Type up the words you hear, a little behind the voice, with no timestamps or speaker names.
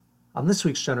On this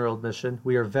week's General Admission,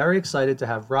 we are very excited to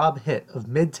have Rob Hitt of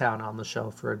Midtown on the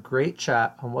show for a great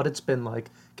chat on what it's been like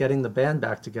getting the band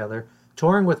back together,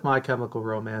 touring with My Chemical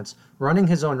Romance, running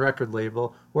his own record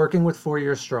label, working with 4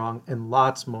 Year Strong, and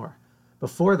lots more.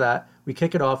 Before that, we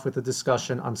kick it off with a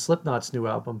discussion on Slipknot's new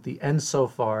album, The End So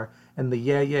Far, and the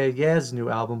Yeah Yeah Yeah's new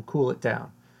album, Cool It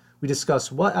Down. We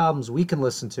discuss what albums we can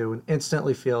listen to and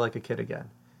instantly feel like a kid again.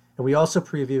 And we also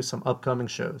preview some upcoming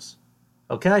shows.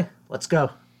 Okay, let's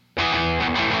go.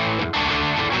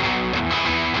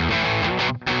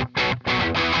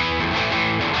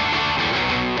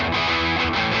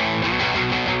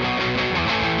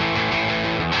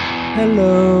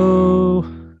 Hello.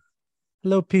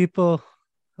 Hello, people.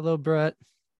 Hello, Brett.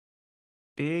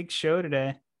 Big show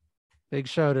today. Big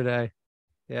show today.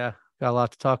 Yeah, got a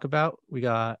lot to talk about. We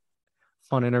got a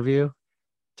fun interview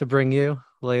to bring you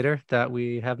later that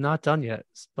we have not done yet,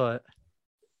 but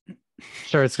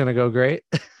sure it's going to go great.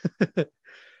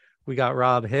 We got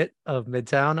Rob Hitt of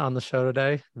Midtown on the show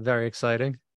today. Very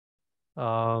exciting.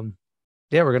 Um,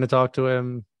 yeah, we're going to talk to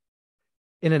him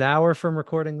in an hour from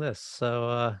recording this.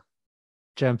 So,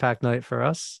 jam-packed night for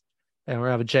us, and we're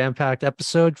gonna have a jam-packed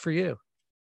episode for you.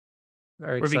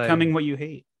 Very We're exciting. becoming what you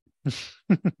hate,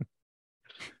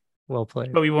 Well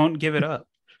played. but we won't give it up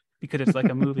because it's like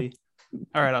a movie.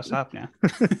 All right, I'll stop now.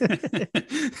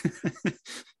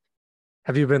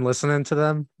 Have you been listening to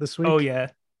them this week? Oh yeah,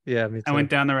 Yeah, me too. I went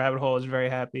down the rabbit hole. I was very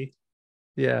happy,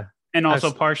 Yeah, and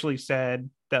also partially sad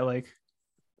that like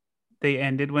they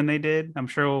ended when they did. I'm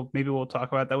sure maybe we'll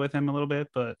talk about that with him a little bit,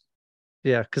 but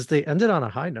yeah, because they ended on a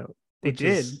high note. they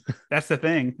did. That's the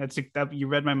thing. That you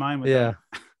read my mind with yeah,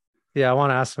 that. Yeah. I want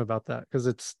to ask him about that because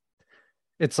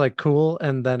it's like cool,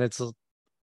 and then it's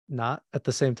not at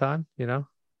the same time.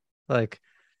 Like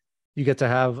you get to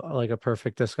have like a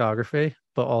perfect discography,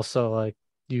 but also like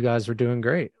you guys were doing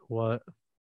great. What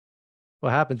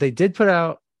happened? They did put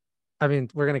out, I mean,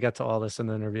 we're gonna get to all this in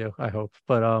the interview, I hope,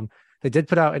 but they did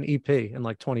put out an EP in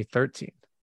like 2013.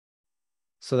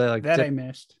 So they like that I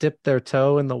missed. dipped their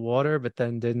toe in the water, but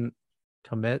then didn't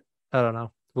commit. I don't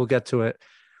know. We'll get to it.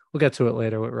 We'll get to it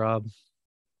later with Rob.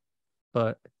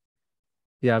 But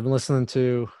yeah, I've been listening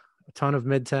to a ton of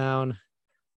Midtown,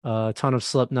 a ton of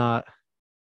Slipknot.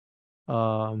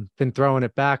 Been throwing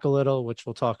it back a little, which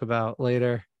we'll talk about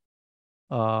later.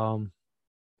 Um,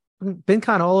 been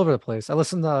kind of all over the place. I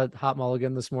listened to Hot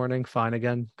Mulligan this morning, fine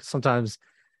again. Sometimes,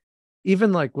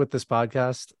 even like with this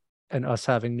podcast and us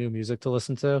having new music to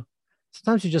listen to,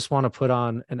 sometimes you just want to put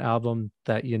on an album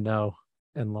that you know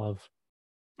and love.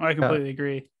 I completely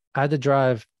agree. I had to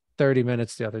drive 30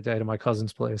 minutes the other day to my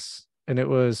cousin's place, and it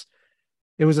was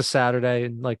a Saturday,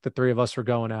 and like the three of us were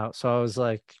going out. So I was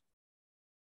like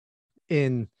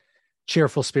in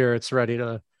cheerful spirits, ready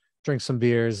to drink some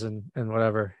beers and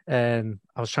whatever. And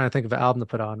I was trying to think of an album to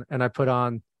put on, and I put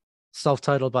on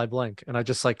Self-Titled by Blink, and I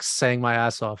just like sang my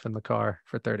ass off in the car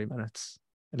for 30 minutes.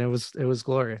 And it was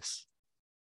glorious.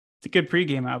 It's a good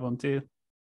pregame album too.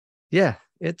 Yeah,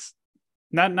 it's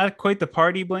not quite the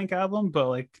party Blink album, but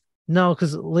like no,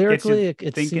 because lyrically it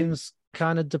thinking. seems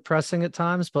kind of depressing at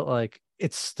times, but like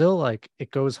it's still like it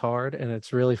goes hard and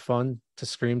it's really fun to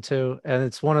scream to. And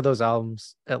it's one of those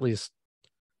albums, at least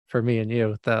for me and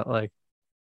you, that like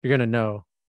you're gonna know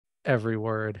every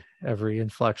word, every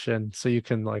inflection, so you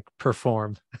can like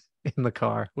perform in the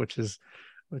car, which is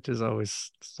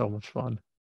always so much fun.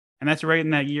 And that's right in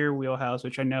that year wheelhouse,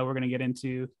 which I know we're going to get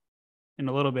into in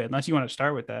a little bit, unless you want to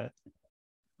start with that.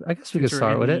 I guess we could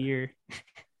start with it. Year.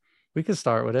 We could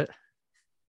start with it.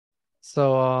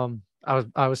 So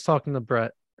I was talking to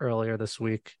Brett earlier this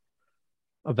week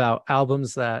about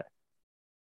albums that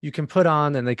you can put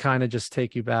on and they kind of just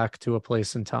take you back to a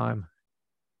place in time.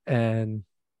 And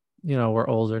we're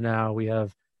older now. We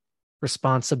have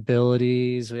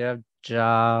responsibilities, we have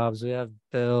jobs, we have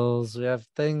bills, we have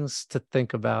things to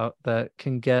think about that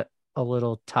can get a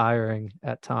little tiring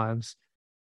at times.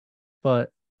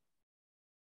 But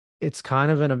it's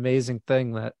kind of an amazing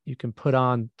thing that you can put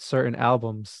on certain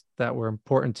albums that were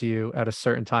important to you at a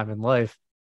certain time in life.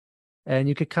 And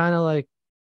you could kind of like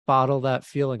bottle that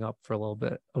feeling up for a little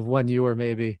bit of when you were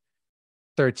maybe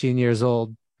 13 years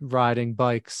old, riding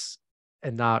bikes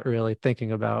and not really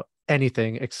thinking about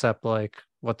anything except like,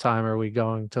 what time are we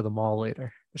going to the mall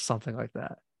later or something like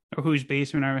that. Or whose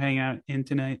basement are we hanging out in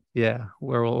tonight? Yeah,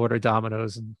 where we'll order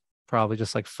Domino's and probably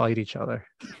just like fight each other.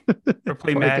 Or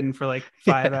play Madden for like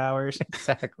 5 hours.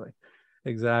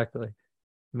 Exactly.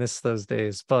 Miss those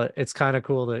days. But it's kind of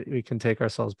cool that we can take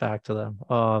ourselves back to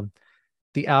them.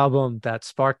 The album that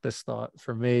sparked this thought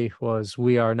for me was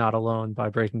We Are Not Alone by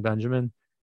Breaking Benjamin.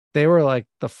 They were like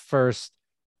the first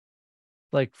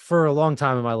like for a long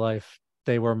time in my life,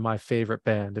 they were my favorite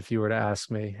band, if you were to ask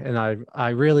me. And I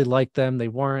really liked them. They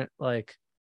weren't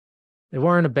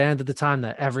a band at the time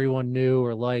that everyone knew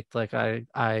or liked. Like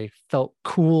I felt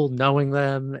cool knowing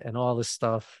them and all this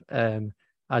stuff. And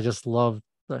I just loved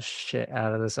the shit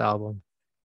out of this album.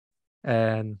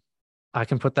 And I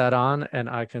can put that on and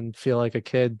I can feel like a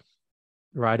kid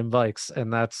riding bikes.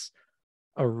 And that's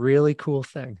a really cool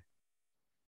thing.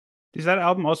 Does that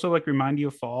album also like remind you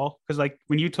of fall? Because like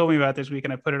when you told me about this week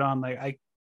and I put it on, like I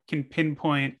can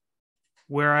pinpoint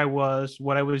where I was,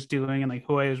 what I was doing, and like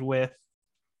who I was with,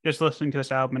 just listening to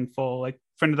this album in full. Like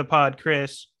friend of the pod,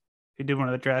 Chris, who did one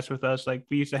of the drafts with us, like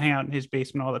we used to hang out in his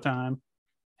basement all the time,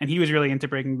 and he was really into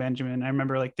Breaking Benjamin. I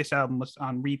remember like this album was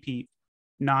on repeat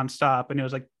nonstop, and it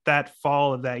was like that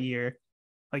fall of that year.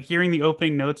 Like hearing the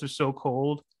opening notes of So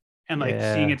Cold, and like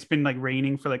seeing Yeah. it's been like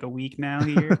raining for like a week now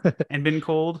here and been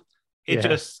cold. It Yeah.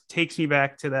 just takes me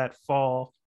back to that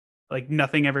fall. Like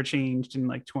nothing ever changed in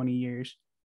like 20 years.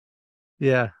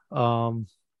 Yeah.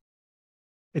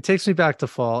 It takes me back to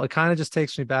fall. It kind of just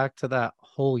takes me back to that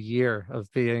whole year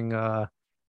of being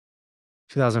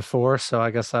 2004. So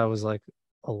I guess I was like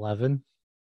 11.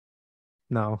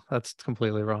 No, that's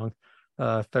completely wrong.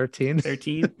 13.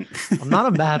 13. I'm not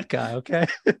a math guy, okay?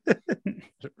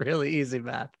 Really easy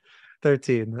math.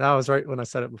 13. That was right when I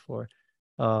said it before.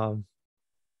 Um,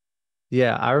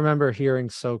 yeah, I remember hearing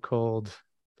So Cold.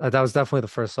 That was definitely the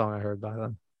first song I heard by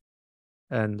them.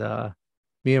 And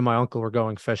me and my uncle were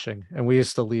going fishing, and we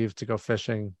used to leave to go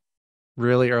fishing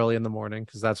really early in the morning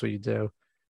because that's what you do.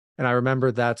 And I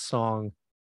remember that song,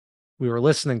 we were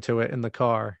listening to it in the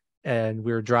car, and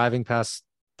we were driving past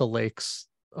the lakes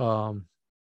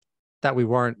that we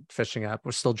weren't fishing at.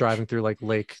 We're still driving through like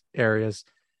lake areas.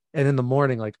 And in the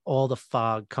morning, like all the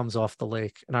fog comes off the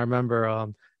lake. And I remember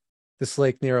this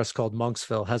lake near us called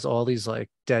Monksville has all these like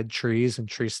dead trees and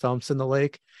tree stumps in the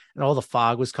lake. And all the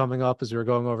fog was coming up as we were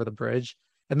going over the bridge.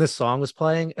 And this song was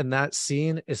playing. And that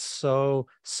scene is so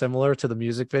similar to the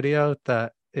music video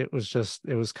that it was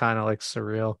kind of like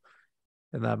surreal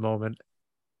in that moment.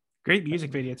 Great music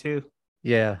video too.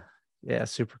 Yeah. Yeah.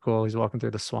 Super cool. He's walking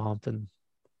through the swamp and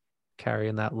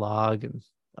carrying that log. And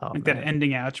oh, Like that man.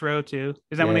 ending outro too.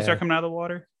 Is that when they start Yeah. coming out of the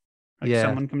water? Like Yeah.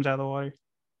 someone comes out of the water.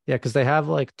 Yeah. Cause they have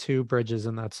like two bridges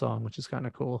in that song, which is kind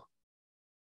of cool.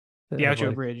 They The have outro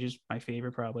like, bridge is my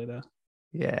favorite, probably though.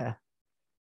 yeah.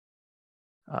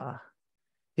 Uh,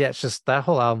 yeah. It's just that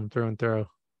whole album through and through.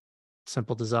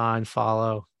 Simple design,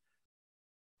 follow.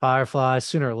 Firefly,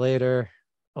 sooner or later,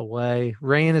 away.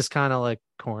 Rain is kind of like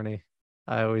corny.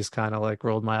 I always kind of like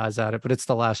rolled my eyes at it, but it's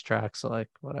the last track, so like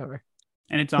whatever.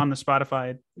 And it's on the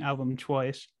Spotify album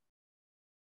twice.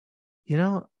 You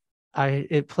know, I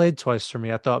it played twice for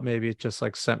me. I thought maybe it just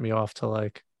like sent me off to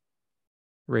like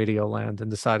Radio Land and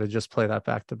decided to just play that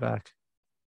back to back.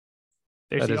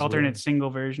 There's That the is alternate weird. single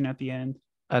version at the end.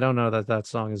 I don't know that that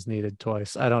song is needed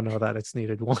twice. I don't know that it's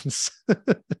needed once.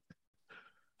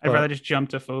 I'd rather But just jump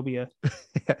to Phobia.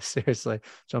 yeah, seriously,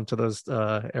 jump to those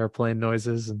airplane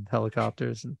noises and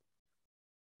helicopters and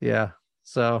yeah.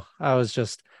 So I was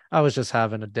just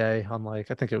having a day on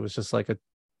like I think it was just like a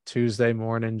Tuesday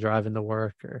morning driving to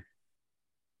work or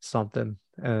something.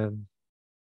 And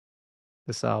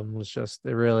this album was just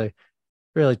it really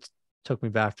took me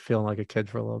back to feeling like a kid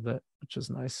for a little bit, which was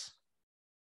nice.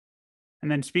 And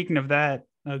then speaking of that,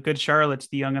 Good Charlotte's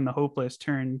The Young and the Hopeless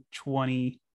turned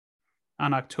 20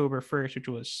 on October 1st, which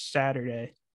was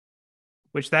Saturday,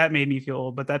 which that made me feel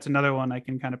old. But that's another one I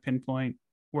can kind of pinpoint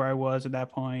where I was at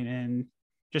that point and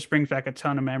just brings back a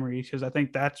ton of memories because I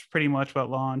think that's pretty much what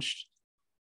launched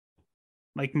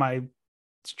like my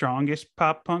strongest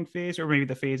pop punk phase, or maybe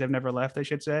the phase I've never left, I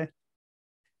should say.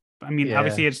 I mean,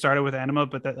 obviously Yeah. it started with Anima,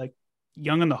 but that like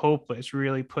Young and the Hopeless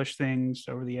really pushed things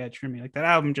over the edge for me. Like that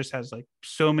album just has like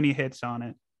so many hits on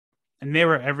it. And they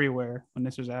were everywhere when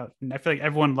this was out. And I feel like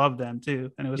everyone loved them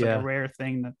too. And it was like a Yeah. rare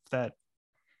thing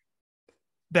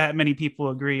that many people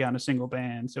agree on a single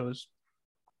band. So it was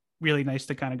really nice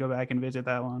to kind of go back and visit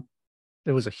that one.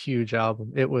 It was a huge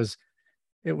album. It was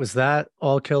that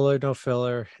all killer, no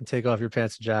filler, and take off your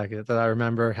pants and jacket that I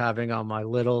remember having on my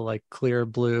little like clear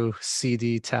blue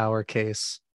CD tower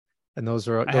case. And I have those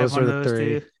one are of the those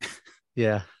too. three.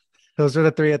 Yeah. Those were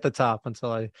the three at the top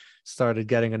until I started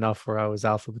getting enough where I was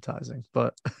alphabetizing.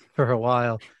 But for a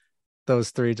while,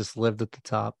 those three just lived at the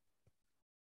top.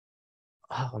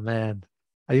 Oh man.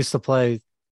 I used to play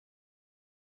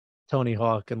Tony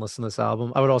Hawk and listen to this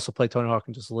album. I would also play Tony Hawk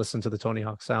and just listen to the Tony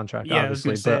Hawk soundtrack, Yeah, I was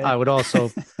gonna obviously, but I say. would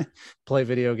also play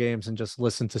video games and just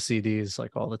listen to CDs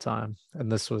like all the time. And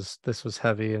this was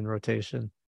heavy in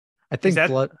rotation. I Is think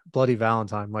that Bloody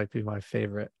Valentine might be my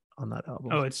favorite. on that album.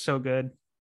 Oh, it's so good.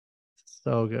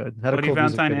 So good. Had a Bloody cool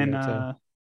music Valentine and video too.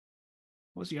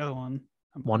 what was the other one?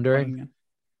 I'm Wondering. blanking.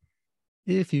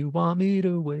 If you want me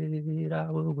to wait, I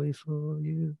will wait for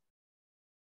you.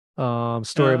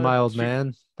 Story of Uh, My Old Street,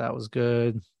 Man. That was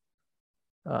good.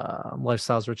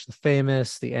 Lifestyles Rich and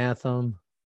Famous, The Anthem,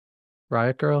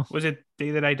 Riot Girl. was it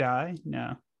Day That I Die?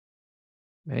 No.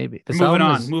 Maybe.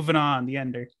 Moving on. The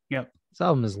Ender. Yep. This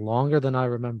album is longer than I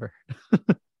remember.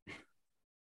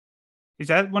 Is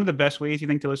that one of the best ways you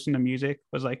think to listen to music?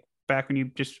 Was like back when you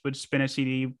just would spin a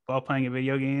CD while playing a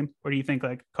video game, or do you think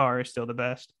like car is still the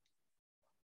best?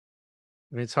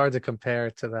 I mean, it's hard to compare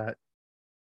to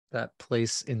that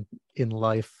place in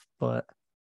life, but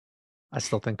I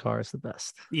still think car is the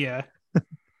best. Yeah, it's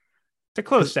a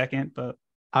close second, but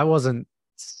I wasn't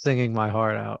singing my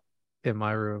heart out in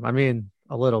my room. I mean,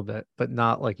 a little bit, but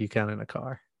not like you can in a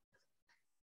car.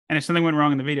 and if something went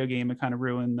wrong in the video game, it kind of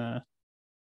ruined the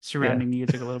surrounding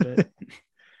music a little bit.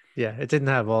 Yeah, it didn't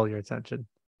have all your attention.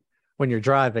 When you're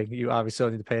driving, you obviously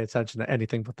don't need to pay attention to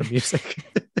anything but the music.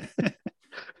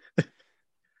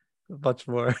 Much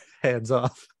more hands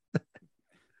off.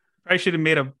 I should have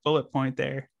made a bullet point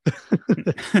there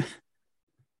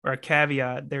or a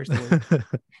caveat. There's the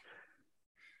word.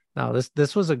 No,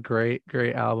 this was a great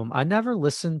album. I never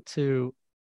listened to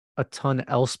a ton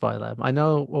else by them. I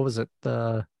know, what was it?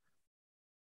 The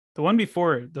one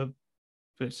before the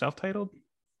self-titled.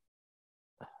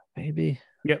 Maybe.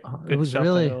 Yep, It good was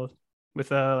really, self-titled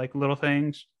with like little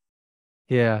things.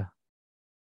 yeah.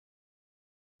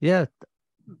 Yeah,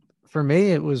 for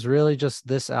me it was really just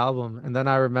this album. And then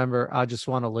I remember I Just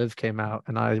Want to Live came out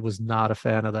and I was not a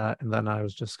fan of that, and then I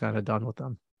was just kind of done with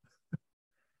them.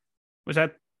 Was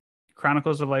that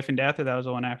Chronicles of Life and Death, or that was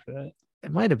the one after that?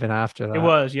 It might have been after It that.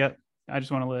 was. Yep. I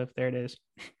Just Want to Live. There it is.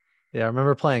 Yeah, I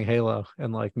remember playing Halo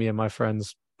and like me and my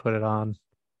friends put it on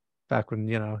back when,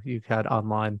 you had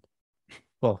online.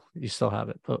 Well, you still have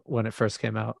it, but when it first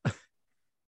came out,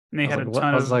 And they I was had like, a what?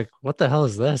 ton I was of like, what the hell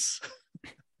is this?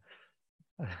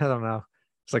 I don't know.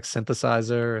 It's like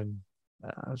synthesizer, and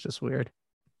it was just weird.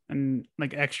 and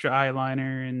like extra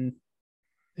eyeliner and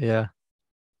Yeah.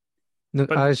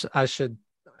 but I should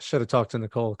have talked to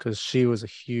Nicole because she was a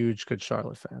huge Good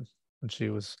Charlotte fan when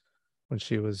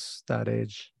she was that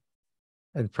age,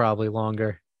 and probably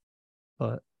longer.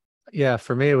 But yeah,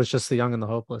 for me it was just The Young and the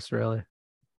Hopeless, really.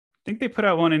 I think they put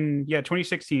out one in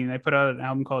 2016. They put out an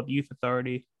album called Youth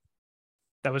Authority.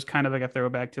 That was kind of like a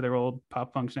throwback to their old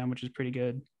pop punk sound, which is pretty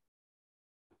good.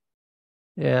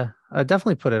 Yeah, I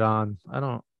definitely put it on. I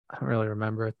don't really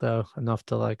remember it though, enough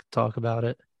to like talk about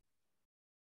it.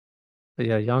 But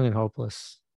yeah, Young and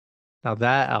Hopeless. Now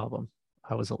that album,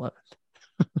 I was 11.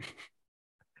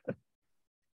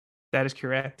 That is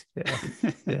correct. Yeah.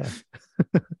 Yeah.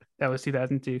 That was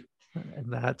 2002.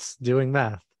 And that's doing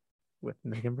math with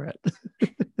Nick and Brett.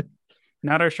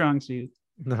 Not our strong suit.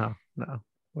 No, no.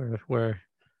 We're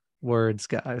words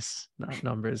guys, not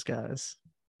numbers guys.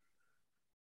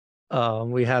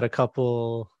 We had a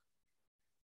couple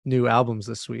new albums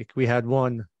this week. We had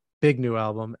one big new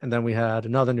album, and then we had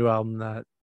another new album that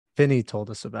Vinny told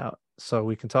us about. So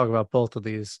we can talk about both of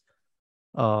these.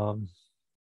 Um,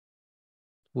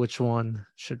 which one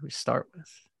should we start with?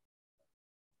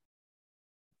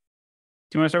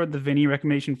 Do you want to start with the Vinny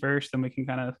recommendation first? Then we can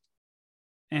kind of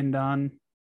end on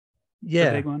the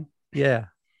Yeah, big one. yeah,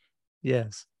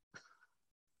 yes.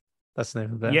 That's the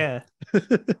name of the Yeah.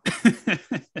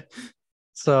 band.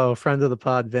 So, friend of the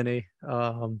pod, Vinny,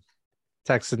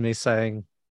 texted me saying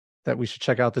that we should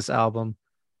check out this album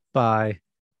by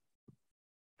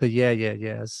the Yeah Yeah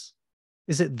Yeahs.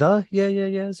 Is it the Yeah Yeah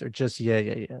Yeahs or just Yeah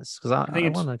Yeah Yeahs? Because I think I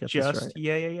it's want to get this just right.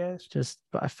 yes. Just,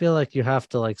 but I feel like you have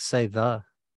to like say the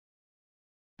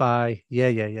by Yeah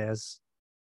Yeah Yeahs.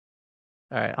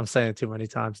 All right, I'm saying it too many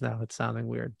times now. It's sounding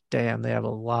weird. Damn, they have a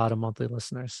lot of monthly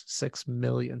listeners. 6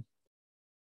 million.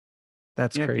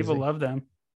 That's Yeah, people crazy. love them.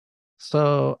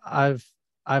 So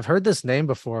I've heard this name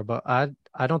before, but I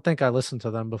don't think I listened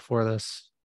to them before this.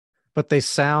 But they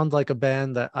sound like a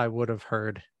band that I would have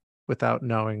heard without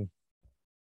knowing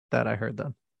that I heard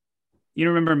them. You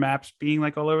remember Maps being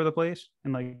like all over the place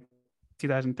in like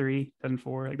 2003,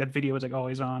 2004? Like that video was like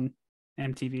always on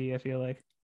MTV, I feel like.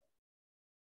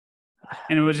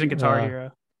 And it was in Guitar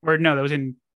Hero. Or no, that was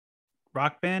in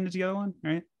Rock Band is the other one,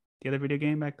 right? The other video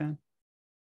game back then.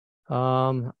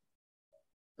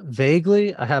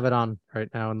 Vaguely, I have it on right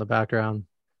now in the background.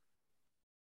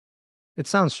 It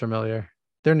sounds familiar.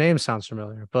 Their name sounds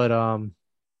familiar, but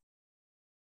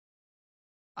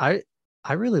I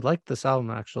I really liked this album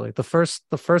actually. The first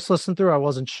listen through, I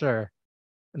wasn't sure.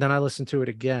 And then I listened to it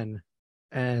again,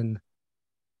 and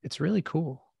it's really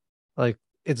cool. Like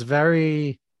it's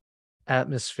very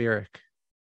atmospheric,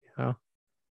 you know?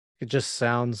 It just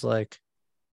sounds like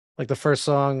the first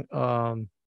song,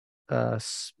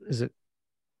 is it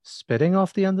spitting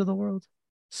off the end of the world?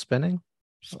 Spinning?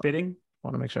 I Spitting,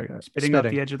 want to make sure I got it. spitting off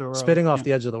Spitting. the edge of the world. Spitting off Yeah.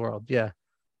 the edge of the world. Yeah.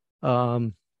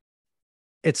 Um,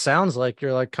 it sounds like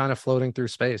you're like kind of floating through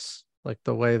space, like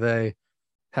the way they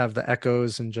have the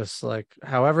echoes and just like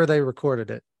however they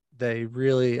recorded it, they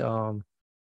really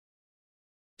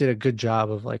did a good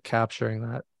job of like capturing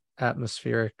that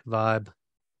atmospheric vibe.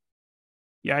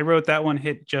 Yeah, I wrote that one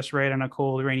hit just right on a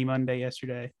cold, rainy Monday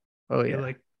yesterday. Oh It yeah.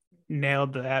 like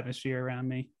nailed the atmosphere around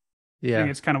me. I think Yeah.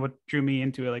 it's kind of what drew me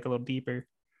into it, like a little deeper.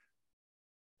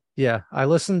 Yeah. I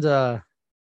listened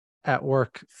at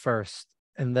work first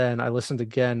and then I listened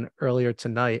again earlier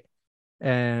tonight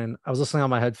and I was listening on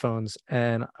my headphones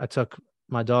and I took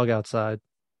my dog outside.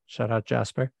 Shout out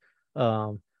Jasper.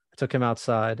 I took him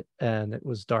outside and it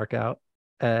was dark out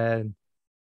and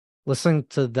listening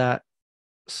to that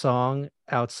song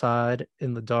outside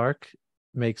in the dark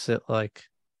makes it like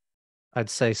I'd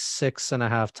say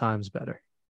 6.5 times better.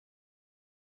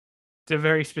 It's a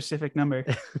very specific number.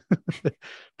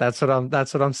 That's what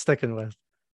I'm sticking with.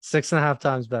 6.5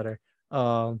 times better.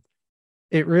 Um,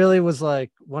 it really was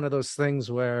like one of those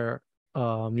things where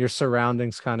your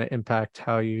surroundings kind of impact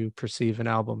how you perceive an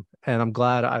album. And I'm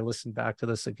glad I listened back to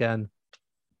this again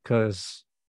because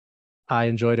I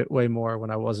enjoyed it way more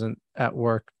when I wasn't at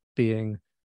work being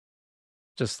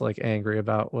just like angry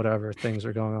about whatever things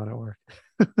are going on at work.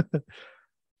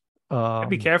 I'd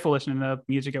be um, careful listening to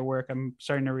music at work. I'm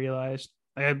starting to realize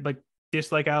I had like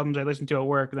dislike albums I listened to at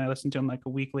work, and then I listen to them like a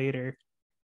week later,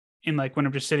 in like when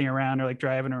I'm just sitting around or like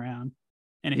driving around,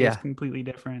 and it hits yeah, completely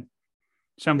different.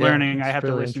 So I'm yeah, learning I it's have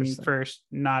to really listen interesting. first,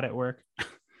 not at work.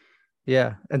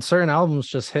 Yeah, and certain albums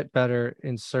just hit better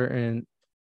in certain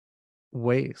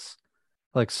ways.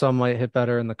 Like some might hit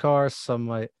better in the car, some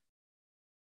might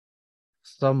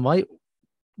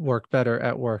work better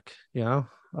at work, you know?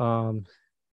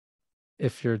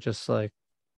 If you're just like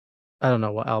I don't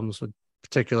know what albums would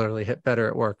particularly hit better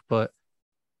at work, but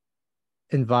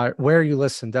where you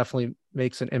listen definitely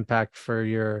makes an impact for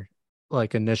your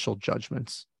like initial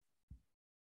judgments.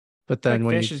 But then Like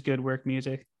when you Fish is good work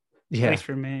music, at yeah, least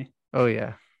for me. oh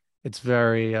yeah. It's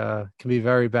very can be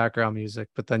very background music,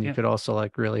 but then you Yeah, could also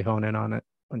like really hone in on it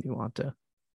when you want to.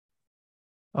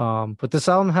 But this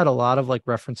album had a lot of like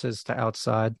references to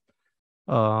outside.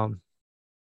 Um,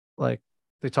 like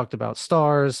they talked about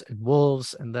stars and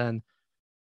wolves, and then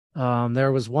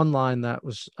there was one line that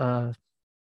was I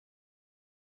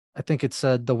think it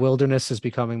said the wilderness is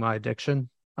becoming my addiction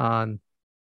on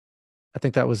I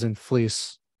think that was in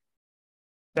Fleece.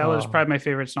 that was Um, probably my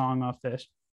favorite song off this.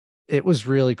 it was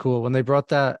really cool when they brought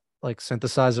that like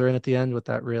synthesizer in at the end with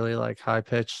that really like high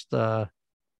pitched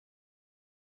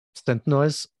synth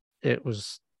noise. It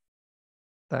was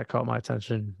that caught my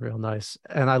attention real nice.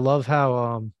 And I love how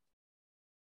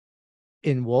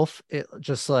in Wolf it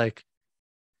just like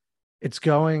it's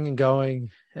going and going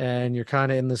and you're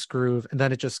kind of in this groove and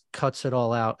then it just cuts it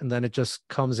all out and then it just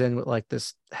comes in with like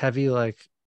this heavy like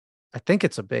I think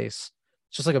it's a bass.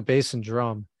 It's just like a bass and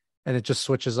drum and it just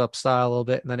switches up style a little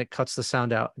bit and then it cuts the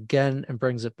sound out again and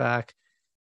brings it back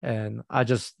and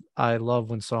I love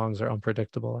when songs are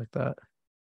unpredictable like that.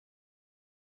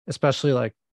 Especially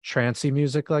like trancy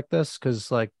music like this cuz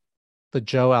like the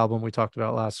Joe album we talked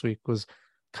about last week was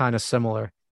kind of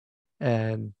similar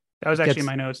and That was it actually in gets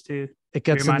my notes too. it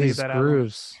It gets in reminded me of these that album.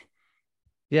 grooves.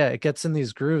 Yeah, it gets in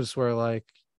these grooves where like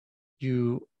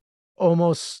you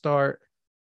almost start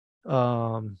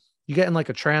you get in like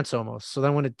a trance almost. So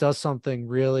then when it does something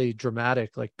really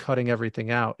dramatic, like cutting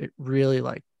everything out, it really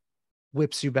like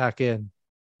whips you back in.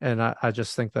 And I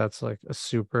just think that's like a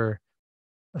super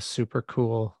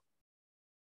cool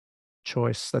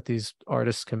choice that these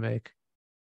artists can make.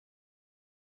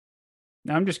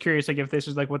 Now I'm just curious, like if this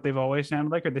is like what they've always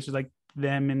sounded like, or this is like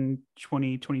them in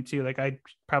 2022. Like I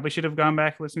probably should have gone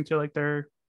back and listened to like their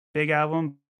big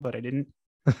album, but I didn't.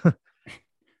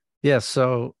 Yeah,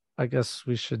 so I guess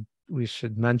we should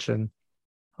mention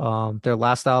their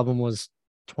last album was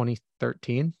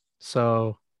 2013.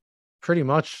 So pretty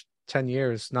much 10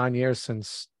 years, 9 years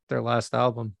since their last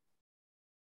album,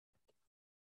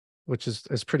 which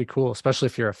is pretty cool, especially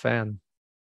if you're a fan.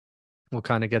 We'll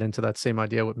kind of get into that same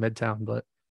idea with Midtown, but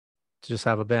to just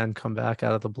have a band come back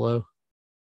out of the blue.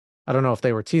 I don't know if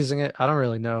they were teasing it. I don't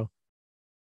really know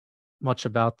much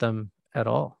about them at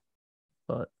all,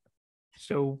 but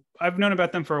So I've known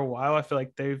about them for a while. I feel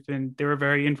like they were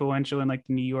very influential in like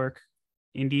the New York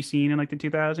indie scene in like the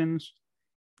 2000s.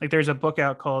 Like there's a book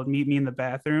out called Meet Me in the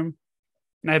Bathroom,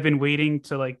 and I've been waiting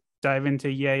to like dive into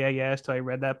Yeah Yeah Yeahs till I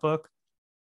read that book,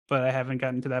 but I haven't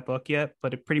gotten to that book yet.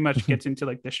 But it pretty much gets into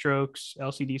like the Strokes,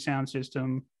 LCD Sound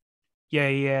System, Yeah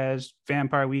Yeah Yeahs,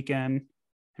 Vampire Weekend,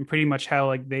 and pretty much how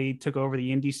like they took over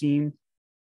the indie scene.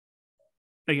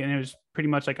 Again, it was pretty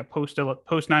much like a post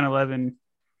 9/11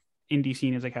 indie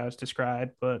scene is like how it's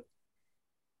described, but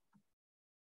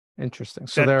Interesting.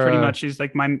 So that pretty they're much is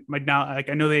like my now like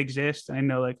I know they exist and I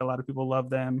know like a lot of people love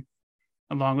them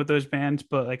along with those bands,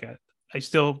 but like I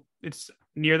still it's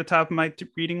near the top of my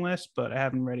reading list, but I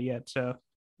haven't read it yet. So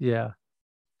yeah.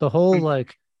 The whole I'm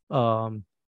like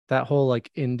that whole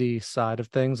like indie side of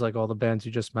things, like all the bands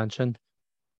you just mentioned,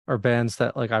 are bands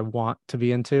that like I want to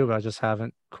be into, but I just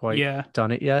haven't quite yeah,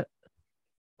 done it yet.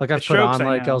 Like the I've put Strokes on I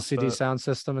like know, LCD but sound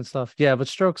system and stuff. Yeah, but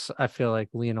Strokes I feel like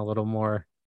lean a little more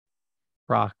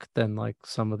rock than like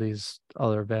some of these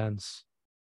other bands.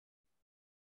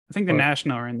 I think the But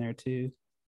National are in there too,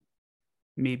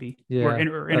 maybe yeah, Or I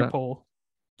don't, Interpol.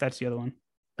 That's the other one.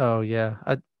 oh yeah,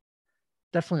 I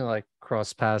definitely like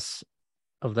cross paths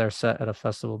of their set at a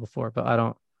festival before, but I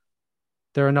don't.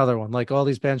 They're another one. Like all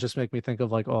these bands just make me think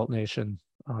of like Alt Nation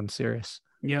on Sirius.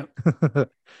 Yep,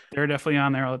 they're definitely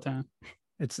on there all the time.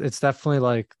 It's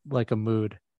definitely like a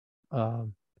mood.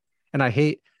 Um, and I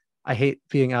hate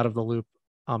being out of the loop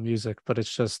on music, but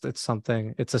it's just it's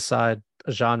something it's a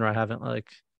genre I haven't like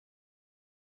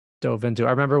dove into.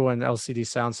 I remember when LCD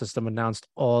Sound System announced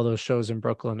all those shows in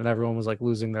Brooklyn and everyone was like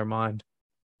losing their mind,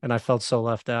 and I felt so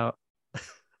left out.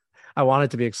 I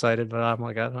wanted to be excited, but I'm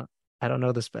like I don't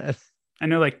know this band. I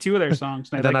know like two of their songs,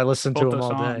 and And I then I like listened to both them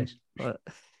those all day. songs. But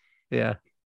yeah,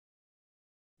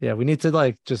 yeah, we need to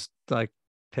like just like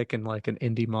pick in like an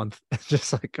indie month and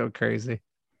just like go crazy.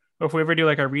 Or if we ever do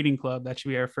like our reading club, that should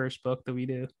be our first book that we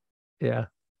do. Yeah.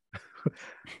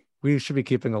 We should be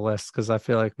keeping a list because I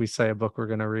feel like we say a book we're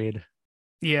gonna read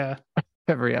Yeah,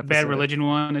 every the Bad episode. Religion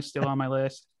one is still on my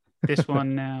list. This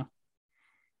one now.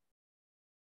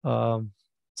 Um,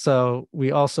 so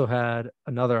we also had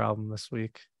another album this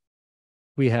week.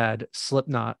 We had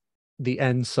Slipknot, The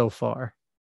End So Far.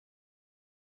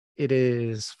 It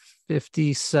is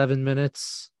 57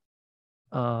 minutes.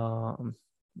 Um,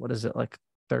 what is it, like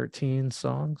 13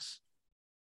 songs?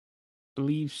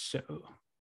 Believe so.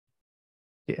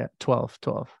 Yeah, 12,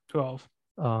 12. 12.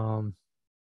 Um,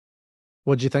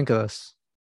 what'd you think of this?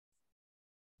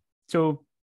 So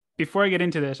before I get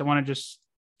into this, I want to just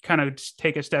kind of just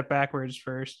take a step backwards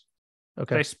first.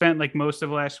 Okay. I spent like most of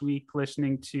last week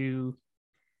listening to,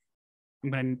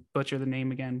 I'm going to butcher the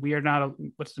name again. We are not,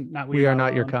 we are We are not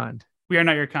not your alone. kind. We are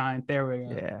not your kind. There we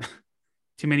go. Yeah.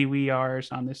 Too many we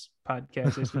are's on this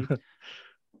podcast this week.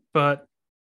 But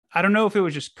I don't know if it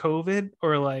was just COVID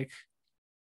or like,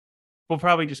 well,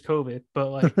 probably just COVID, but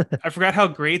like, I forgot how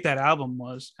great that album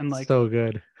was. And like, So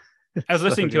good. I was So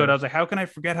listening to it. I good. was like, how can I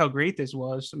forget how great this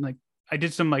was? And like, I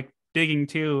did some like digging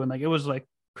too. And like, it was like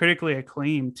critically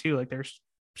acclaimed too. Like, there's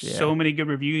so Yeah. many good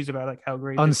reviews about like how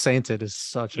great this, Unsainted is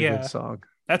such a good yeah, song.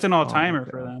 that's an all Oh my timer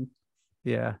for God. them.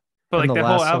 Yeah. But And like the that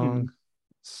whole last song,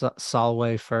 album,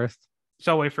 Solway Firth.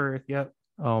 Solway Firth, yep.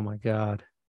 Oh my God.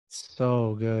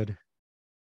 So good.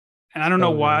 And I don't know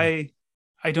So good. why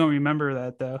I don't remember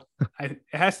that though. It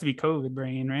has to be COVID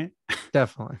brain, right?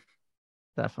 Definitely.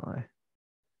 Definitely.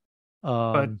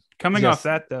 But coming off Yes,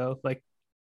 that though, like,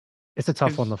 it's a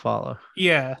tough one because to follow.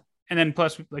 yeah, and then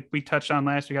plus like we touched on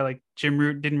last week, like Jim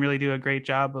Root didn't really do a great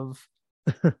job of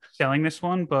selling this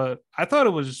one, but I thought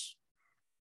it was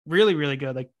really really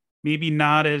good. Like maybe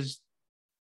not as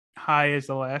high as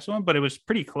the last one, but it was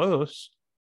pretty close.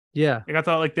 Yeah. Like I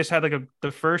thought like this had like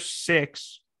the first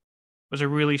six was a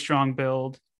really strong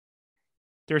build.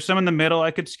 There's some in the middle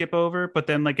I could skip over, but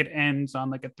then like it ends on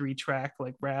like a 3 track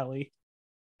like rally.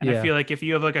 And I Yeah. feel like if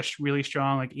you have like a really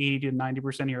strong like 80 to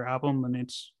 90% of your album, then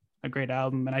it's a great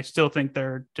album. And I still think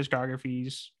their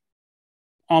discography's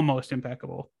almost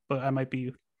impeccable, but I might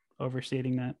be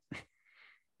overstating that.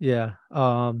 Yeah.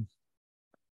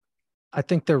 I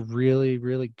think they're really,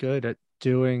 really good at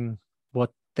doing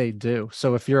what they do.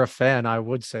 So if you're a fan, I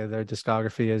would say their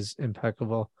discography is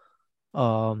impeccable.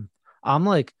 Um, I'm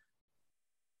like,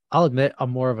 I'll admit I'm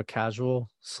more of a casual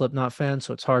Slipknot fan,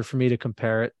 so it's hard for me to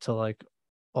compare it to like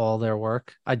all their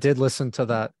work. I did listen to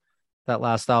that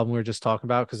last album we were just talking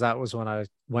about because that was when I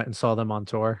went and saw them on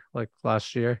tour like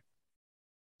last year.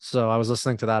 So I was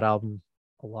listening to that album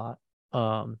a lot.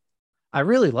 Um, I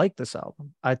really like this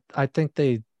album. I think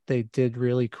they did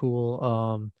really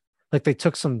cool. Like they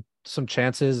took some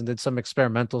chances and did some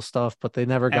experimental stuff, but they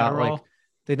never got like Adderall.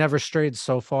 they never strayed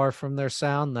so far from their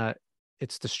sound that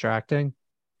it's distracting.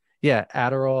 Yeah,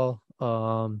 Adderall.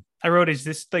 I wrote, is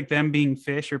this like them being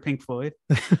Fish or Pink Floyd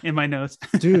in my notes?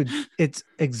 Dude, it's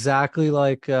exactly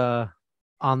like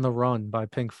On the Run by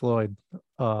Pink Floyd.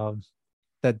 Um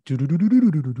that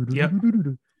Yep.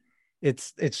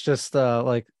 it's just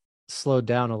like slowed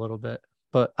down a little bit.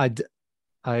 But I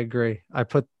agree. I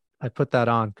put that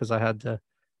on because I had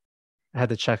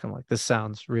to check. I'm like, this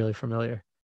sounds really familiar.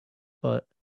 But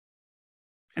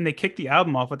And they kicked the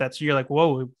album off with that. So you're like,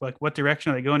 whoa, like what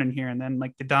direction are they going in here? And then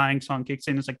like the dying song kicks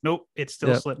in. It's like, nope, it's still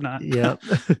yep, Slipknot. yep.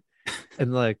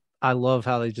 And like I love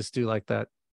how they just do like that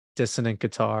dissonant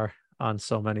guitar on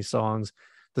so many songs.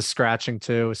 The scratching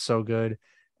too is so good.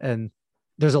 And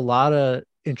there's a lot of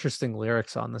interesting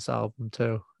lyrics on this album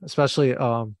too. Especially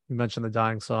you mentioned the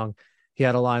dying song. He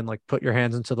had a line like put your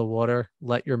hands into the water,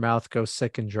 let your mouth go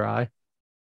sick and dry,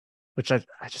 which I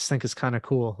just think is kind of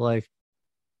cool. Like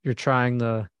you're trying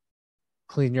to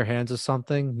clean your hands of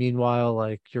something, meanwhile,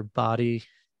 like your body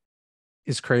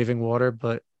is craving water,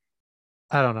 but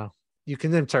I don't know. You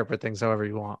can interpret things however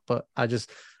you want, but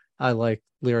I like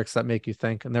lyrics that make you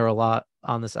think, and there were a lot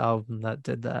on this album that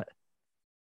did that.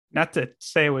 Not to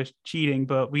say it was cheating,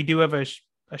 but we do have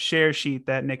a share sheet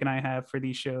that Nick and I have for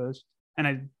these shows. And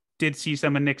I did see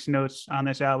some of Nick's notes on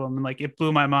this album, and like it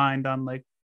blew my mind on like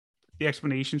the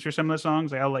explanations for some of the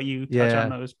songs. Like I'll let you touch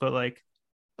on Yeah. those, but like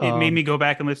it made me Um, go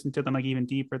back and listen to them like even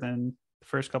deeper than the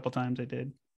first couple times I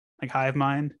did. Like Hive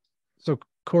Mind. so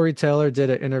Corey Taylor did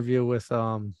an interview with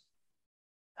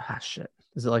shit.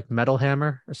 Is it like Metal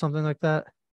Hammer or something like that?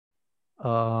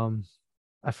 Um,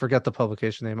 I forget the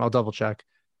publication name. I'll double check.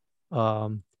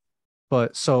 Um,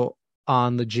 but so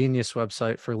on the Genius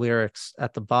website for lyrics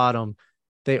at the bottom,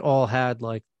 they all had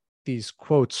like these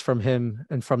quotes from him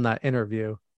and from that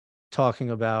interview talking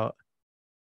about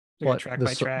Like a track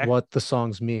by track. what the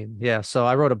songs mean. Yeah, so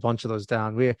I wrote a bunch of those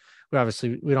down. We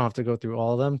obviously we don't have to go through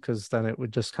all of them because then it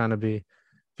would just kind of be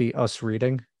us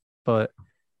reading. But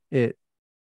it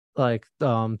like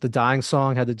the dying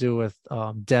song had to do with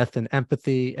death and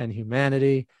empathy and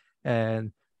humanity,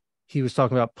 and he was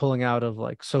talking about pulling out of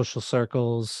like social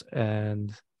circles,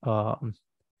 and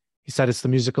he said it's the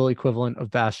musical equivalent of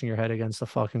bashing your head against a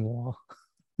fucking wall.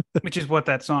 Which is what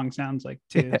that song sounds like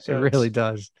too. Yeah, it So really it's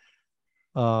does.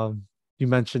 You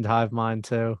mentioned Hive Mind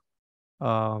too.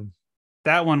 Um,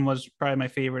 that one was probably my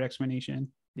favorite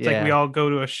explanation. It's like we yeah, all go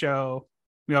to a show,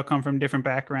 we all come from different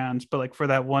backgrounds, but like for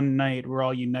that one night, we're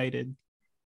all united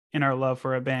in our love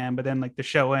for a band. But then like the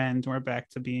show ends, and we're back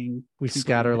to being we completely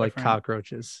scatter like different.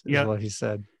 cockroaches, is Yep. what he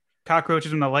said.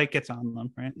 Cockroaches when the light gets on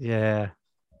them, right? Yeah,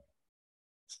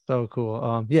 so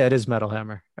cool. Yeah, it is Metal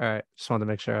Hammer. All right, just wanted to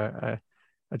make sure I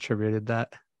attributed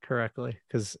that correctly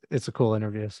because it's a cool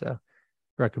interview. So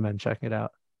recommend checking it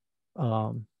out.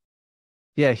 Um,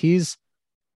 yeah, he's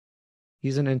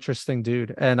an interesting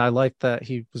dude, and I like that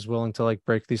he was willing to like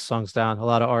break these songs down. A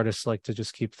lot of artists like to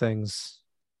just keep things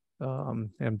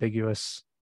ambiguous,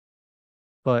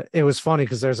 but it was funny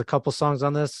because there's a couple songs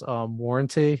on this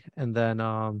Warranty, and then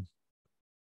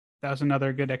That was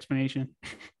another good explanation.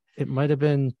 it might have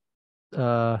been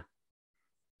uh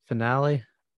Finale.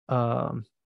 um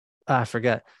I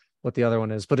forget what the other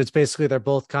one is, but it's basically they're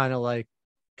both kind of like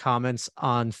comments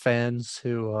on fans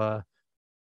who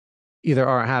either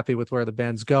aren't happy with where the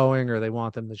band's going, or they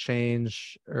want them to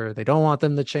change, or they don't want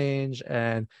them to change.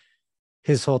 And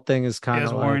his whole thing is It kind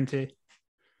has of like, warranty.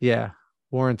 yeah,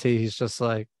 Warranty. He's just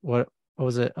like, what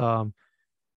was it?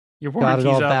 Your Got it warranty's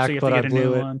all up, so back, you have to but I get a new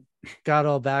blew it. one. Got it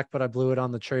all back, but I blew it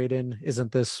on the trade in.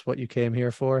 Isn't this what you came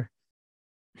here for?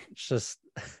 It's just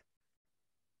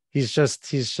he's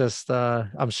just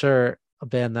I'm sure a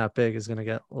band that big is gonna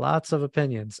get lots of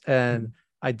opinions. And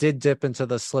I did dip into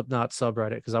the Slipknot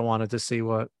subreddit because I wanted to see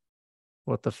what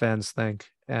the fans think.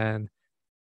 And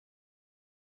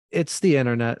it's the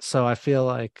internet, so I feel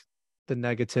like the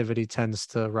negativity tends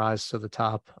to rise to the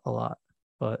top a lot.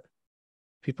 But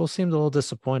people seemed a little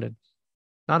disappointed.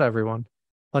 Not everyone.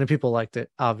 Plenty of people liked it,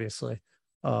 obviously.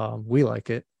 We like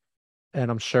it, and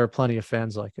I'm sure plenty of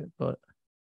fans like it. But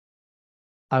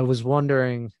I was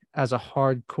wondering, as a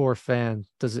hardcore fan,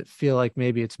 does it feel like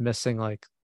maybe it's missing like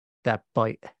that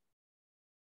bite,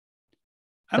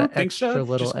 I that don't think so. extra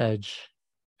little Just edge?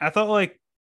 I thought like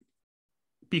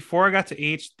before I got to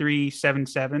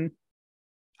H377,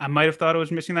 I might have thought it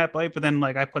was missing that bite, but then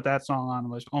like I put that song on and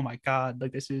was, oh my God,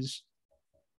 like this is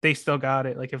they still got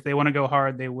it. Like if they want to go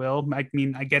hard, they will. I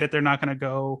mean, I get it, they're not gonna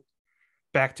go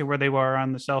back to where they were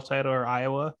on the self title or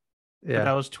Iowa, but Yeah.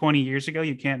 that was 20 years ago.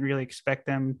 You can't really expect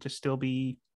them to still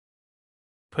be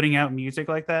putting out music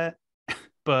like that.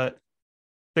 But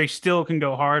they still can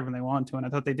go hard when they want to, and I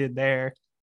thought they did there.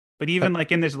 But I, even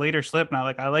like in this later Slipknot,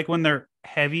 like I like when they're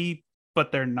heavy,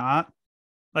 but they're not.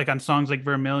 like on songs like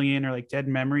Vermilion or like Dead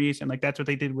Memories, and like that's what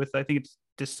they did with, I think it's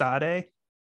Desade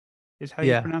is how you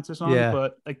Yeah. pronounce the song. Yeah.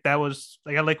 But like that was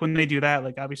like, I like when they do that.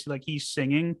 Like obviously like he's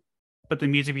singing, but the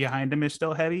music behind him is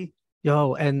still heavy.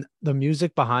 Yo, and the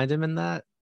music behind him in that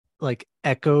like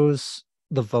echoes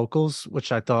the vocals,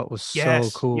 which I thought was so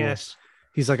Yes, cool. yes.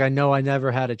 He's like, I know I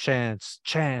never had a chance.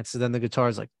 And then the guitar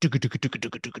is like, "Dooka, dooka, dooka,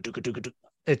 dooka, dooka, dooka, dooka,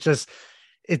 dooka."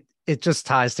 It just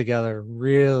ties together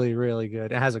really, really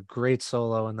good. It has a great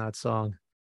solo in that song.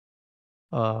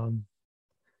 Um,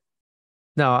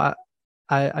 no,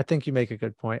 I think you make a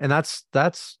good point. And that's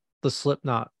the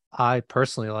Slipknot I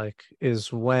personally like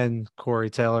is when Corey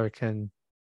Taylor can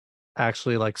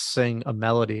actually like sing a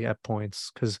melody at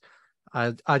points because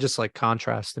I just like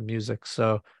contrast in music.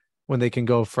 So when they can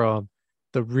go from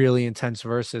the really intense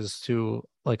verses to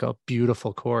like a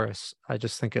beautiful chorus, I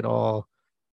just think it all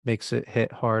makes it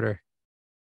hit harder.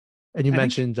 And you I think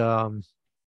mentioned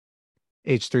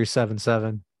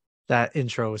H377. That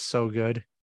intro is so good.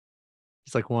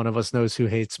 It's like one of us knows who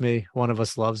hates me, one of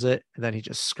us loves it, and then he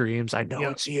just screams, I know yeah,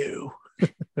 it's you.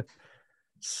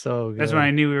 So that's when I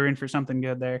good. knew we were in for something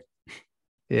good there.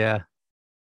 Yeah.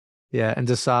 Yeah. And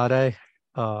Desade,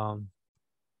 um,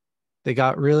 they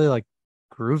got really like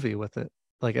groovy with it.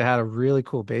 Like it had a really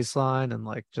cool bass line and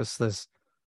like just this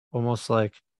almost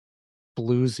like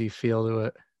bluesy feel to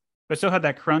it. But it still had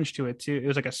that crunch to it too. It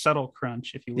was like a subtle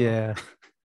crunch, if you will. Yeah.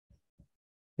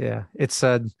 Yeah. It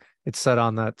said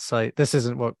on that site, this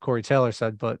isn't what Corey Taylor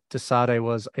said, but Desade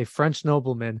was a French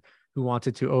nobleman who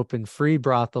wanted to open free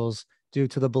brothels due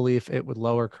to the belief it would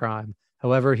lower crime.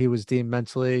 However, he was deemed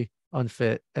mentally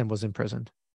unfit and was imprisoned.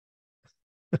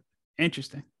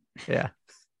 Interesting. Yeah.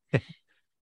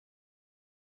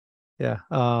 Yeah.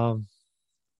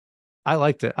 I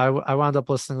liked it. I wound up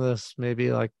listening to this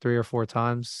maybe like 3 or 4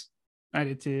 times, I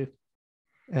did too.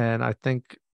 and I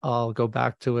think I'll go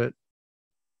back to it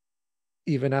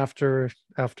even after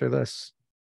this.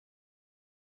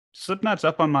 Slipknot's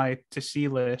up on my to see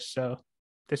list, so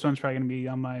this one's probably gonna be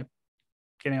on my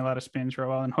getting a lot of spins for a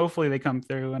while, and hopefully they come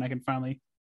through and I can finally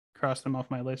cross them off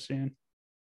my list soon.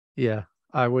 Yeah,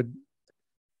 I would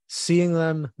seeing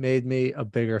them made me a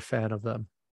bigger fan of them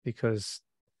because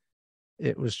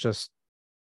it was just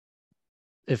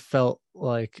it felt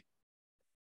like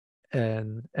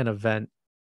an event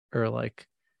or like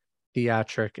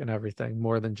theatric and everything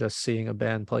more than just seeing a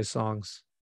band play songs.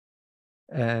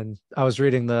 And I was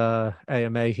reading the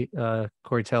AMA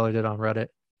Corey Taylor did on Reddit,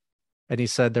 and he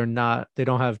said they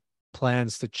don't have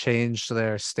plans to change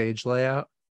their stage layout.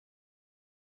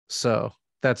 So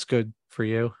that's good for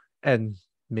you and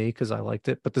me because I liked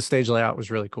it. But the stage layout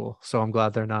was really cool. So I'm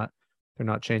glad they're not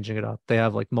changing it up. They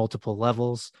have like multiple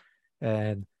levels,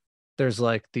 and there's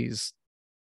like these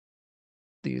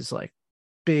like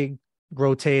big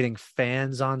rotating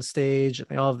fans on stage, and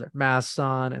they all have their masks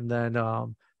on, and then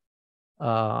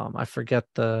I forget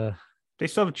the They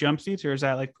still have jumpsuits, or is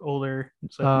that like older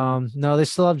Slipknot? no, they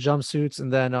still have jumpsuits,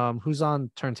 and then who's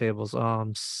on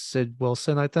turntables? Sid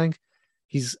Wilson, I think.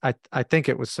 I think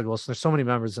it was Sid Wilson. There's so many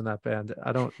members in that band.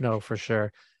 I don't know for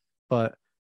sure. But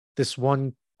this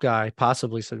one guy,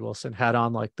 possibly Sid Wilson, had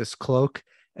on like this cloak,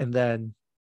 and then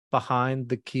behind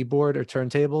the keyboard or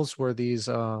turntables were these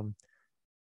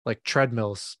like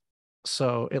treadmills.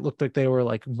 So it looked like they were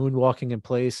like moonwalking in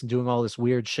place and doing all this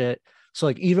weird shit. So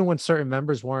like even when certain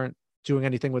members weren't doing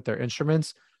anything with their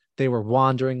instruments, they were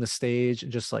wandering the stage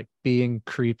and just like being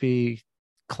creepy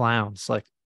clowns. Like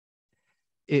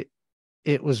it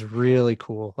it was really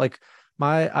cool. Like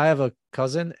I have a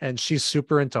cousin and she's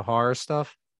super into horror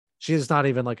stuff. She is not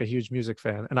even like a huge music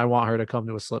fan, and I want her to come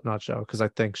to a Slipknot show because I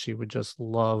think she would just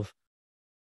love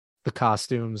the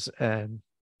costumes and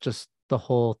just the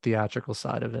whole theatrical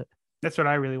side of it. That's what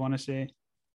I really want to see. And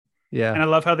Yeah. I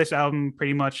love how this album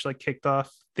pretty much like kicked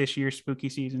off this year's spooky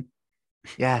season.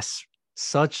 Yes.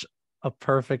 Such a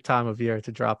perfect time of year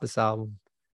to drop this album.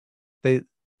 They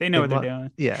They know they what they're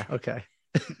must doing. yeah, okay.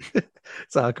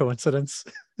 It's not a coincidence.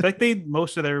 I feel like they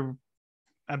most of their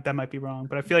that might be wrong,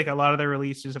 but I feel like a lot of their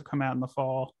releases have come out in the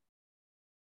fall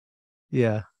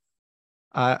Yeah.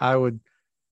 I would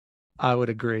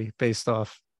agree based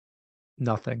off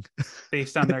nothing.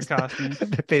 based on their costumes.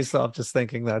 Based off just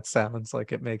thinking that sounds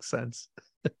like it makes sense.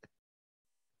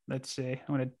 Let's see. I'm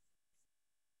gonna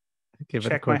Give it a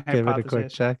check my quick give it a quick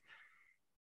hypothesis. check.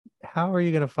 How are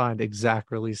you going to find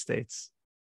exact release dates?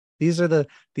 These are the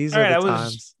these All are right, the I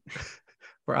was times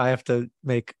where I have to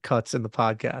make cuts in the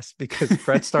podcast because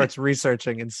Brett starts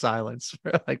researching in silence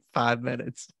for like 5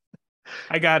 minutes.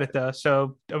 I got it though.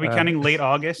 So are we All right. counting late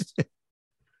August?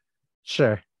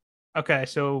 Sure. Okay,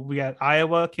 so we got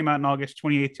Iowa came out in August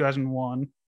 28th, 2001.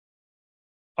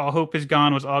 All Hope Is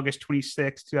Gone was August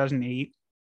 26th, 2008.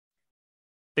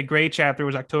 The Gray Chapter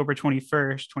was October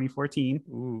 21st, 2014.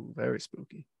 Ooh, very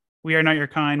spooky. We Are Not Your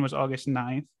Kind was August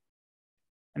 9th.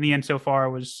 And The End So Far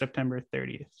was September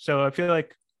 30th. So I feel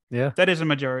like that is a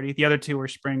majority. The other two were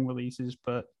spring releases,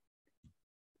 but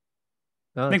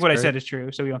I think what I said is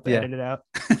true, so we don't have to edit it out.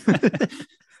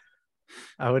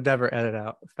 I would never edit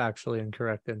out factually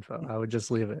incorrect info. I would just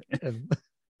leave it and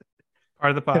part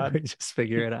of the pod. Just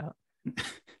figure it out.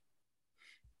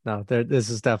 No, this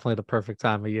is definitely the perfect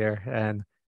time of year, and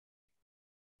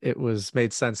it was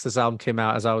made sense. This album came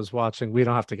out as I was watching. We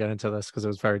don't have to get into this because it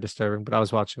was very disturbing, but I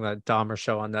was watching that Dahmer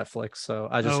show on Netflix, so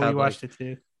I just had watched it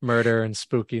too. Murder and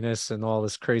spookiness and all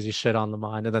this crazy shit on the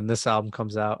mind. And then this album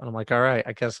comes out, and I'm like, all right,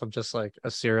 I guess I'm just like a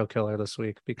serial killer this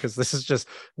week because this is just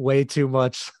way too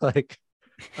much like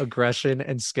aggression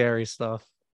and scary stuff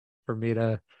for me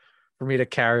to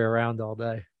carry around all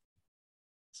day.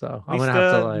 So I'm gonna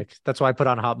have to like. That's why I put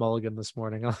on Hot Mulligan this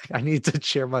morning. I'm like, I need to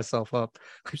cheer myself up.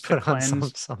 Put on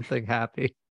something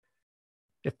happy.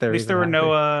 If there, at least there were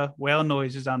no whale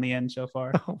noises on the end so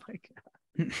far. Oh my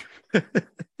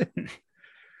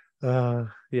god.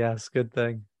 Yes, good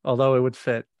thing. Although it would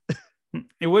fit.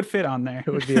 It would fit on there.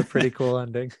 It would be a pretty cool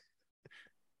ending.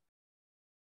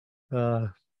 All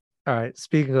right.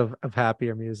 Speaking of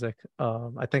happier music,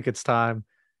 I think it's time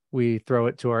we throw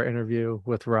it to our interview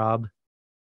with Rob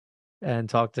and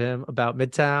talk to him about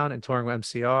Midtown and touring with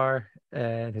MCR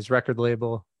and his record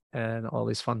label and all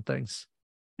these fun things.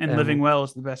 And living well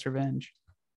is the best revenge.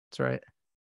 That's right.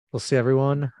 We'll see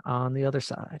everyone on the other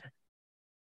side.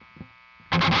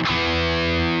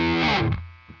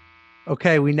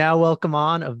 Okay, we now welcome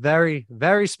on a very,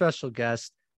 very special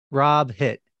guest, Rob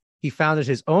Hitt. He founded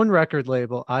his own record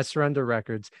label, I Surrender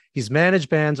Records. He's managed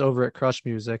bands over at Crush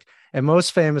Music. And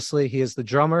most famously, he is the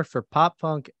drummer for pop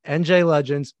punk NJ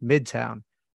Legends Midtown.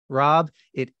 Rob,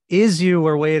 it is you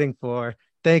we're waiting for.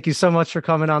 Thank you so much for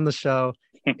coming on the show.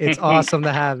 It's awesome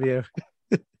to have you.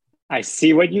 I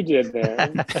see what you did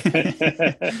there.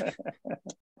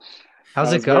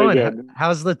 How's it going?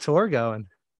 How's the tour going?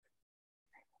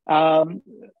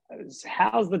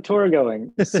 How's the tour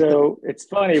going? So it's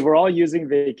funny, we're all using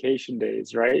vacation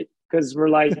days, right? Because we're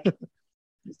like,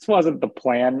 this wasn't the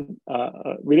plan.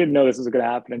 We didn't know this was going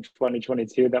to happen in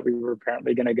 2022, that we were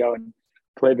apparently going to go and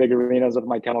play big arenas with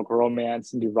My Chemical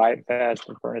Romance and do Riot Fest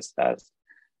and Furnace Fest.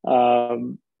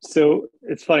 So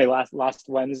it's funny, last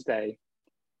Wednesday,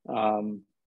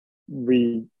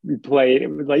 we played, it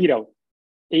was like,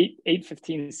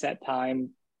 8:15 set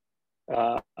time,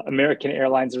 American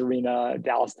Airlines Arena,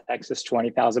 Dallas, Texas,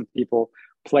 20,000 people,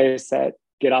 play a set,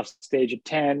 get off stage at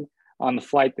 10, on the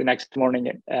flight the next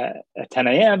morning at 10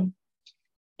 a.m.,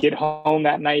 get home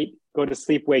that night, go to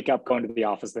sleep, wake up, go into the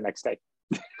office the next day.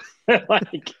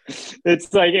 It's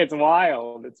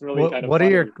wild. It's really kind of what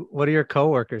do your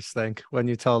coworkers think when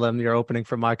you tell them you're opening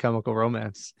for My Chemical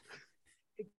Romance?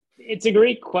 It's a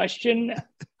great question.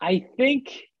 I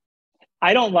think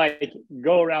I don't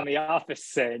go around the office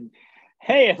saying,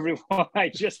 hey, everyone, I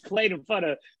just played in front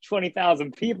of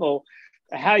 20,000 people.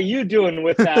 How you doing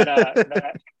with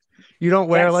that? You don't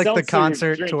wear the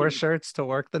concert tour shirts to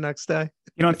work the next day?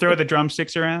 You don't throw the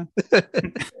drumsticks around?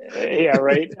 Yeah,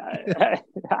 right.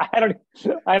 I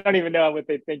don't even know what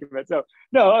they think of it. So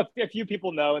no, a few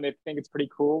people know and they think it's pretty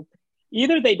cool.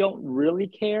 Either they don't really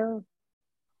care,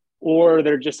 or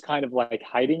they're just kind of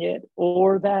hiding it,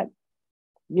 or that,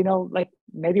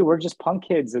 maybe we're just punk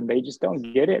kids and they just don't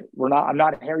get it. I'm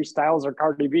not Harry Styles or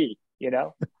Cardi B,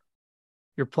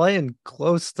 You're playing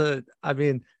close to,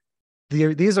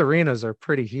 these arenas are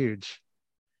pretty huge.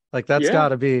 That's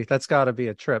gotta be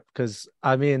a trip. Cause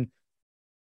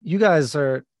you guys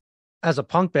are, as a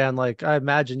punk band, I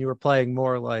imagine you were playing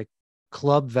more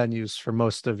club venues for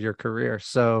most of your career.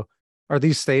 So are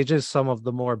these stages some of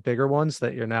the more bigger ones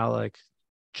that you're now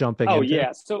jumping into?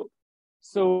 Yeah.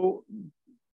 So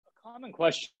a common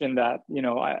question that,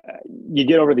 you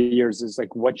get over the years is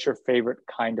what's your favorite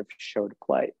kind of show to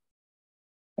play?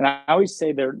 And I always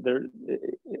say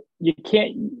you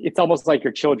can't, it's almost like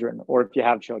your children, or if you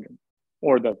have children,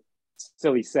 or the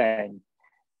silly saying,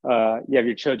 you have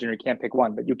your children, you can't pick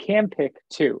one, but you can pick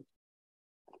two.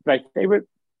 My favorite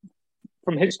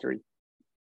from history,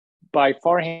 by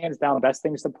far, hands down, the best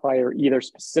things to play are either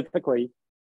specifically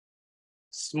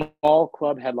small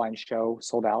club headline show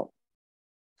sold out,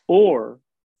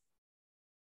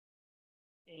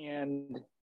 and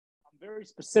I'm very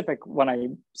specific when I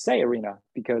say arena,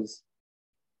 because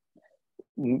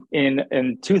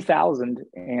in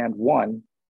 2001,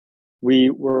 we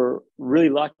were really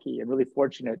lucky and really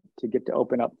fortunate to get to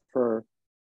open up for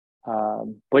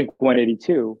Blink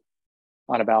 182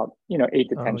 on about 8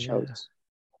 to 10 Oh, shows,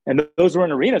 yeah. and those were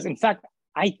in arenas. In fact,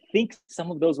 I think some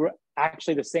of those were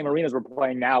actually the same arenas we're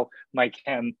playing now,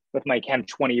 with my chem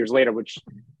 20 years later, which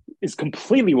is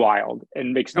completely wild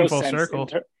and makes no full sense circle.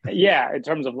 In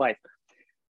terms of life.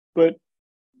 But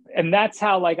and that's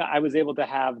how like I was able to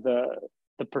have the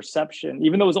perception,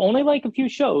 even though it was only like a few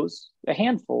shows, a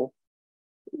handful,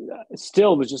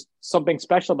 still was just something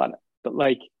special about it. But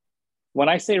like when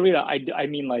I say arena, I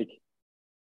mean like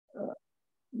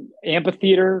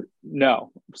amphitheater,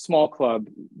 no, small club,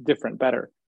 different,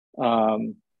 better.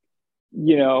 You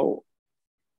know,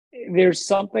 there's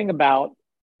something about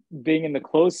being in the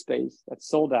closed space that's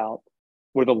sold out,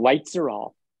 where the lights are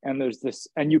off, and there's this,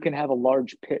 and you can have a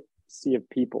large pit sea of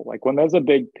people. Like when there's a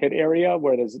big pit area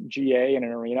where there's GA in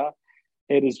an arena,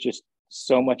 it is just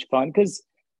so much fun because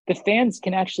the fans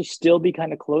can actually still be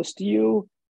kind of close to you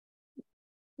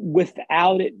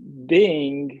without it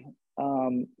being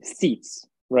seats,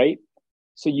 right?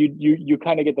 So you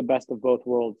kind of get the best of both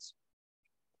worlds.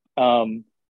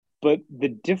 But the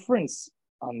difference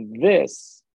on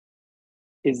this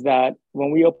is that when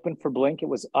we opened for Blink, it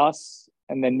was us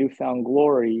and then Newfound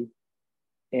Glory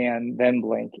and then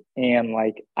Blink. And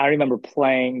like, I remember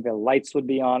playing, the lights would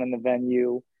be on in the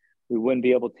venue. We wouldn't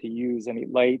be able to use any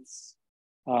lights.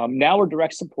 Now we're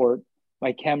direct support.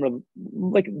 My camera,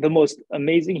 like the most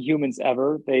amazing humans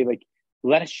ever. They like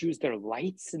let us use their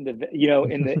lights in the,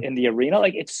 in the arena.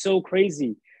 Like, it's so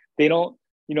crazy. They don't,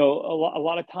 a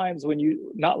lot of times when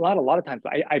you, not a lot of times,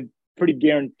 but I pretty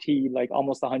guarantee like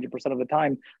almost 100% of the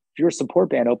time, if you're a support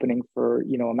band opening for,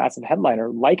 a massive headliner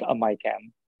like a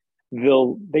MyChem,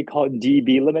 they call it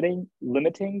DB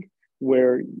limiting,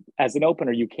 where as an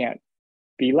opener, you can't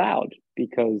be loud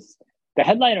because the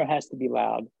headliner has to be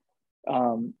loud.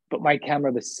 But MyChem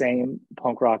are the same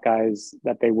punk rock guys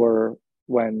that they were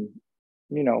when,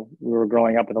 we were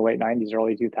growing up in the late 90s,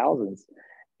 early 2000s.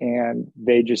 And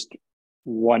they just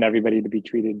want everybody to be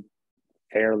treated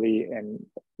fairly. And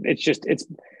it's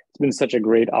been such a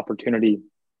great opportunity.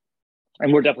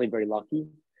 And we're definitely very lucky.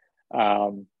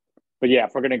 But yeah,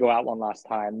 if we're going to go out one last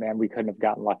time, man, we couldn't have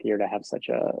gotten luckier to have such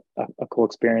a cool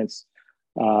experience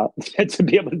to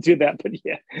be able to do that. But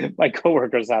yeah, my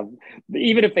coworkers have,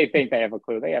 even if they think they have a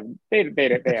clue, they have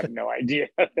no idea.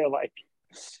 They're like,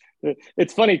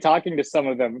 it's funny talking to some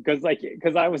of them because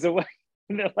I was away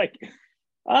and they're like,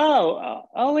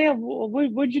 oh yeah,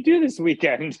 what'd you do this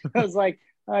weekend? I was like,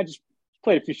 I just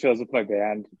played a few shows with my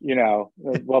band, blah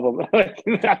blah blah,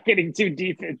 without getting too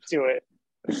deep into it.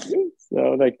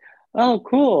 So like, oh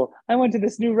cool, I went to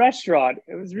this new restaurant,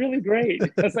 it was really great.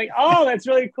 I was like, oh, that's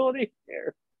really cool to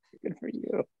hear. Good for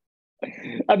you.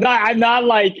 I'm not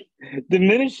like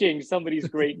diminishing somebody's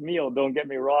great meal, don't get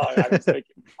me wrong. I was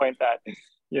making the point that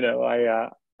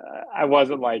I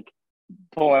wasn't like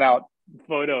pulling out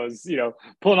photos,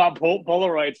 pulling out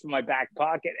Polaroids from my back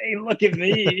pocket. Hey, look at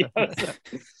me.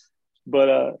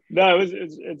 But no,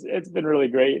 it's been really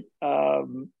great.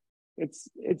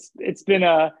 It's been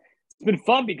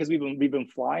fun because we've been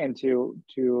flying to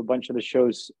a bunch of the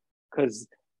shows because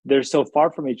they're so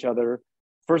far from each other.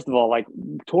 First of all, like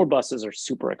tour buses are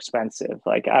super expensive.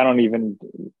 Like, I don't even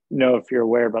know if you're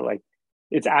aware, but like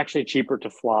it's actually cheaper to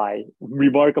fly,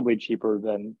 remarkably cheaper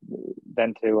than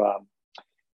to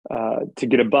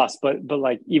get a bus. But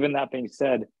like, even that being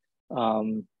said,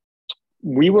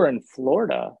 we were in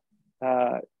Florida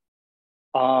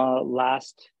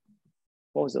last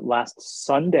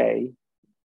Sunday.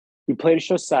 We played a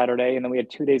show Saturday, and then we had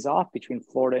 2 days off between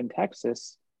Florida and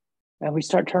Texas. And we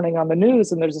start turning on the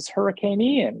news, and there's this Hurricane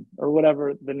Ian, or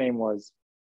whatever the name was.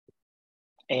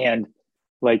 And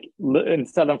like in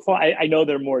Southern Florida, I know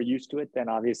they're more used to it than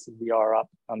obviously we are up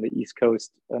on the East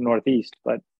Coast, Northeast.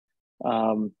 But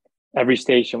every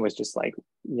station was just like,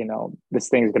 this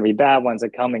thing's going to be bad. When's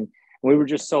it coming? And we were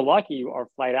just so lucky. Our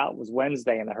flight out was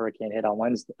Wednesday, and the hurricane hit on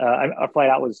Wednesday. Our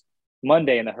flight out was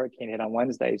Monday, and the hurricane hit on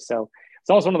Wednesday. So it's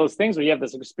almost one of those things where you have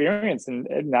this experience and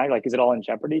now you're like, is it all in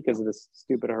jeopardy because of this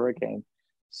stupid hurricane?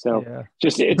 So yeah.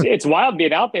 Just it's wild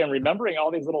being out there and remembering all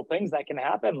these little things that can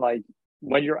happen, like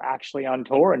when you're actually on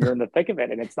tour and you're in the thick of it,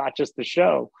 and it's not just the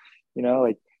show.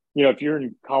 If you're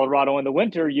in Colorado in the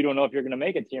winter, you don't know if you're going to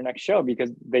make it to your next show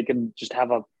because they can just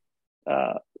have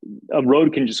a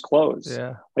road can just close.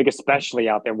 Yeah, like especially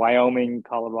out there, Wyoming,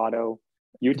 Colorado,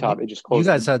 Utah, they just closed.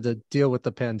 You guys had to deal with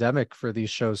the pandemic for these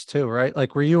shows too, right?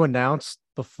 Like, were you announced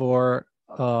before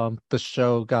the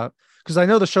show got? Because I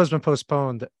know the show's been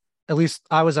postponed. At least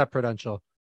I was at Prudential.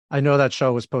 I know that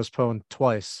show was postponed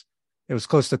twice. It was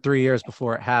close to 3 years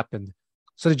before it happened.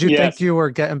 So did you think you were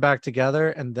getting back together,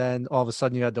 and then all of a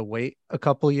sudden you had to wait a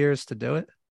couple years to do it?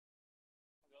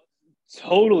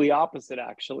 totally opposite,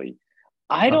 actually.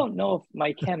 I Huh. don't know if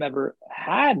my chem ever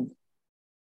had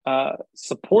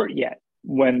support yet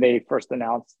when they first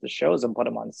announced the shows and put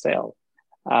them on sale.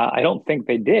 I don't think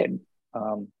they did.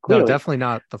 No, Clearly, definitely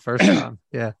not the first time.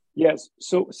 Yeah. yes.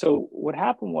 So what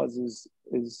happened was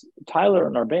is Tyler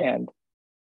in our band,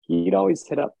 he'd always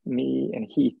hit up me and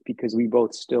Heath because we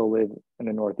both still live in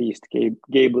the Northeast.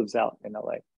 Gabe lives out in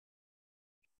LA.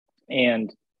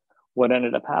 And what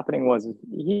ended up happening was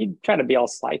he'd try to be all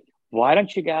sly. Why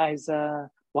don't you guys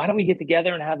why don't we get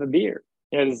together and have a beer?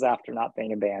 This is after not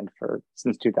being a band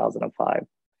since 2005.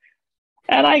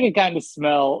 And I could kind of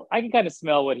smell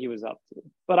what he was up to.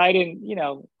 But I didn't,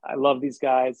 I love these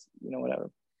guys, whatever.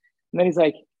 And then he's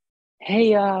like,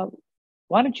 hey,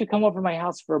 why don't you come over to my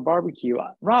house for a barbecue?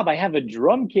 Rob, I have a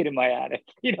drum kit in my attic,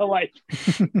 like,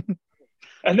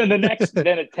 and then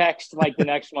a text like the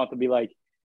next month would be like,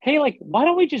 hey, like, why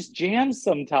don't we just jam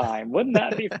sometime? Wouldn't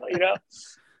that be fun,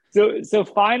 So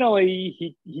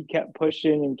finally he kept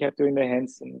pushing and kept doing the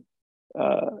hints. And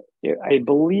I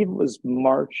believe it was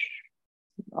March,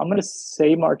 I'm going to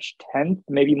say March 10th,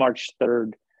 maybe March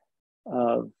 3rd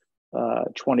of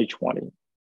 2020.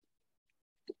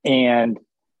 And,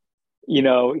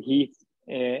 he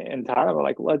and Tyler were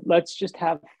like, let's just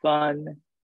have fun.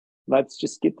 Let's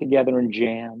just get together and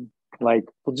jam. Like,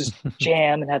 we'll just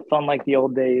jam and have fun like the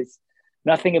old days.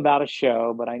 Nothing about a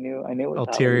show, but I knew what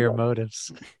Ulterior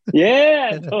motives.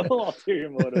 Yeah, total ulterior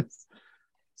motives.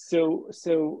 So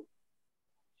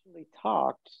actually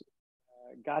talked,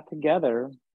 got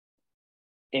together,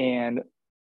 and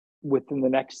within the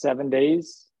next 7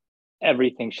 days,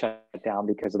 everything shut down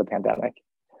because of the pandemic.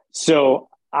 So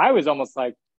I was almost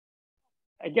like,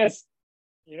 I guess,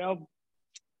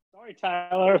 sorry,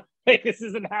 Tyler, like, this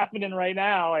isn't happening right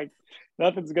now. Like,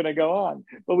 nothing's going to go on.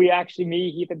 But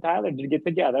me, Heath, and Tyler did get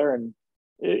together. And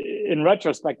in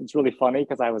retrospect, it's really funny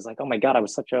because I was like, oh my God, I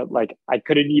was I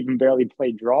couldn't even barely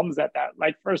play drums at that,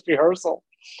 first rehearsal.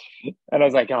 And I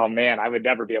was like, oh man, I would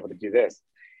never be able to do this.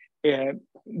 And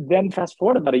then fast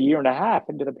forward about a year and a half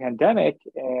into the pandemic,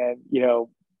 and,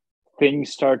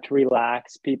 things start to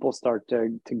relax. People start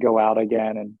to go out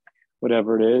again and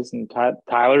whatever it is. And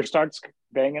Tyler starts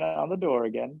banging on the door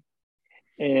again.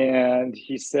 And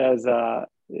he says,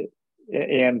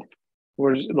 and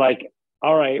we're like,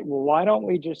 all right, well, why don't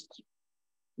we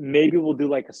maybe we'll do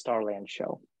like a Starland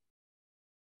show.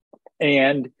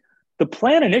 And the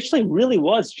plan initially really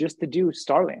was just to do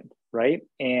Starland, right?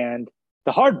 And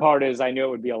the hard part is I knew it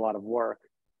would be a lot of work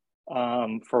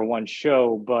for one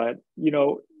show, but,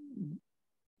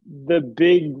 the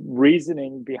big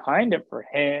reasoning behind it for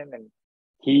him and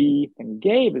Heath and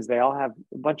Gabe is they all have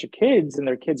a bunch of kids, and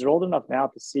their kids are old enough now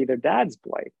to see their dads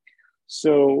play.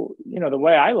 So, the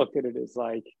way I looked at it is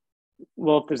like,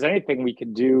 well, if there's anything we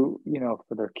could do,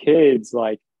 for their kids,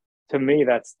 like, to me,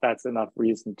 that's enough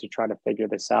reason to try to figure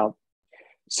this out.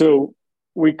 So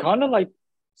we kind of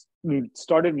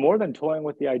started more than toying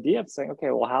with the idea of saying,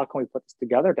 okay, well, how can we put this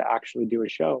together to actually do a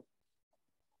show?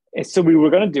 And so we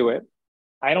were going to do it.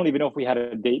 I don't even know if we had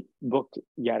a date booked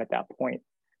yet at that point.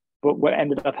 But what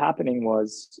ended up happening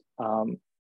was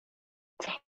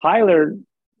Tyler,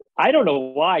 I don't know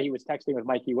why he was texting with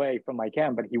Mikey Way from my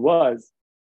cam, but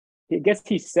I guess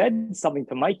he said something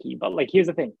to Mikey. But here's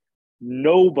the thing,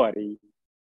 nobody,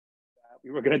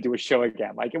 we were going to do a show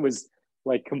again. It was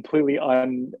completely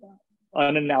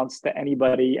unannounced to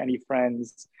anybody, any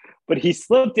friends. But he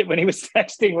slipped it when he was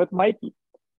texting with Mikey.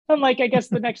 And I guess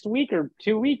the next week or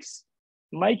 2 weeks,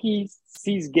 Mikey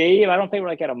sees Gabe. I don't think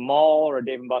we're at a mall or a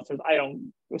Dave and Buster's. It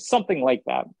was something like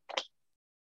that.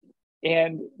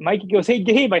 And Mikey goes, hey,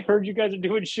 Gabe, I heard you guys are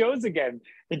doing shows again.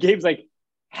 And Gabe's like,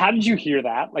 how did you hear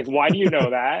that? Why do you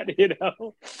know that?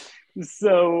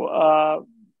 So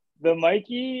the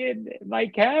Mikey and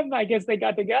Mike Cam, I guess they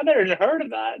got together and heard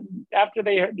of that after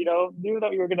they heard, knew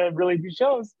that we were going to really do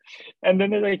shows. And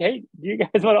then they're like, hey, do you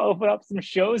guys want to open up some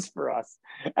shows for us?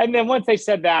 And then once they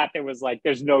said that, there was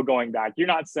there's no going back. You're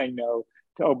not saying no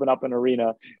to open up an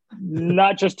arena,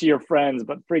 not just to your friends,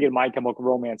 but friggin' My Chemical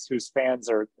Romance, whose fans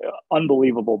are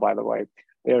unbelievable, by the way.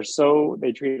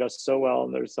 They treat us so well,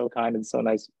 and they're so kind and so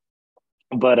nice.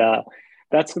 But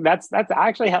that's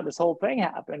actually how this whole thing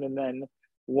happened. And then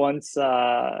once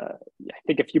I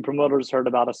think a few promoters heard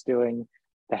about us doing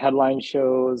the headline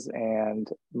shows, and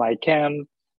my chem,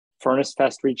 Furnace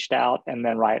Fest reached out, and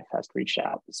then Riot Fest reached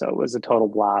out. So it was a total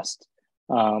blast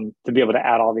to be able to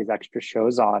add all these extra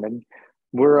shows on. And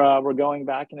we're going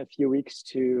back in a few weeks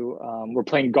to we're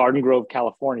playing Garden Grove,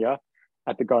 California,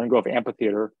 at the Garden Grove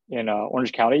Amphitheater in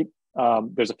Orange County.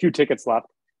 There's a few tickets left.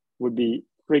 Would be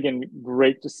friggin'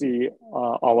 great to see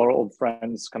all our old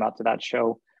friends come out to that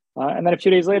show. And then a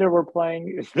few days later, we're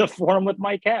playing the Forum with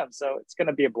Mike Hem. So it's going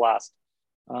to be a blast.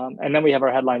 And then we have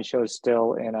our headline shows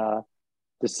still in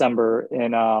December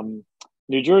in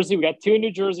New Jersey. We got 2 in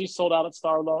New Jersey sold out at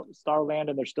Starland,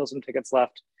 and there's still some tickets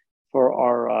left for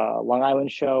our Long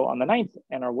Island show on the 9th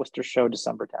and our Worcester show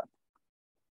December 10th.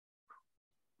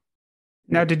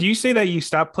 Now, did you say that you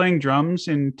stopped playing drums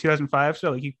in 2005?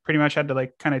 So like you pretty much had to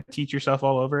like kind of teach yourself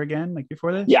all over again, like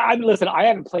before this? Yeah, listen, I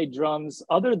haven't played drums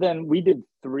other than we did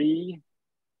 2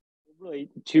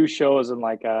 shows and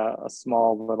like a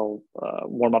small little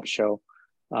warm-up show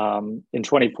in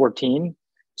 2014.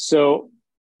 So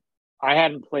I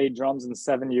hadn't played drums in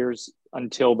 7 years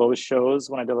until those shows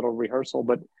when I did a little rehearsal.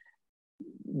 But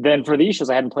then for these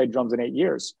shows, I hadn't played drums in 8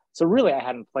 years. So really, I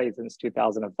hadn't played since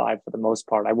 2005 for the most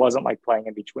part. I wasn't like playing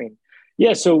in between.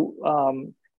 Yeah.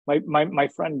 So my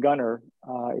friend Gunnar,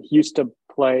 he used to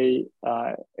play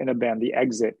in a band, The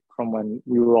Exit, from when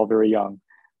we were all very young.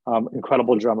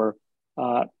 Incredible drummer.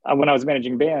 When I was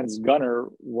managing bands, Gunnar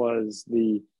was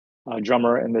the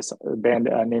drummer in this band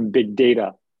named Big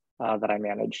Data that I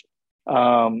managed.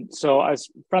 So I was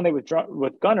friendly with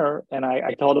Gunnar, and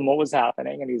I told him what was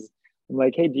happening, and I'm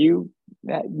like, hey, do you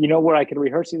know where I could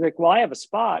rehearse? He's like, well, I have a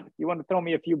spot. You want to throw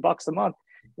me a few bucks a month?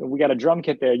 We got a drum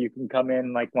kit there. You can come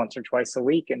in like once or twice a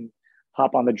week and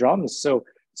hop on the drums. So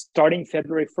starting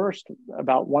February 1st,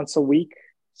 about once a week,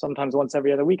 sometimes once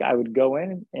every other week, I would go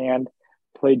in and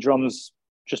play drums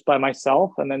just by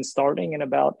myself. And then starting in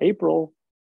about April,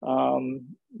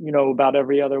 about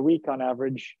every other week on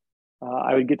average,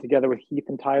 I would get together with Heath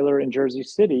and Tyler in Jersey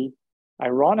City,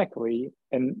 ironically,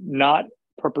 and not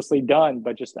purposely done,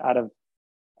 but just out of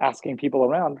asking people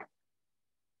around,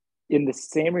 in the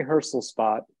same rehearsal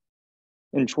spot.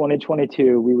 In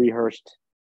 2022, we rehearsed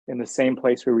in the same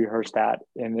place we rehearsed at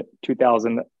in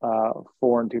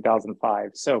 2004 and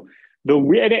 2005. So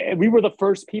we were the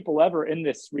first people ever in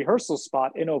this rehearsal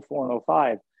spot in 04 and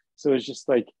 05. So it's just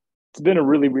like, it's been a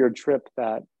really weird trip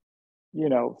that,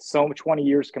 so 20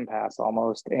 years can pass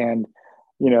almost. And,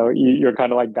 you're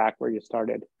kind of like back where you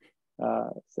started.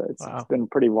 So it's been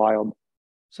pretty wild.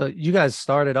 So you guys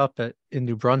started up in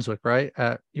New Brunswick, right?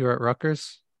 You were at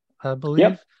Rutgers, I believe.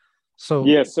 Yep. So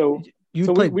yeah, so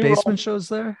you played basement shows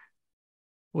there?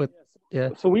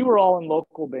 So we were all in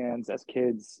local bands as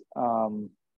kids. Gabe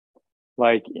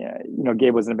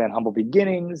was in a band Humble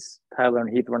Beginnings. Tyler and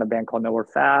Heath were in a band called Nowhere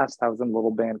Fast. I was in a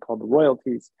little band called The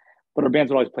Royalties. But our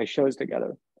bands would always play shows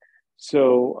together.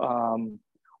 So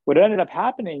what ended up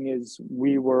happening is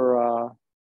we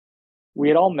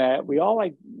had all met. We all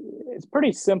it's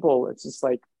pretty simple. It's just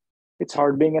like, it's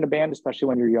hard being in a band, especially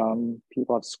when you're young.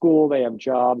 People have school, they have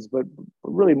jobs, but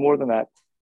really more than that,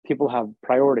 people have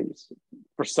priorities.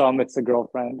 For some, it's a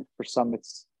girlfriend. For some,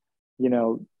 it's,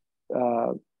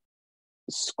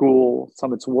 school.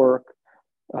 Some, it's work.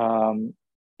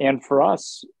 And for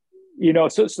us,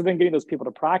 so then getting those people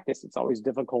to practice, it's always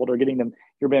difficult, or getting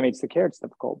your bandmates to care, it's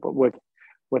difficult. But with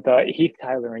Heath,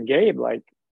 Tyler, and Gabe, like,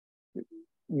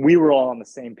 we were all on the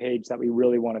same page that we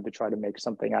really wanted to try to make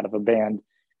something out of a band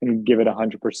and give it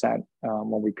 100%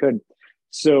 when we could.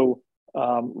 So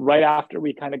right after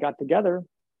we kind of got together,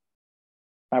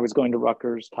 I was going to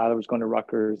Rutgers, Tyler was going to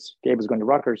Rutgers, Gabe was going to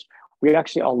Rutgers. We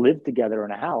actually all lived together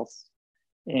in a house.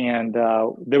 And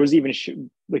there was even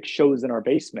shows in our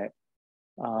basement.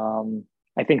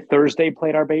 I think Thursday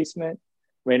played our basement.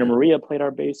 Raina Maria played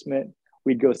our basement.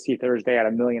 We'd go see Thursday at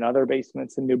a million other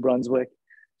basements in New Brunswick.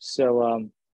 So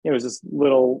it was this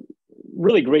little,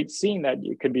 really great scene that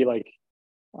you could be like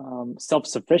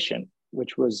self-sufficient,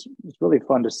 which was really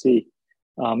fun to see.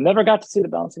 Never got to see the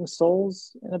Bouncing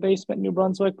Souls in a basement in New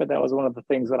Brunswick, but that was one of the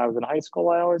things when I was in high school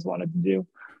I always wanted to do.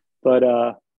 But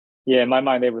in my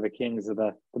mind, they were the kings of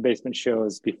the basement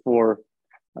shows before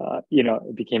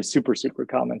it became super, super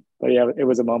common. But yeah, it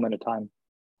was a moment of time.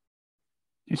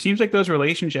 It seems like those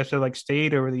relationships have like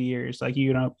stayed over the years. Like,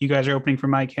 you guys are opening for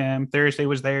Mike Hem. Thursday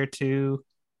was there too.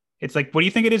 It's like, what do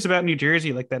you think it is about New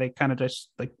Jersey, like, that it kind of just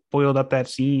like boiled up that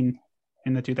scene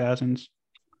in the 2000s?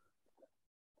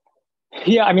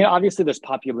 Yeah, I mean, obviously there's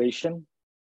population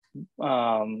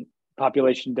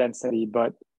density,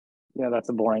 but that's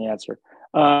a boring answer.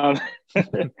 No,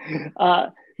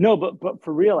 but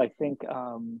for real, I think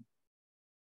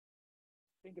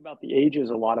about the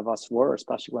ages a lot of us were,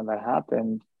 especially when that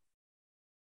happened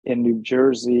in New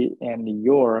Jersey and New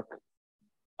York.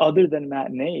 Other than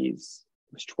matinees,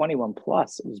 it was 21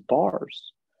 plus. It was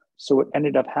bars. So what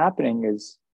ended up happening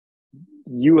is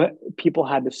people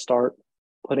had to start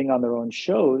putting on their own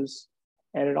shows,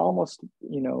 and it almost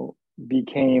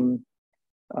became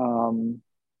a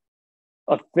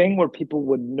thing where people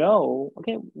would know,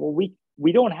 okay, well,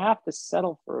 we don't have to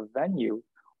settle for a venue.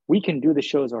 We can do the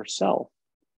shows ourselves.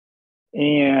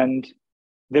 And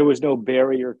there was no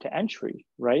barrier to entry,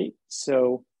 right?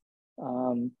 So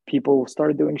people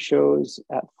started doing shows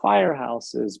at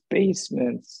firehouses,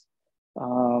 basements,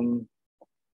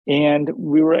 and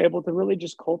we were able to really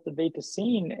just cultivate the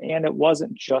scene. And it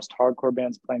wasn't just hardcore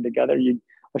bands playing together.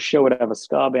 A show would have a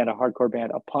ska band, a hardcore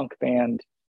band, a punk band.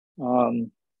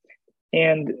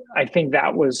 And I think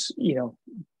that was,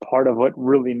 part of what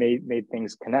really made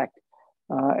things connect.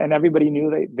 And everybody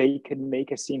knew that they could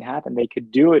make a scene happen. They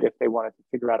could do it if they wanted to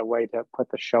figure out a way to put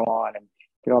the show on and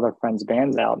get all their friends'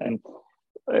 bands out. And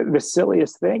the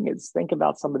silliest thing is, think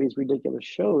about some of these ridiculous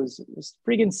shows. It's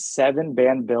freaking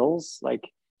 7-band bills. Like,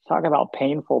 talk about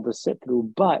painful to sit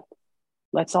through. But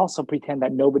let's also pretend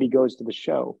that nobody goes to the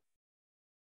show.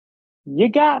 You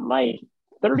got like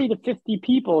 30 to 50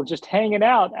 people just hanging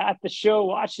out at the show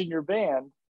watching your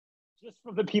band just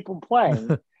from the people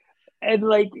playing. And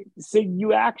like, so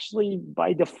you actually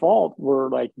by default were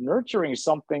like nurturing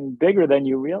something bigger than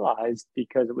you realized,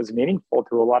 because it was meaningful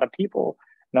to a lot of people.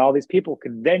 And all these people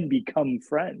could then become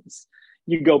friends.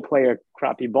 You go play a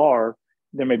crappy bar,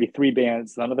 there may be 3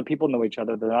 bands, none of the people know each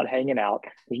other, they're not hanging out,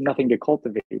 there's nothing to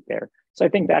cultivate there. So I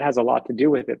think that has a lot to do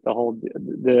with it. The whole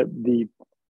the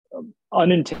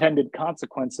unintended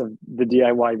consequence of the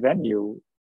DIY venue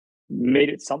made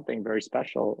it something very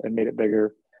special and made it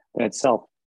bigger than itself.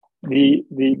 The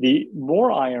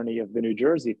more irony of the New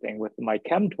Jersey thing with My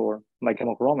Chemical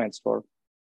Romance tour.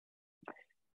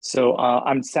 So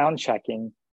I'm sound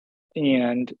checking,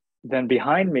 and then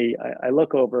behind me, I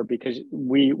look over, because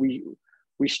we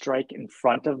strike in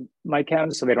front of My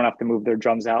Chem, so they don't have to move their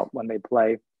drums out when they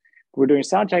play. We're doing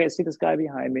sound check. I see this guy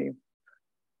behind me.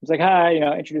 He's like, "Hi,"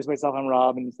 introduce myself. I'm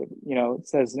Rob, and he's like, it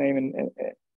says his name,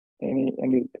 and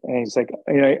he's like,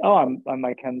 "Oh, I'm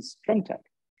My Chem's drum tech."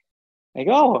 I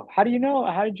go, "Oh, how do you know?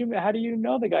 How do you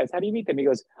know the guys? How do you meet them?" He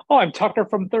goes, "Oh, I'm Tucker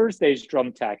from Thursday's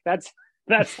drum tech. That's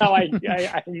how I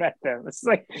met them." It's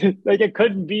like it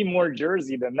couldn't be more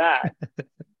Jersey than that.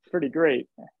 Pretty great.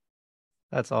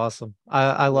 That's awesome.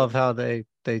 I love how they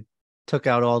took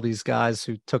out all these guys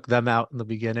who took them out in the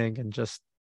beginning, and just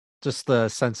the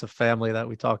sense of family that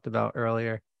we talked about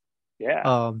earlier.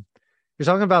 Yeah. You're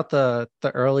talking about the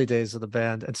early days of the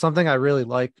band, and something I really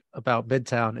like about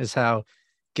Midtown is how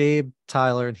Gabe,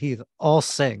 Tyler, and Heath all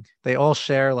sing. They all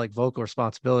share like vocal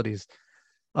responsibilities.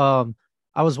 I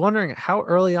was wondering, how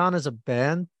early on as a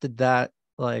band did that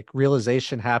like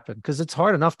realization happen? Because it's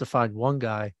hard enough to find one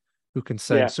guy who can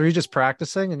sing. Yeah. So you're just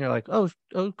practicing, and you're like, oh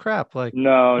crap, like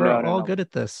no, we're all good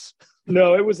at this.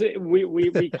 No, it was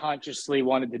we consciously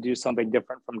wanted to do something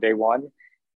different from day one,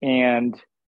 and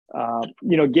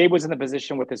Gabe was in a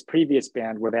position with his previous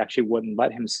band where they actually wouldn't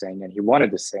let him sing, and he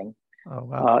wanted to sing. Oh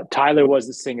wow. Tyler was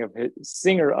the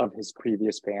singer of his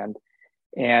previous band,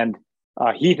 and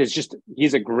Heath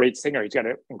he's a great singer. He's got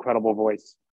an incredible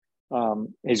voice.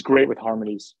 He's great with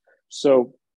harmonies.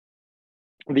 So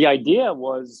the idea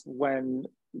was, when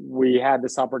we had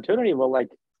this opportunity, well, like,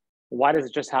 why does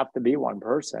it just have to be one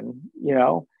person,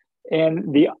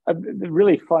 And the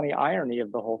really funny irony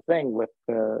of the whole thing, with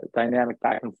the dynamic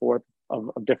back and forth of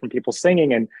different people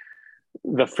singing and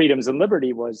the freedoms and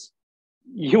liberty, was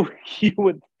you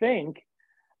would think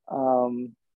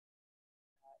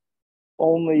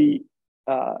only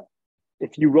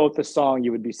if you wrote the song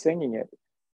you would be singing it.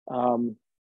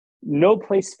 No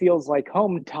Place Feels Like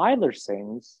Home, Tyler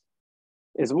sings,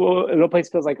 No Place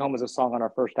Feels Like Home is a song on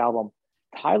our first album.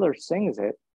 Tyler sings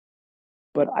it,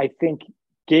 but I think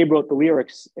Gabe wrote the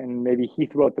lyrics and maybe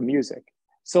Heath wrote the music.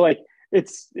 So like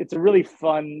it's a really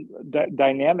fun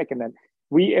dynamic. And then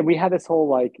we had this whole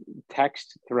like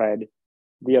text thread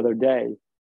the other day,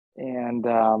 and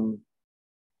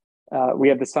we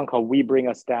have this song called "We Bring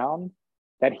Us Down"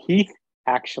 that Heath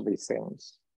actually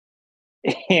sings,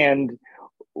 and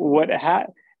we're gonna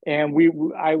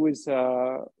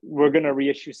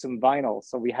reissue some vinyl,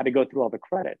 so we had to go through all the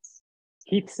credits.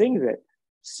 Heath sings it,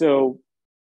 so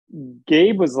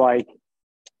Gabe was like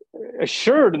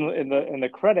assured in the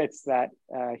credits that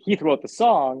Heath wrote the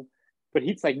song, but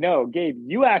Heath's like, "No, Gabe,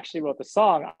 you actually wrote the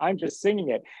song. I'm just singing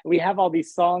it." And we have all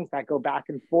these songs that go back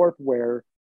and forth, where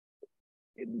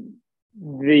the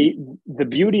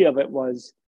beauty of it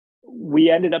was we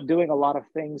ended up doing a lot of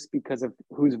things because of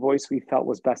whose voice we felt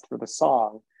was best for the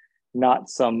song, not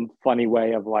some funny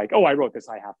way of like, "Oh, I wrote this,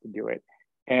 I have to do it."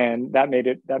 And that made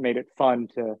it fun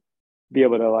to be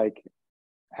able to like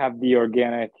have the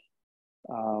organic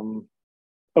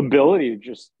ability to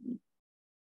just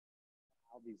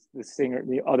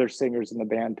the other singers in the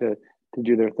band to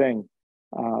do their thing.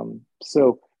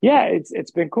 So yeah,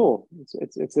 it's been cool.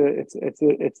 It's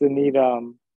a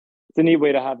neat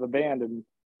way to have a band, and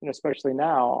especially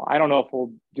now. I don't know if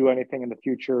we'll do anything in the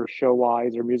future, show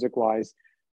wise or music wise,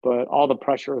 but all the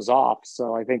pressure is off.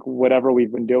 So I think whatever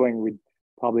we've been doing, we'd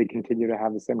probably continue to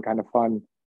have the same kind of fun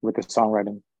with the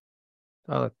songwriting.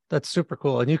 Oh, that's super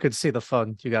cool. And you could see the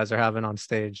fun you guys are having on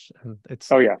stage. And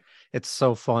Oh yeah, it's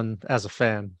so fun as a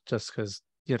fan, just because,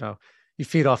 you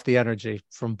feed off the energy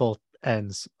from both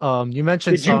ends. You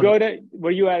mentioned did you go to? Were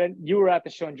you at? You were at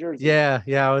the show in Jersey. Yeah,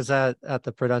 I was at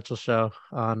the Prudential show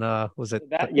on was it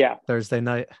that? Yeah, Thursday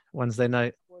night, Wednesday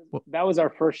night? that was our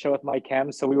first show with Mike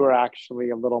Hem, so we were actually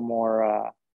a little more.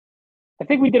 I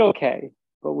think we did okay,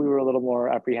 but we were a little more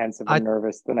apprehensive and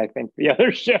nervous than I think the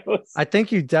other shows. I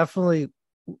think you definitely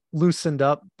loosened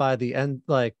up by the end.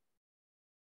 Like,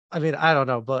 I mean, I don't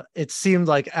know, but it seemed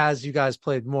like as you guys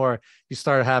played more, you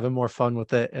started having more fun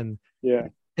with it, and yeah,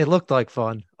 it looked like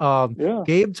fun. Yeah.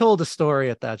 Gabe told a story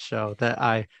at that show that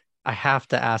I have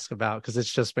to ask about because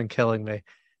it's just been killing me.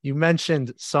 You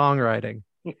mentioned songwriting,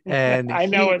 and I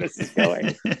know where this is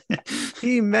going.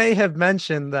 He may have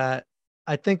mentioned that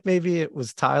I think maybe it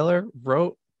was Tyler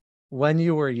wrote "When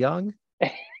You Were Young"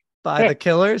 by the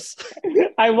Killers.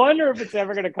 I wonder if it's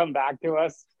ever going to come back to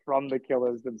us from the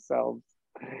Killers themselves.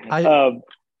 No,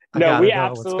 we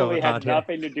absolutely had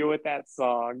nothing to do with that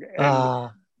song.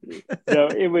 And no,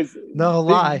 it was no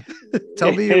lie.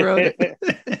 Tell me you wrote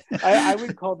it. I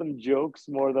would call them jokes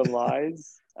more than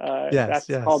lies. That's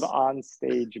called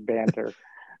on-stage banter.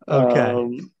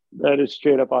 Okay. That is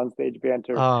straight up on-stage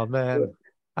banter. Oh man,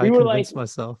 I convinced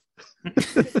myself.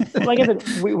 Like I said,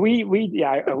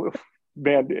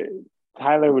 man,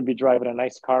 Tyler would be driving a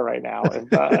nice car right now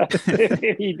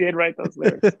if he did write those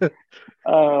lyrics.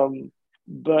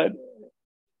 But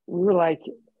we were like,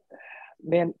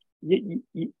 man, you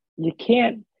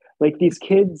can't, like, these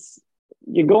kids.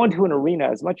 You go into an arena,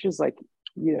 as much as like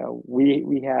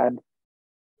we had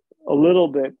a little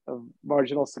bit of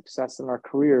marginal success in our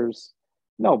careers.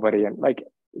 Nobody, like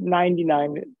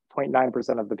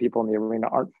 99.9% of the people in the arena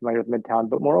aren't familiar with Midtown,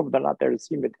 but moreover, they're not there to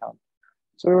see Midtown.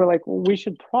 So we were like, well, we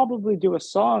should probably do a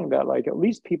song that like at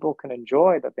least people can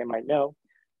enjoy, that they might know.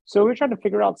 So we were trying to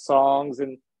figure out songs,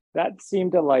 and that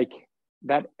seemed to, like,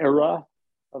 that era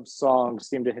of songs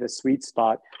seemed to hit a sweet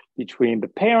spot between the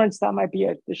parents that might be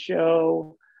at the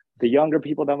show, the younger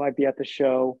people that might be at the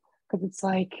show. Because it's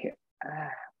like,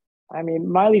 I mean,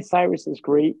 Miley Cyrus is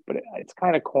great, but it's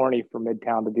kind of corny for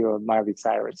Midtown to do a Miley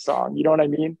Cyrus song. You know what I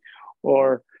mean?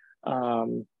 We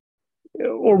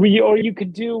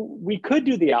could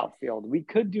do The Outfield. We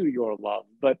could do Your Love,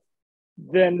 but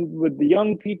then would the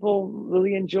young people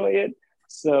really enjoy it?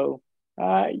 So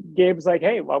Gabe's like,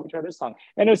 hey, why don't we try this song?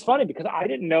 And it was funny because I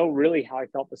didn't know really how I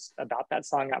felt about that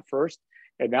song at first,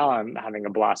 and now I'm having a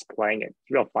blast playing it. It's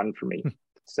real fun for me.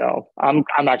 So I'm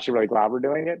actually really glad we're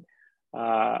doing it.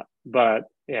 But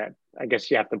yeah, I guess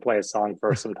you have to play a song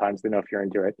first sometimes to know if you're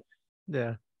into it.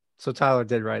 Yeah. So Tyler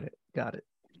did write it. Got it.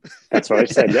 That's what I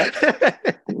said. Yeah.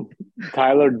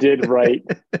 Tyler did write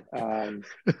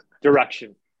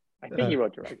Direction. I think he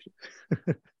wrote Direction.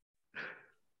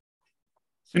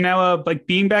 So now, like,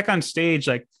 being back on stage,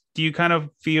 like, do you kind of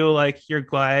feel like you're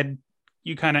glad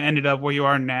you kind of ended up where you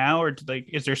are now, or like,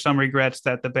 is there some regrets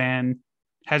that the band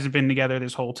hasn't been together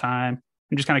this whole time?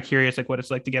 I'm just kind of curious, like, what it's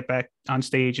like to get back on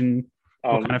stage and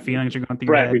what kind of feelings are going through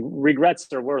Brett, your head. Regrets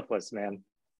are worthless, man.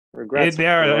 Regrets. They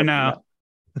are. I know.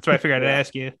 That's why I figured I'd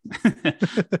ask you.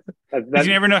 Because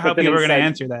you never know how people are going to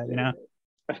answer that, you know?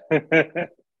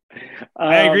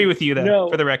 I agree with you, though, no.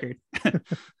 for the record.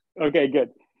 Okay, good.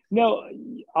 No,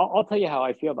 I'll tell you how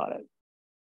I feel about it.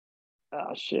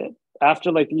 Oh, shit.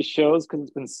 After, like, these shows, because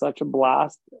it's been such a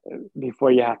blast,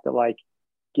 before you have to, like,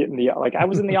 get in the... Like, I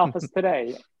was in the office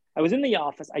today. I was in the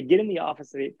office. I get in the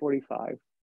office at 8:45.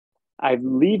 I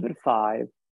leave at 5.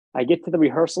 I get to the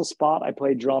rehearsal spot. I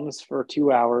play drums for 2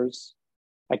 hours.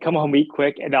 I come home, eat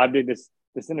quick, and I'm doing this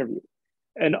interview.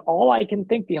 And all I can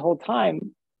think the whole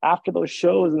time after those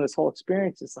shows and this whole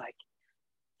experience is like,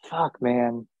 fuck,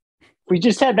 man. We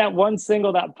just had that one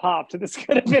single that popped. This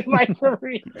could have been my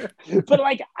career. But,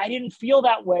 like, I didn't feel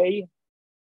that way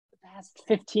the past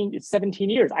 17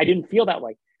 years. I didn't feel that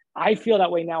way. I feel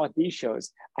that way now at these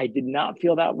shows. I did not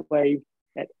feel that way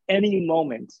at any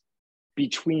moment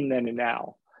between then and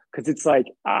now. Because it's like,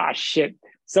 shit,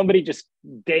 somebody just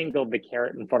dangled the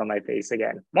carrot in front of my face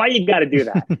again. Why you got to do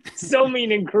that? So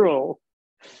mean and cruel.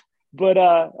 But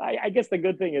I guess the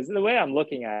good thing is the way I'm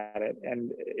looking at it, and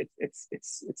it's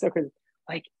so crazy.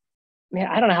 Like, man,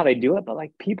 I don't know how they do it, but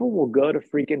like, people will go to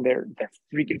freaking their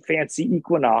freaking fancy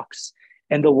Equinox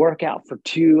and they'll work out for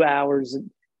 2 hours and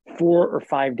 4 or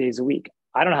 5 days a week.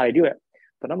 I don't know how to do it,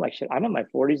 but I'm like, shit, I'm in my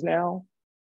 40s now.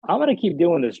 I'm going to keep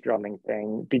doing this drumming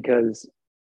thing because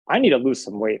I need to lose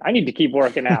some weight. I need to keep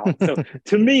working out. So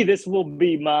to me, this will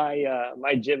be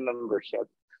my gym membership.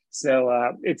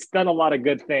 So it's done a lot of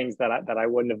good things that I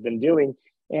wouldn't have been doing.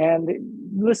 And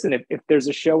listen, if there's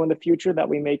a show in the future that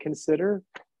we may consider,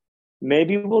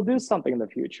 maybe we'll do something in the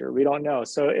future. We don't know.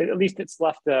 So at least it's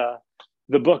left the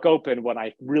book open when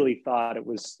I really thought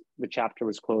the chapter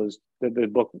was closed. The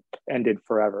book ended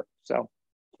forever. So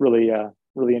really,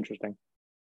 really interesting.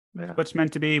 Yeah. What's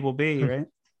meant to be will be, right?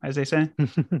 As they say.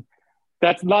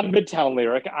 That's not a Midtown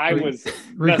lyric. I was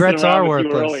regrets are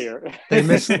worthless. Earlier.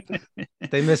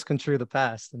 They misconstrue the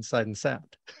past in Sight and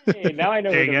Sound. Hey, now I know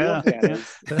where the real fan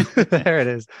is. There it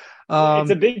is.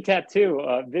 It's a big tattoo,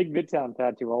 a big Midtown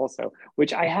tattoo also,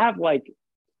 which I have like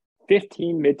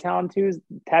 15 Midtown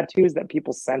tattoos that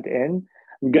people sent in.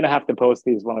 I'm gonna have to post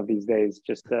these one of these days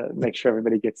just to make sure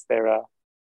everybody gets their.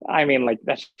 I mean, like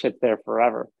that shit's there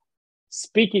forever.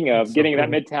 Speaking of getting that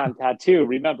Midtown tattoo,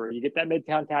 remember, you get that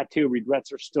Midtown tattoo,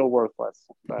 regrets are still worthless.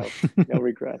 So no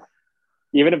regret.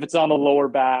 Even if it's on the lower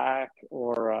back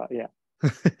or,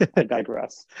 I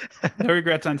digress. No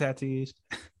regrets on tattoos.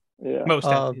 Yeah. Most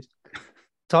tattoos.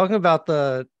 Talking about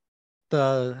the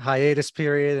hiatus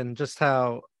period and just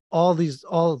how all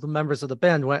the members of the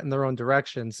band went in their own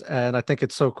directions. And I think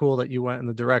it's so cool that you went in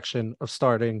the direction of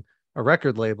starting a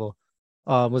record label.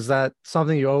 Was that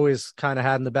something you always kind of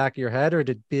had in the back of your head, or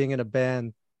did being in a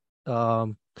band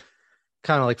kind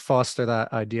of like foster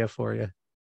that idea for you?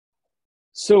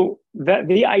 So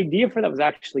the idea for that was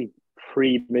actually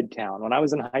pre-Midtown when I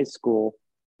was in high school.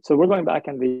 So we're going back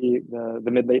in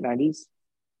the mid-late 90s.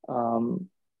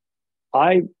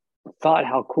 I thought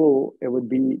how cool it would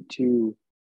be to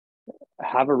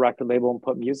have a record label and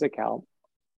put music out.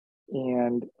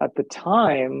 And at the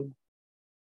time,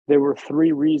 there were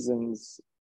 3 reasons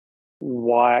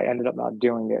why I ended up not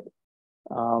doing it.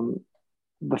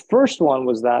 The first one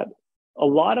was that a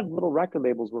lot of little record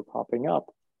labels were popping up,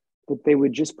 but they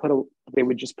would just put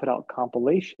out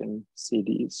compilation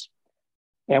CDs.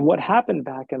 And what happened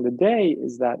back in the day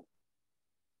is that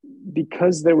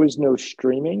because there was no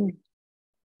streaming,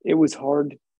 it was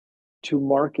hard to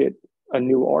market a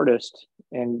new artist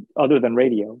and other than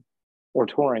radio or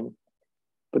touring.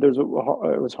 But it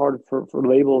was hard for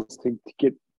labels to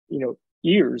get,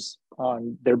 ears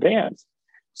on their bands.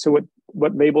 So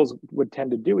what labels would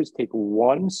tend to do is take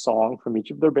one song from each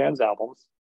of their band's albums.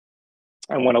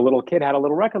 And when a little kid had a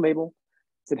little record label,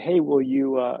 said, hey, will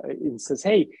you, it says,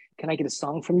 hey, can I get a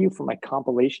song from you for my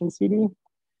compilation CD?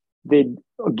 They'd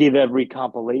give every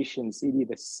compilation CD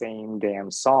the same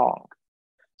damn song.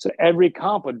 So every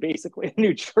comp would basically, in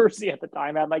New Jersey at the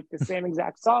time, had like the same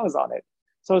exact songs on it.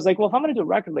 So I was like, well, if I'm going to do a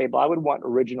record label, I would want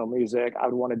original music. I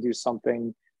would want to do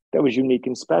something that was unique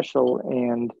and special.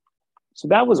 And so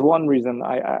that was one reason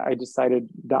I decided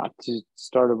not to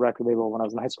start a record label when I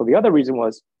was in high school. The other reason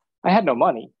was I had no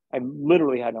money. I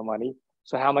literally had no money.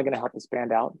 So how am I going to help this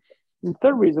band out? And the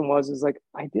third reason was like,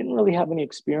 I didn't really have any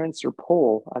experience or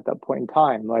pull at that point in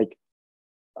time. Like,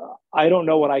 I don't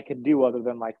know what I could do other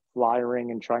than like flyering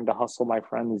and trying to hustle my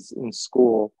friends in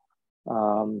school.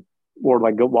 Or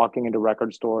like walking into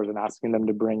record stores and asking them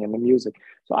to bring in the music.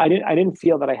 So I didn't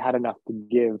feel that I had enough to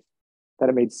give, that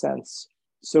it made sense.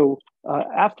 So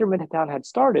after Midtown had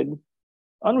started,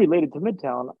 unrelated to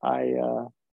Midtown, I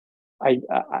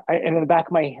and in the back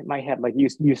of my head, like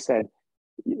you said,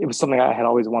 it was something I had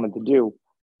always wanted to do.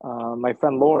 My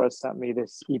friend Laura sent me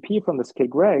this EP from this kid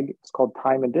Greg. It's called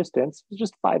Time and Distance. It's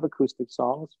just 5 acoustic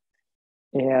songs.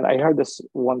 And I heard this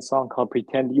one song called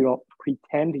Pretend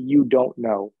You Don't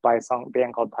Know by a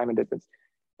band called Time and Distance.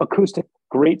 Acoustic,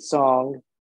 great song.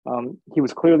 He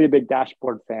was clearly a big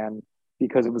Dashboard fan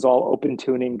because it was all open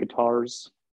tuning guitars.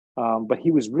 But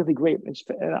he was really great.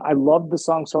 And I loved the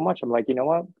song so much. I'm like, you know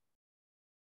what?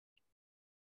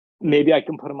 Maybe I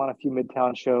can put him on a few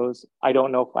Midtown shows. I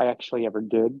don't know if I actually ever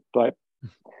did, but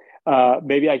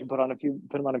maybe I can put him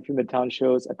on a few Midtown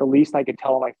shows. At the least, I could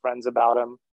tell my friends about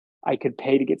him. I could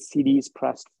pay to get CDs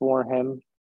pressed for him.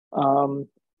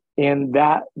 And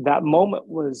that moment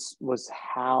was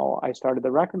how I started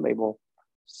the record label.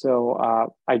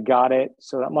 So I got it.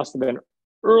 So that must have been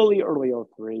early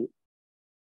 03,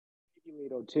 maybe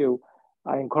late 02.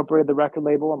 I incorporated the record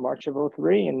label in March of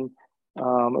 03, and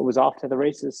it was off to the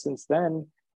races since then.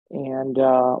 And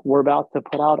we're about to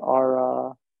put out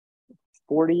our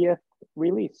 40th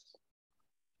release.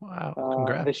 Wow!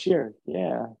 Congrats. This year.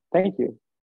 Yeah, thank you.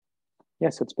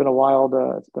 Yes, it's been a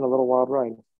little wild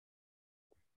ride.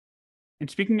 And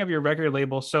speaking of your record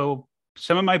label, so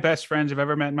some of my best friends I've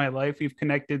ever met in my life, we've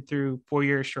connected through 4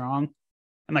 Years Strong.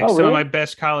 And like Oh, some of really? my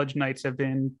best college nights have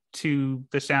been to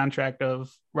the soundtrack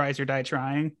of Rise or Die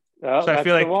Trying. Oh, So I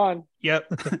feel that's the like, one. yep.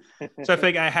 So I feel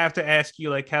like I have to ask you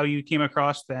like how you came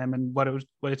across them and what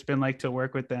it's been like to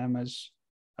work with them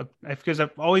because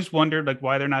I've always wondered like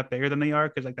why they're not bigger than they are,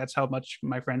 because like that's how much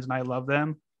my friends and I love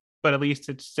them. But at least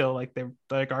it's still like they're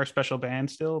like our special band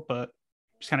still. But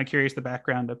just kind of curious the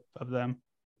background of them.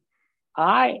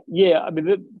 Yeah, I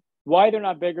mean, why they're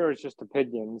not bigger is just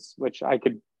opinions, which I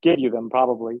could give you them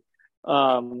probably.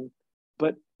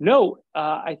 But no,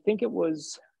 I think it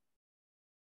was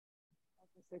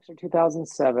 2006 or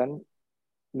 2007.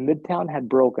 Midtown had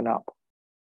broken up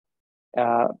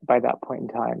by that point in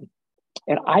time.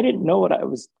 And I didn't know what I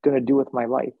was going to do with my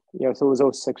life. So it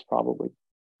was '06 probably.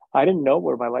 I didn't know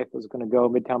where my life was going to go.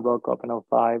 Midtown broke up in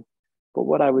 '05. But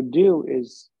what I would do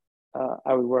is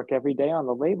I would work every day on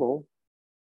the label,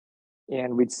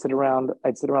 and I'd sit around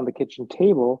the kitchen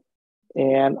table,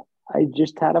 and I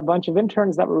just had a bunch of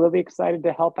interns that were really excited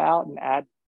to help out and add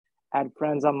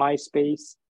friends on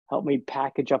MySpace, help me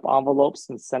package up envelopes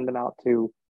and send them out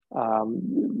to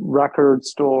record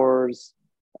stores,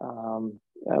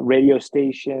 radio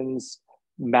stations,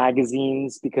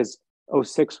 magazines, because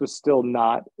 '06 was still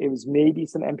not, it was maybe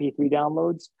some MP3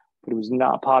 downloads, but it was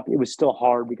not popular. It was still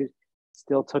hard because it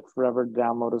still took forever to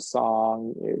download a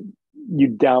song. You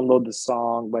download the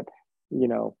song, but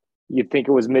you'd think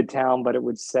it was Midtown, but it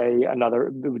would say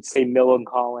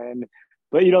Millencolin.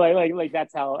 But like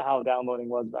that's how downloading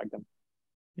was back then.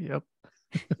 Yep.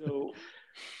 So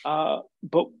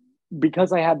but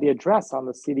because I had the address on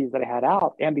the CDs that I had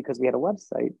out, and because we had a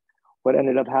website, what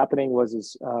ended up happening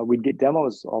was we'd get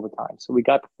demos all the time. So we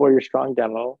got the 4 Year Strong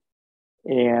demo,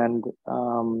 and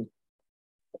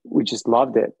we just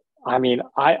loved it. I mean,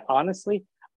 I honestly,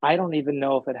 I don't even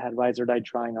know if it had Rise or Die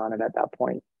Trying on it at that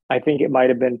point. I think it might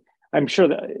have been, I'm sure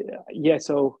that, yeah.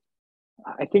 So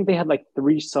I think they had like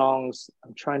 3 songs.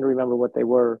 I'm trying to remember what they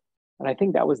were. And I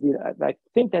think that's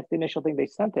the initial thing they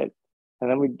sent it. And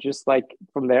then we just like,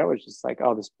 from there, it was just like,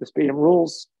 oh, this Freedom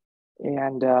rules.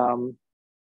 And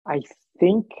I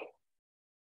think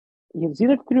it was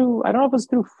either through, I don't know if it was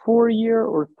through 4 Year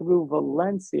or through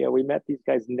Valencia. We met these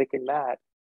guys, Nick and Matt,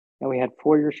 and we had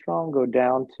 4 Year Strong go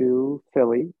down to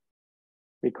Philly,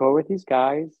 record with these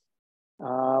guys,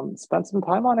 spent some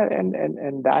time on it,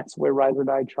 and that's where Rise or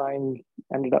Die Trying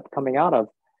ended up coming out of.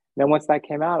 And then once that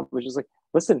came out, it was just like,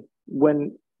 listen,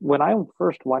 when I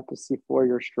first went to see 4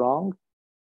 Year Strong,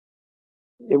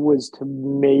 it was to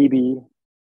maybe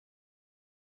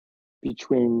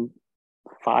between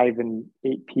 5 and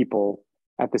 8 people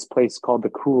at this place called the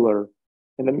Cooler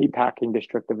in the meatpacking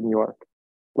district of New York.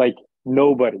 Like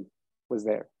nobody was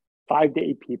there. 5 to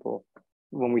 8 people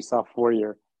when we saw 4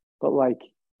 Year. But like,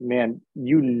 man,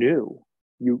 you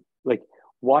like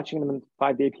watching them in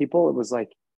 5 to 8 people, it was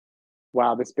like,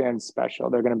 wow, this band's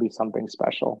special. They're going to be something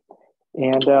special.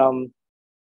 And,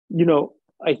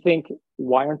 I think,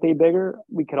 why aren't they bigger?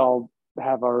 We could all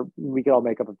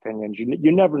make up opinions.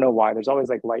 You never know why. There's always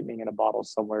like lightning in a bottle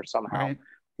somewhere, somehow, Right.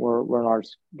 where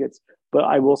ours gets. But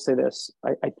I will say this.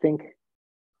 I think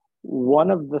one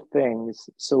of the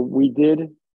things, so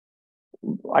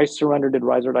I Surrender did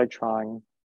Rise or Die Trying.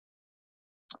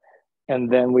 And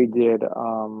then we did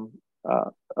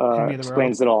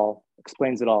Explains It All,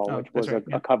 Oh, which was right.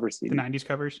 a cover CD. The 90s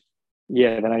covers.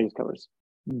 Yeah, the 90s covers.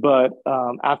 But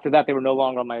after that, they were no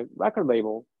longer on my record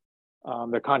label.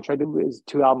 Their contract was a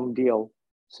 2-album deal.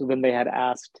 So then they had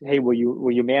asked, hey, will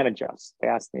you manage us? They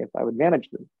asked me if I would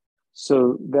manage them.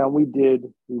 So then we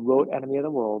wrote Enemy of the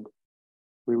World.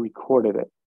 We recorded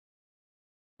it.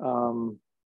 I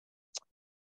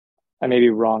may be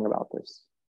wrong about this.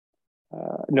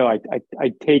 No, I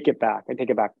take it back.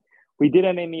 We did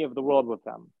Enemy of the World with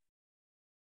them.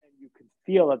 And you could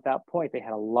feel at that point they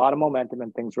had a lot of momentum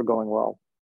and things were going well.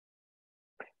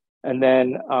 And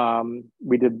then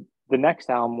we did the next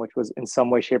album, which was In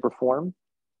Some Way, Shape, or Form.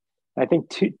 And I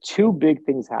think two big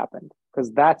things happened,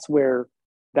 because that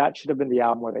should have been the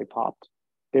album where they popped.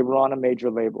 They were on a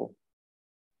major label.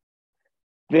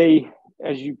 If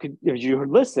you've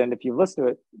listened to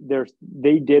it,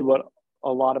 they did what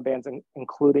a lot of bands,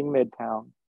 including Midtown,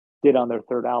 did on their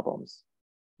third albums.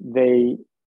 They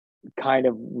kind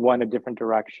of went a different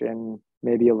direction,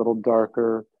 maybe a little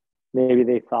darker. Maybe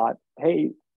they thought,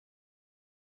 hey,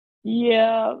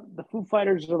 yeah, the Foo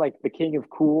Fighters are like the king of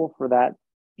cool for that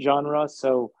genre,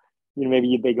 so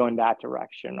maybe they go in that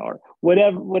direction, or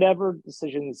whatever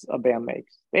decisions a band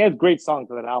makes. They have great songs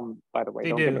on that album, by the way.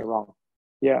 Don't get me wrong.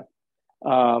 Yeah.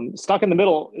 Stuck in the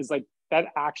Middle is like that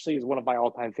actually is one of my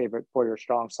all-time favorite For Your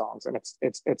Strong songs, and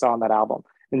it's on that album.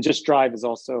 And Just Drive is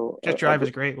also Just Drive is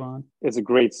a great one. It's a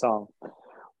great song.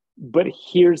 But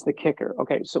here's the kicker.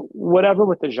 Okay, so whatever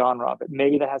with the genre of it,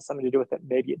 maybe that has something to do with it,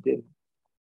 maybe it didn't.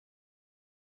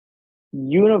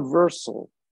 Universal,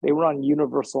 they were on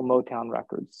Universal Motown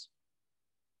Records.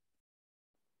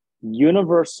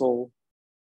 Universal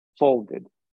folded.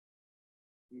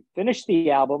 We finished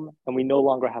the album and we no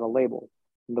longer had a label.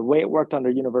 And the way it worked under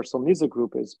Universal Music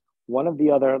Group is one of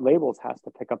the other labels has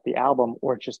to pick up the album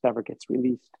or it just never gets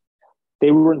released.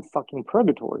 They were in fucking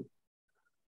purgatory.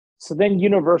 So then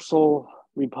Universal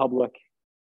Republic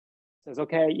says,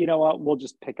 okay, you know what? We'll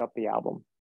just pick up the album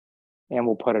and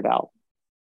we'll put it out.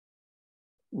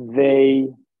 They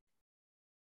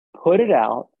put it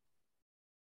out,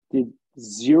 did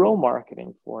zero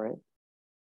marketing for it,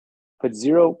 put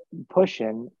zero push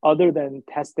in other than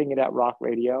testing it at rock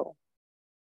radio.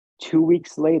 2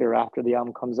 weeks later, after the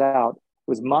album comes out,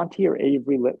 was Monty or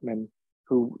Avery Littman,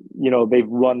 who, they've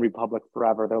run Republic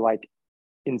forever. They're like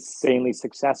insanely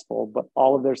successful, but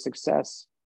all of their success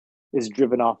is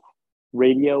driven off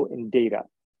radio and data.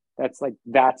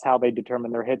 That's how they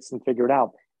determine their hits and figure it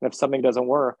out. And if something doesn't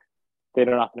work, they're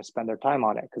not going to spend their time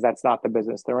on it because that's not the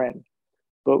business they're in.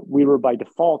 But we were by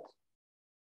default,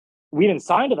 we didn't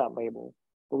sign to that label,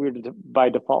 but we were by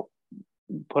default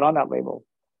put on that label.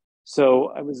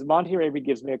 So it was Monty or Avery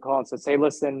gives me a call and says, hey,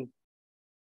 listen,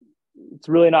 it's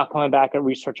really not coming back at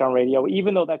Research on Radio,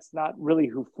 even though that's not really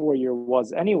who 4 Year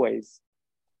was anyways.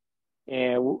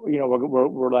 And,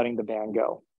 we're letting the band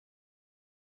go.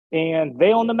 And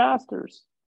they own the masters.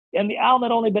 And the album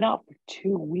had only been out for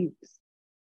 2 weeks.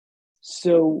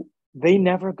 So they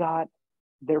never got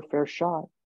their fair shot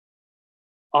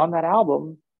on that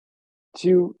album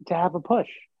to have a push.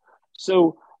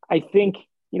 So I think,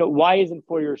 why isn't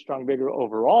 4 Year Strong bigger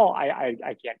overall? I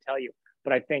can't tell you.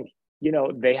 But I think,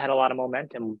 they had a lot of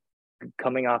momentum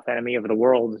coming off Enemy of the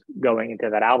World going into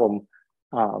that album.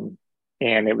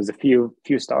 And it was a few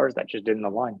stars that just didn't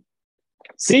align.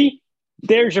 See,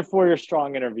 there's your 4 Year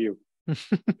Strong interview.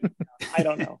 I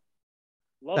don't know.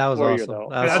 Love that was 4 Year, awesome.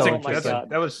 though.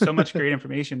 That was so much great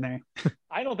information there.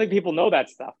 I don't think people know that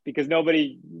stuff because they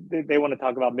want to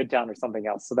talk about Midtown or something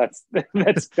else. So that's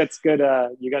good.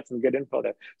 You got some good info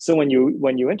there. So when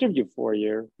you interview 4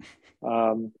 Year,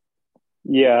 and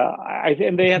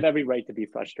they have every right to be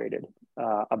frustrated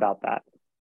about that.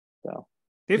 So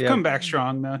they've come back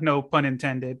strong, though, no pun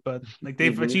intended. But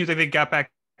it seems like they got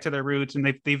back to their roots, and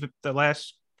they've the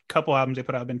last couple albums they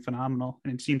put out have been phenomenal,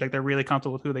 and it seems like they're really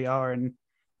comfortable with who they are, and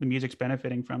the music's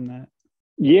benefiting from that.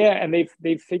 Yeah, and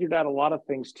they've figured out a lot of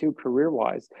things too,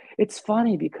 career-wise. It's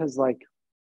funny because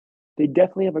they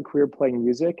definitely have a career playing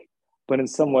music, but in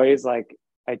some ways, I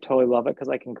totally love it because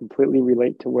I can completely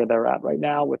relate to where they're at right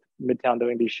now with Midtown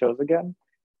doing these shows again.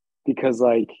 Because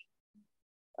I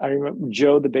remember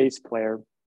Joe, the bass player,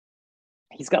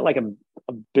 he's got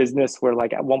a business where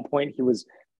at one point he was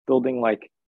building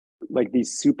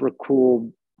these super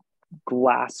cool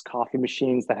glass coffee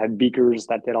machines that had beakers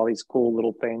that did all these cool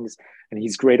little things, and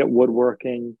he's great at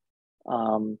woodworking.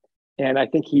 And I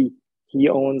think he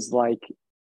owns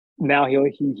now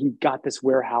he got this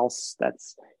warehouse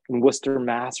that's in Worcester,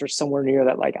 Mass, or somewhere near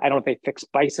that. I don't know if they fix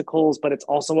bicycles, but it's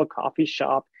also a coffee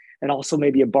shop and also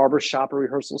maybe a barber shop or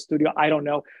rehearsal studio. I don't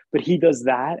know, but he does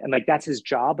that, and that's his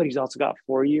job. But he's also got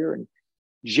 4 Year, and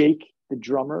Jake, the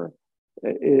drummer,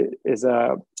 is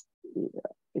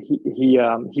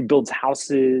he builds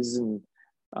houses, and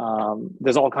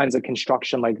there's all kinds of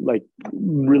construction, like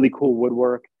really cool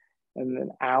woodwork. And then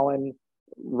Alan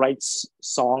writes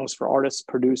songs for artists,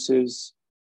 produces,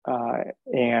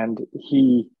 and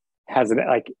he has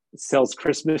sells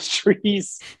Christmas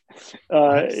trees.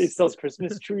 He sells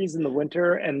Christmas trees in the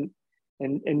winter, and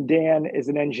Dan is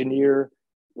an engineer,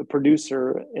 a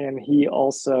producer, and he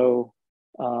also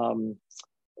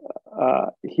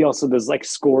does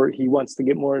score. He wants to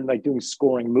get more in doing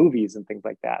scoring movies and things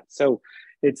like that. So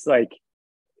it's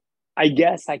I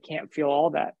guess I can't feel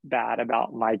all that bad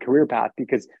about my career path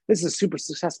because this is a super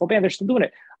successful band. They're still doing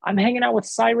it. I'm hanging out with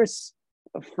Cyrus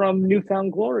from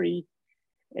Newfound Glory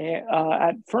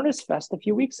at Furnace Fest a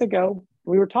few weeks ago.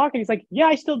 We were talking. He's like, yeah,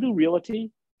 I still do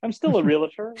realty. I'm still a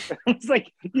realtor. It's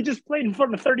you just played in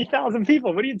front of 30,000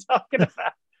 people. What are you talking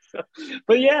about?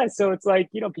 But yeah, so it's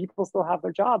people still have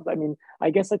their jobs. I mean, I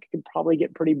guess it could probably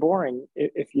get pretty boring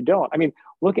if you don't. I mean,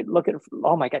 look at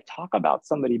oh my God, talk about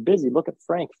somebody busy. Look at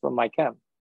Frank from My Chem.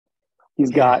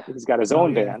 He's got his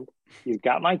own band. He's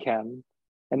got My Chem,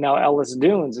 and now Ellis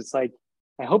Dunes. It's I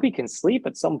hope he can sleep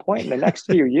at some point in the next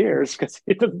few years because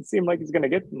it doesn't seem like he's going to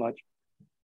get much.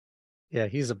 Yeah,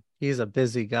 he's a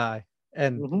busy guy.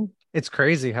 And it's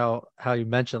crazy how you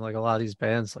mentioned like a lot of these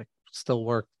bands like still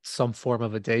work some form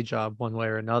of a day job one way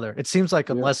or another. It seems like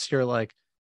unless you're like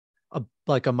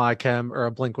a My Chem or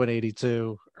a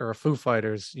Blink-182 or a Foo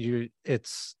Fighters, I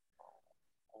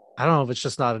don't know if it's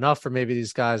just not enough, or maybe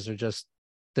these guys are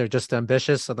they're just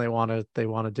ambitious and they want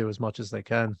to do as much as they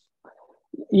can.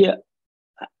 Yeah.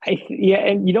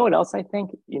 And you know what else I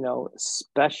think,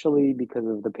 especially because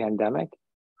of the pandemic,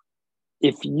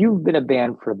 if you've been a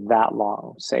band for that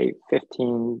long, say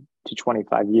 15 to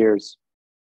 25 years,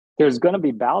 there's going to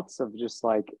be bouts of just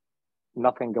like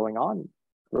nothing going on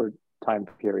for a time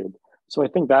period. So I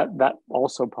think that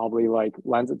also probably like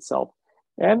lends itself.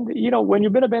 And, when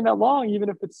you've been a band that long, even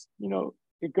if it's,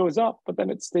 it goes up, but then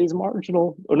it stays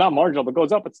marginal, or not marginal, but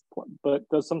goes up, but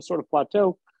does some sort of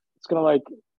plateau, it's going to like,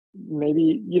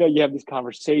 maybe, you have these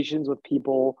conversations with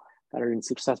people that are in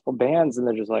successful bands and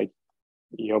they're just like,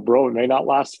 bro, it may not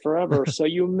last forever. So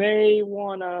you may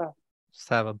want to just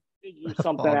have a figure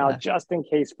something out just in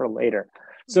case for later.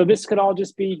 So this could all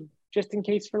just be just in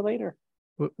case for later.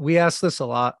 We ask this a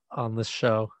lot on this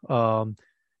show.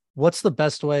 What's the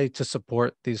best way to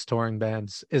support these touring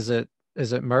bands? Is it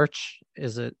merch?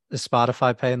 Is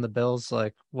Spotify paying the bills?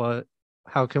 Like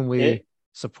how can we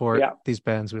support these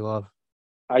bands we love?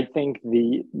 I think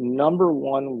the number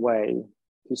one way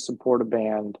to support a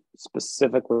band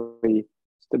specifically is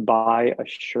to buy a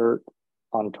shirt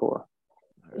on tour.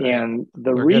 Right. And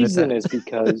the reason is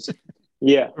because,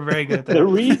 we're very good at that. The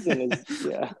reason is,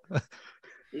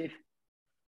 if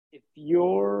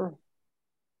you're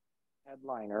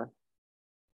headliner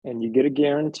and you get a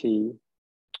guarantee,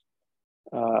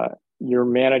 your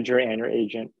manager and your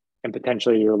agent and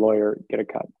potentially your lawyer get a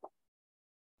cut.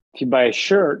 If you buy a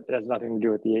shirt, it has nothing to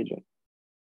do with the agent.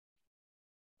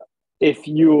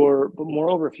 But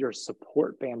moreover, if you're a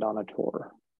support band on a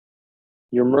tour,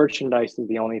 your merchandise is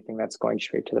the only thing that's going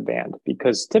straight to the band.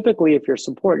 Because typically, if you're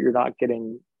support, you're not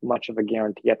getting much of a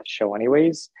guarantee at the show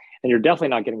anyways, and you're definitely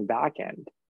not getting back end.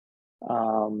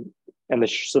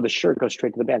 So the shirt goes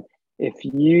straight to the band. If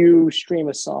you stream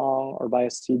a song or buy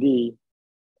a CD,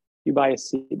 let's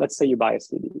say you buy a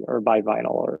CD or buy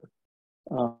vinyl, or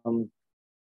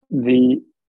the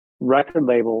record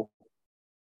label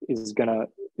is the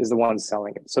one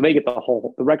selling it. So they get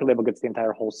the record label gets the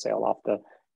entire wholesale off the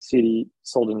CD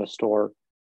sold in the store.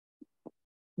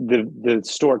 The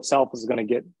store itself is going to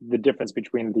get the difference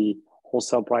between the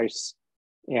wholesale price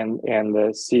and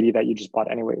the CD that you just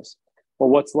bought anyways. Well,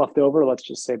 what's left over? Let's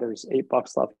just say there's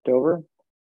 $8 left over.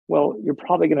 Well, you're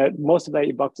probably most of that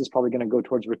 $8 is probably going to go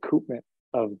towards recoupment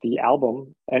of the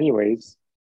album anyways.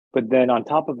 But then on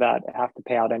top of that, have to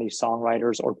pay out any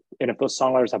songwriters, and if those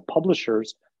songwriters have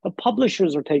publishers, the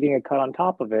publishers are taking a cut on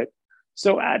top of it.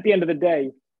 So at the end of the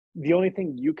day, the only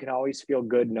thing you can always feel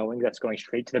good knowing that's going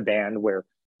straight to the band, where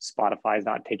Spotify is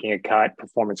not taking a cut,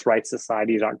 performance rights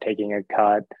societies aren't taking a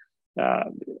cut.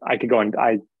 I could go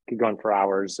on for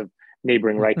hours of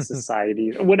neighboring rights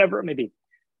societies, or whatever it may be.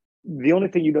 The only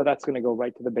thing that's going to go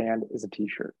right to the band is a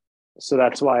T-shirt. So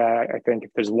that's why I think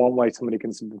if there's one way somebody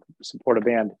can support a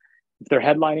band, if they're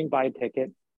headlining, buy a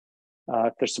ticket.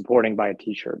 If they're supporting, buy a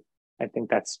T-shirt. I think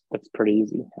that's pretty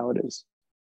easy how it is.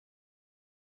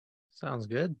 Sounds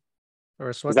good. Or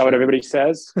a sweatshirt. Is that what everybody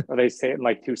says? Or they say it in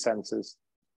like 2 sentences?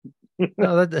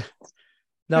 No,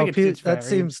 that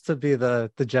seems to be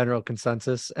the general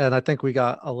consensus. And I think we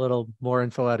got a little more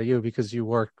info out of you because you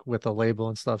work with a label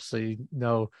and stuff, so you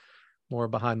know more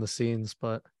behind the scenes.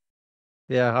 But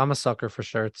yeah, I'm a sucker for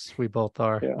shirts. We both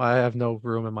are. Yeah. I have no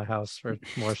room in my house for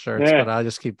more shirts, but I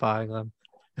just keep buying them.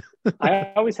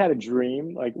 I always had a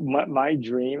dream, like my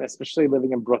dream, especially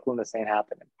living in Brooklyn, this ain't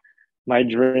happening. My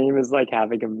dream is like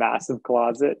having a massive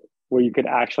closet where you could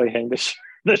actually hang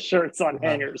the shirts on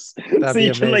hangers. So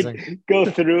you can like go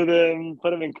through them,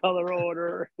 put them in color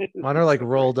order. Mine are like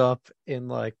rolled up in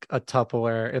like a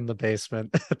Tupperware in the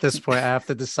basement. At this point, I have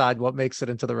to decide what makes it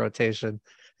into the rotation.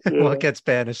 Yeah. What gets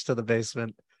banished to the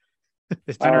basement.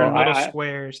 They're in little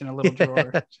squares in a little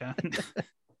drawer. So.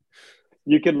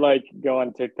 You could like go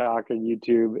on TikTok or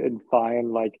YouTube and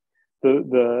find like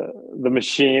the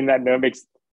machine that makes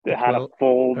how to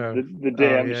fold the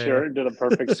damn shirt into the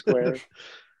perfect square.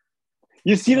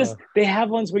 You see this? They have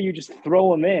ones where you just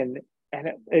throw them in and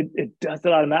it does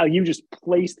it automatically. You just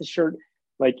place the shirt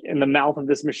like in the mouth of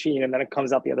this machine and then it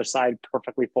comes out the other side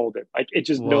perfectly folded. Like it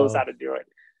just knows how to do it.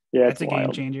 Yeah, that's a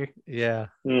game changer. Yeah.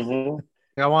 Mm-hmm.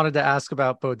 I wanted to ask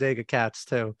about bodega cats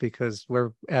too, because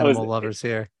we're animal lovers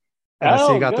here. And I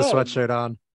see you got the sweatshirt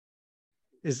on.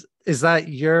 Is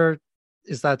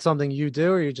that something you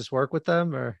do, or you just work with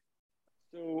them, or?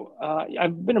 So So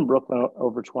I've been in Brooklyn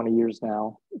over 20 years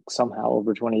now, somehow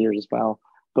over 20 years as well.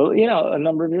 But a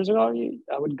number of years ago,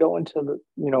 I would go into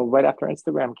right after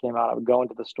Instagram came out, I would go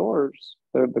into the stores,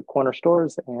 the corner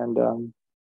stores, and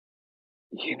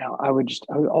I would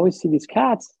always see these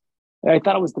cats, and I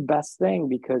thought it was the best thing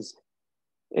because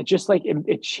it just like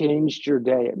it changed your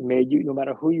day. It made you, no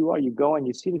matter who you are, you go and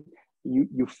you see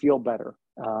you feel better.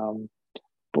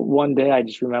 But one day I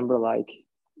just remember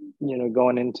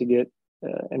going in to get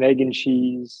an egg and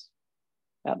cheese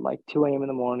at like 2 a.m. in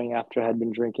the morning after I had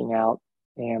been drinking out.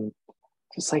 And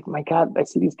just like, my God, I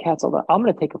see these cats all the time. I'm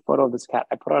going to take a photo of this cat.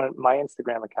 I put it on my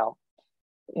Instagram account.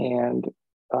 And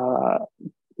all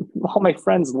my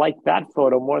friends like that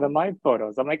photo more than my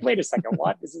photos. I'm like, wait a second,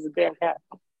 what? This is a damn cat.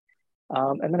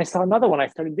 And then I saw another one. I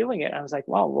started doing it. And I was like,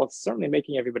 wow, well, it's certainly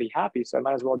making everybody happy. So I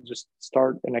might as well just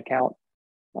start an account.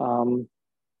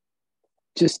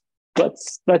 Just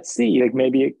let's see, like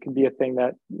maybe it could be a thing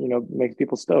that makes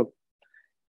people stoked.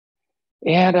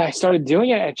 And I started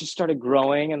doing it. It just started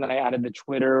growing, and then I added the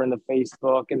Twitter and the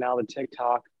Facebook and now the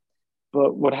TikTok.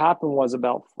 But what happened was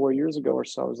about 4 years ago or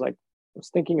so, I was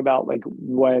thinking about like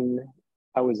when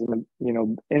I was in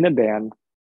a band.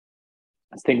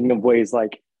 I was thinking of ways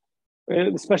like,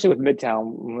 especially with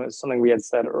Midtown, something we had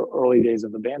said early days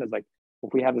of the band is like,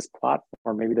 if we have this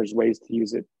platform, maybe there's ways to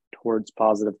use it towards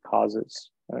positive causes,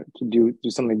 to do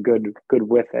something good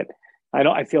with it.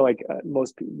 I feel like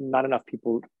not enough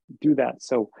people do that.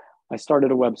 So I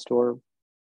started a web store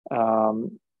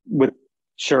with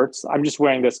shirts. I'm just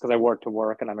wearing this because I work to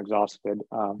work and I'm exhausted.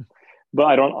 But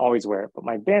I don't always wear it. But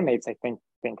my bandmates, I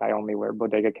think I only wear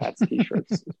Bodega Cats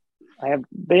t-shirts.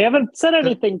 They haven't said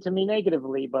anything to me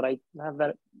negatively, but I have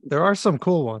that. There are some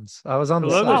cool ones. I was on the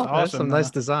site. Awesome, There's some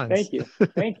nice designs.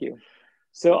 Thank you.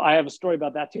 So I have a story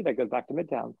about that too that goes back to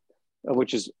Midtown,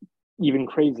 which is even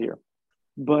crazier.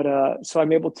 But so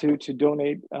I'm able to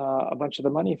donate a bunch of the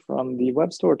money from the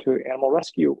web store to animal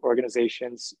rescue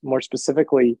organizations, more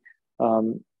specifically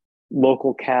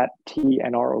local cat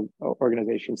TNR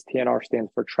organizations. TNR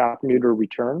stands for Trap, Neuter,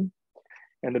 Return.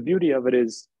 And the beauty of it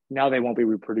is now they won't be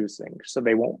reproducing. So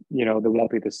there won't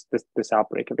be this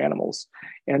outbreak of animals.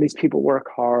 And these people work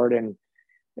hard and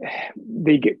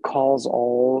they get calls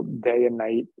all day and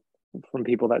night from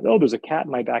people that, oh, there's a cat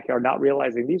in my backyard, not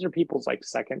realizing these are people's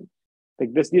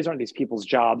these aren't these people's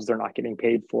jobs. They're not getting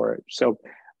paid for it. So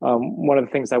one of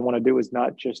the things I want to do is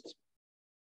not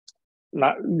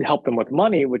help them with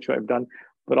money, which I've done,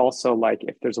 but also like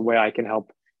if there's a way I can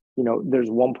help, there's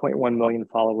 1.1 million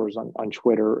followers on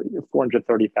Twitter,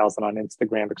 430,000 on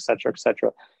Instagram, et cetera, et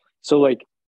cetera. So like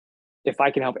if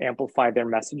I can help amplify their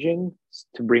messaging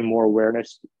to bring more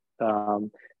awareness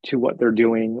to what they're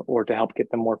doing or to help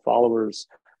get them more followers,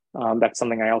 that's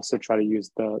something I also try to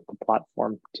use the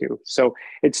platform to. So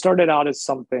it started out as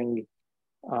something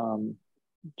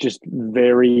just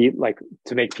very like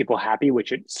to make people happy,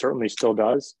 which it certainly still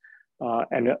does,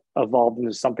 and it evolved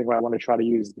into something where I want to try to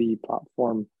use the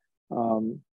platform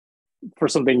for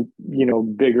something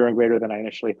bigger and greater than I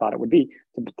initially thought it would be,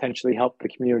 to potentially help the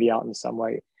community out in some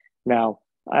way. Now,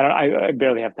 I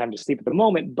barely have time to sleep at the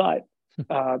moment, but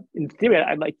in theory,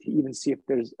 I'd like to even see if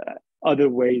there's other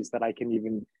ways that I can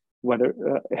even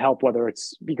help, whether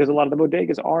it's because a lot of the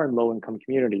bodegas are in low-income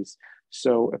communities.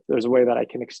 So if there's a way that I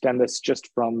can extend this just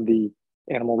from the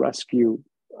animal rescue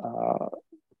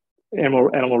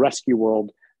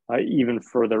world even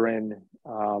further in,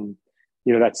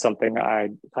 that's something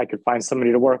if I could find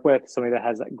somebody to work with, somebody that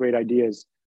has great ideas,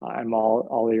 I'm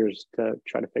all ears to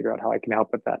try to figure out how I can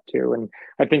help with that too. And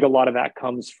I think a lot of that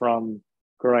comes from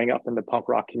growing up in the punk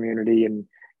rock community, and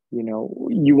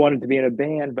you wanted to be in a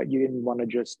band, but you didn't want to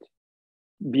just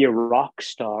be a rock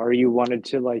star. You wanted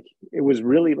to it was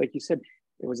really, like you said,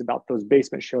 it was about those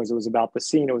basement shows. It was about the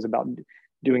scene. It was about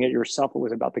doing it yourself. It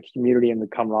was about the community and the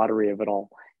camaraderie of it all.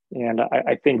 And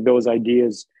I think those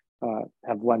ideas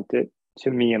have lent it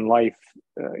to me in life,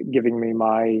 giving me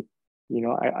my,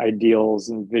 ideals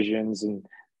and visions and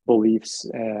beliefs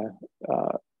and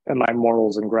my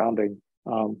morals and grounding,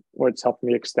 or it's helped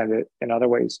me extend it in other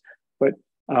ways. But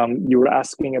you were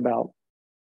asking about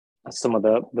some of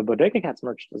the Bodega Cats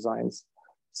merch designs.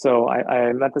 So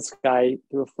I met this guy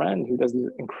through a friend who does these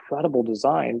incredible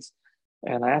designs,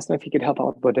 and I asked him if he could help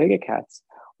out with Bodega Cats.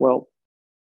 Well,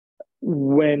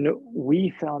 when we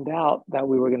found out that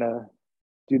we were going to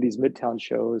do these Midtown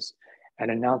shows and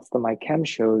announce the My Chem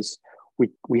shows,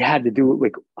 we had to do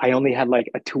it. I only had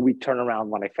a 2-week turnaround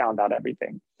when I found out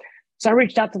everything. So I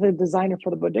reached out to the designer for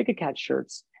the Bodega Cat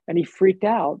shirts, and he freaked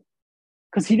out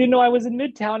because he didn't know I was in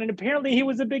Midtown, and apparently he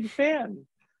was a big fan.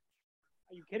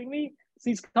 Are you kidding me? So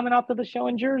he's coming out to the show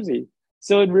in Jersey.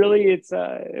 So it's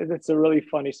a really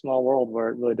funny small world where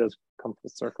it really does come full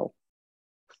circle.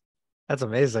 That's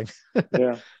amazing.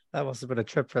 Yeah. That must have been a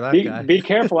trip for that guy. Be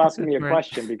careful asking me a Right.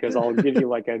 question because I'll give you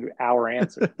like an hour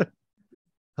answer.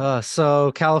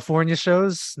 So California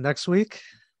shows next week.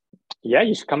 Yeah,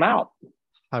 you should come out.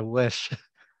 I wish.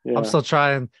 Yeah. I'm still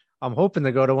trying. I'm hoping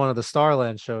to go to one of the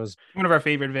Starland shows. One of our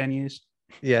favorite venues.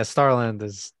 Yeah, Starland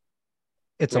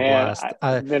it's a blast.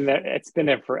 It's been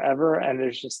there forever, and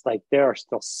there's just like there are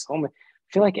still so many. I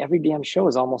feel like every damn show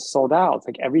is almost sold out. It's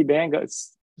like every band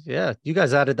goes. Yeah, you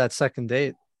guys added that second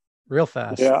date real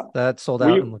fast. Yeah, that sold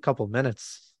out in a couple of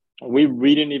minutes. We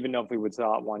didn't even know if we would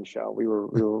sell out one show. We were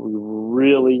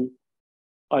really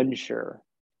unsure,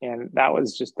 and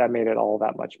that made it all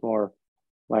that much more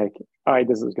like, all right,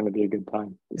 this is going to be a good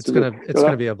time. It's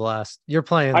gonna be a blast. You're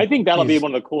playing. I think that'll be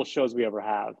one of the coolest shows we ever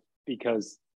have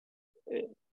because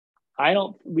I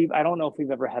don't know if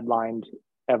we've ever headlined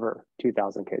ever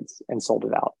 2,000 kids and sold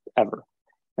it out ever,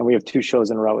 and we have 2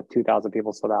 shows in a row with 2,000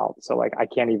 people sold out. So like I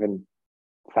can't even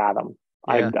fathom.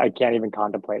 Yeah. I can't even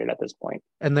contemplate it at this point.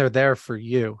 And they're there for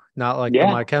you, not like the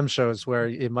My Chem shows where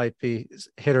it might be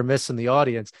hit or miss in the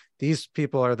audience. These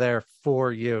people are there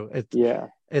for you.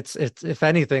 It's if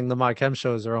anything, the My Chem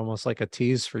shows are almost like a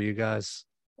tease for you guys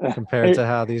compared to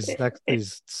how these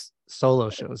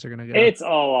solo shows are going to go. It's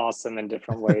all awesome in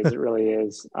different ways. It really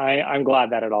is. I'm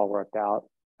glad that it all worked out.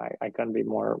 I couldn't be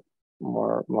more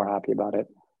happy about it,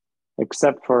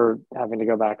 except for having to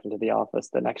go back into the office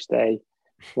the next day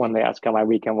when they asked how my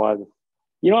weekend was.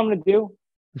 You know what I'm going to do?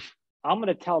 I'm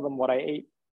going to tell them what I ate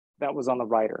that was on the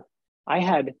writer. I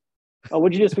had,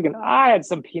 what'd you do this weekend? I had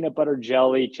some peanut butter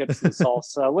jelly, chips and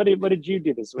salsa. What did you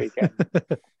do this weekend?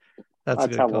 That's a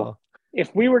good call.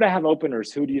 If we were to have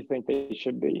openers, who do you think they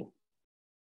should be?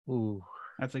 Ooh,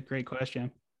 that's a great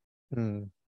question. You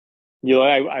know,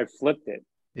 I flipped it.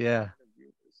 Yeah.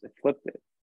 I flipped it.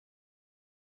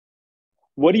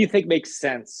 What do you think makes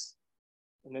sense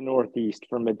in the Northeast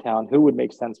for Midtown? Who would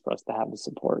make sense for us to have the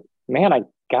support? Man, I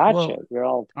gotcha. You're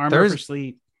all Armor for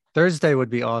Sleep. Thursday would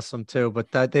be awesome too,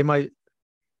 but that they might.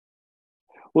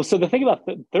 Well, so the thing about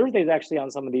Thursday is actually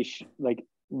on some of these, like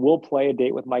we'll play a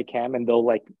date with Mike Cam and they'll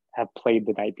like have played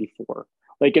the night before.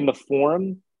 Like in the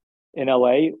Forum in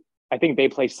LA, I think they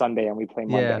play Sunday and we play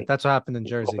Monday. Yeah, that's what happened in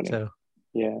Jersey too.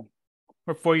 Yeah.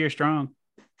 We're 4 years strong.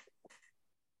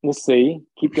 We'll see.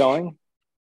 Keep going.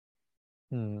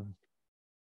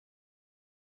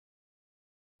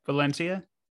 Valencia?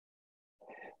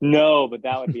 No, but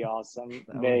that would be awesome.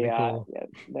 Would be cool.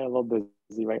 They're a little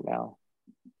busy right now.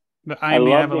 But I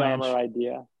love Avalanche. the Armor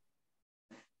idea.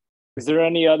 Is there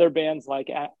any other bands like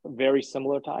very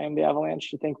similar to I Am the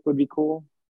Avalanche you think would be cool?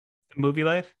 The Movie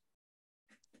Life?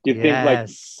 Do you think like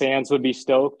fans would be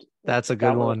stoked? That's a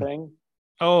good one. Thing?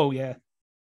 Oh, yeah.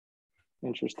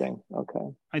 Interesting.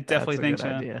 Okay. I definitely think so.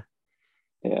 Idea.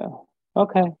 Yeah.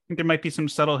 Okay. I think there might be some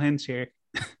subtle hints here.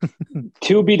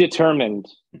 To be determined.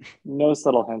 No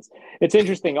subtle hints. It's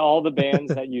interesting. All the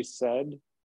bands that you said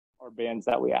are bands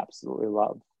that we absolutely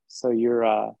love. So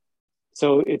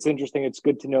so it's interesting. It's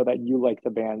good to know that you like the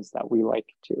bands that we like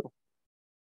too.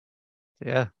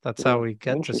 Yeah, that's how we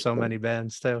get to so many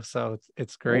bands too. So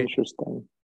it's great. Interesting.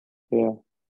 Yeah.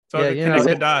 So connect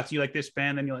the dots. You like this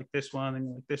band, then you like this one, and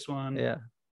you like this one. Yeah.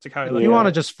 It's like how if you want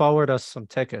to just forward us some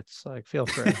tickets, like feel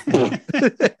free.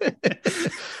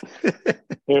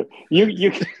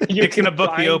 You can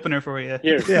book the opener for you.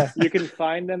 Here, yeah. You can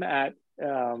find them at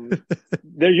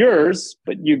they're yours,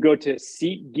 but you go to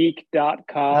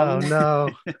SeatGeek.com.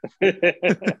 Oh no.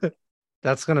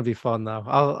 That's gonna be fun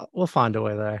though. We'll find a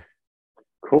way there.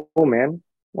 Cool, man.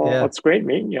 Well, it's great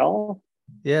meeting y'all.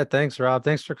 Yeah, thanks, Rob.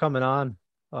 Thanks for coming on.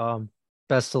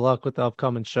 Best of luck with the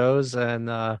upcoming shows,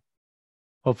 and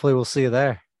hopefully we'll see you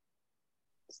there.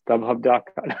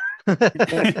 StubHub.com.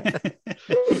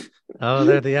 Oh,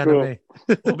 they're the enemy.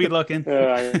 Cool. We'll be looking.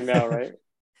 I know, right?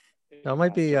 That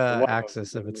might be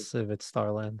Axis if it's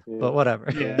Starland, but whatever.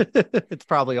 Yeah. It's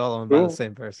probably all owned by the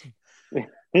same person. But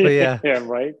yeah,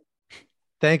 right.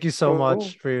 Thank you so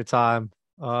much for your time.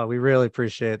 We really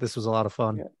appreciate it. This was a lot of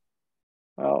fun. Yeah.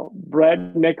 Well,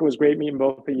 Brett, Nick, it was great meeting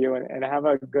both of you, and have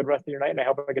a good rest of your night. And I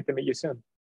hope I get to meet you soon.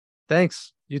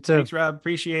 Thanks. You too. Thanks, Rob.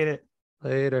 Appreciate it.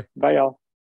 Later. Bye, y'all.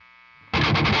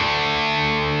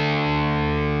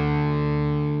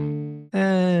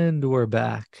 And we're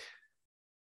back.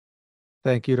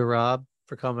 Thank you to Rob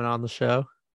for coming on the show.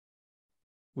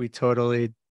 We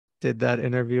totally did that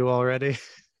interview already.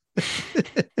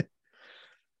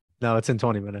 No, it's in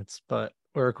 20 minutes, but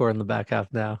we're recording the back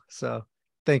half now. So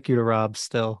thank you to Rob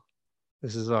still.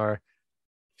 This is our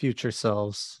future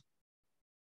selves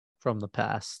from the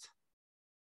past.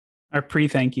 Our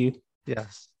pre-thank you.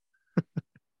 Yes.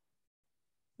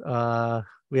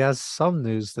 We have some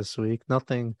news this week.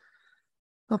 Nothing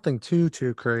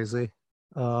too crazy.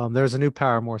 There's a new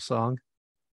Paramore song.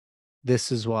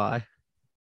 This Is Why.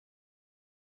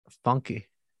 Funky.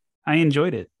 I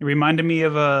enjoyed it. It reminded me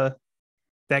of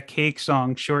that Cake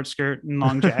song, Short Skirt and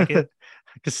Long Jacket.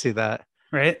 I could see that.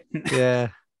 Right? Yeah.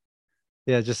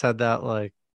 Yeah, just had that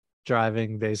like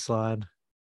driving bass line.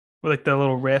 With like the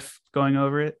little riff going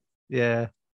over it. Yeah.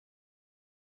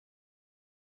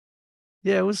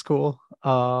 Yeah, it was cool.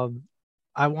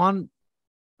 I want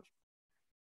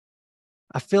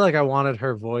I feel like I wanted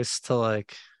her voice to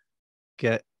like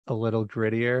get a little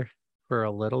grittier for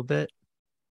a little bit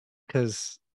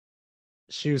because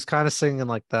she was kind of singing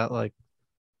like that, like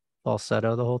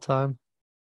falsetto the whole time.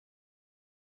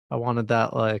 I wanted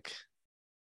that like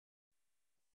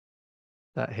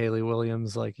that Haley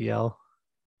Williams like yell.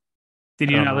 Did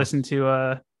I you don't not know. listen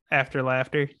to After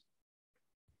Laughter,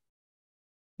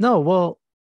 No, well,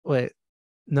 wait.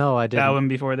 No, I the didn't. album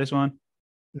before this one?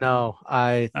 No,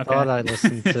 I thought Okay. I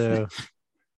listened to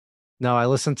no, I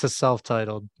listened to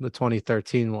self-titled, the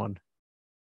 2013 one.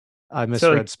 I So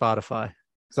misread like Spotify.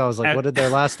 Because I was like, what did their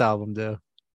last album do?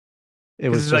 It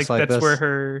because was it's just like like that's where this.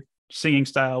 her singing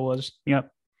style was. Yep.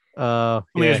 Only it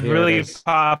Yeah, was here it really is.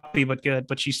 poppy but good,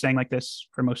 but she sang like this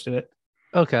for most of it.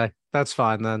 Okay, that's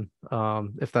fine then.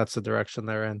 If that's the direction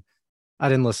they're in. I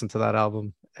didn't listen to that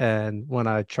album. And when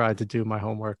I tried to do my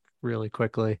homework really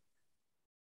quickly,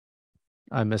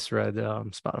 I misread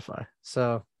Spotify.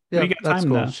 So But yeah, you got that's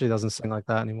time cool. though. She doesn't sing like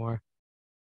that anymore.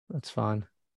 That's fine.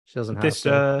 She doesn't have This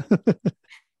to.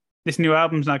 this new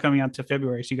album's not coming out till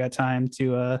February, so you got time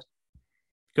to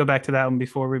go back to that one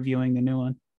before reviewing the new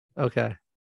one. Okay.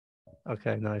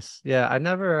 Okay, nice. Yeah, I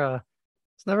never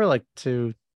it's never like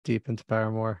too deep into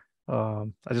Paramore. I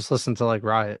just listened to like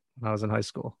Riot when I was in high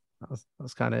school. That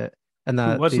was kind of it. And Who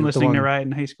that wasn't the listening to one Riot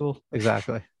in high school?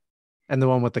 exactly. And the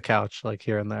one with the couch, like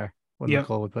here and there when Yep.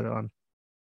 Nicole would put it on.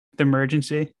 The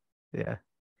Emergency. Yeah.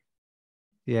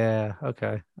 Yeah.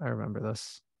 Okay. I remember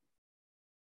this.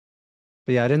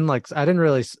 But yeah, I didn't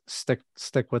really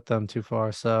stick with them too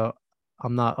far, so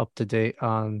I'm not up to date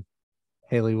on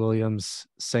Haley Williams'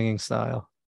 singing style.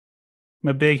 I'm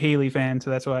a big Haley fan, so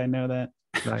that's why I know that.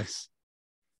 Nice.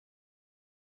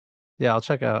 Yeah, I'll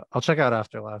check out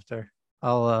After Laughter.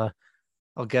 I'll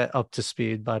get up to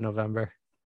speed by November.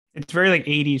 It's very like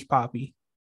 80s poppy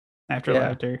After Yeah.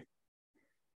 Laughter.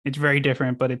 It's very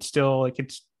different, but it's still like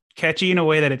it's catchy in a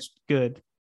way that it's good,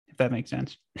 if that makes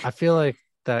sense. I feel like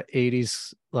that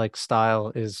 80s like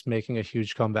style is making a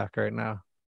huge comeback right now.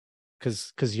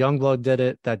 Cause Youngblood did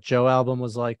it. That Joe album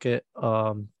was like it.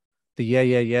 The Yeah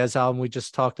Yeah Yeahs album we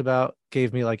just talked about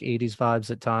gave me like 80s vibes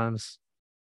at times.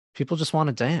 People just want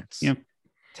to dance. Yep.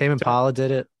 Tame So Impala did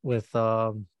it with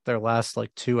their last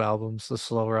like two albums, The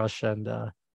Slow Rush and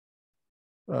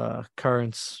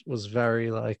Currents was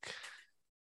very like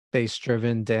bass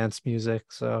driven dance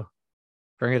music. So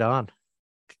bring it on.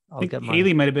 I I'll think get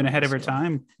Haley might have been my ahead of her sword.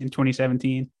 time in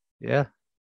 2017. Yeah.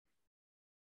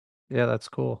 Yeah, that's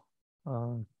cool.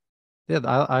 Yeah,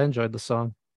 I enjoyed the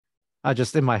song. I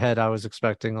just in my head I was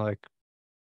expecting like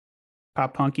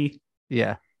Pop punky.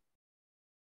 yeah,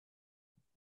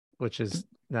 which is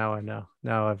now I know.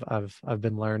 Now I've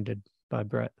been learned by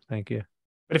Brett. Thank you.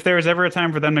 But if there was ever a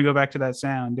time for them to go back to that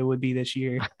sound, it would be this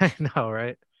year. I know,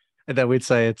 right? And then we'd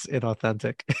say it's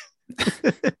inauthentic.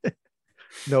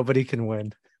 Nobody can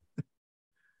win.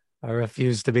 I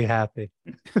refuse to be happy.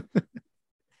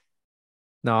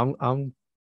 No, I'm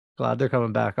glad they're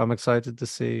coming back. I'm excited to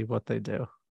see what they do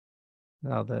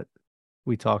now that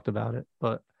we talked about it.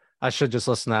 But I should just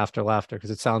listen to After Laughter because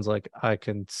it sounds like I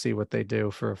can see what they do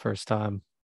for a first time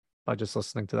by just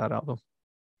listening to that album.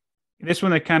 This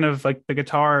one, that kind of like the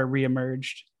guitar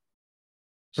reemerged.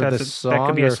 For So this that could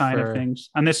song be a or sign of for things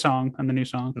on this song, on the new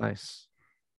song. nice.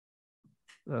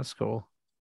 That's cool.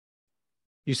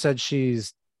 You said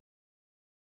she's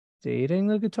dating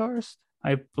a guitarist?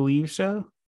 I believe so.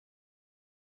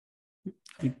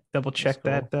 We double That's check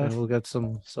that cool. though. Maybe we'll get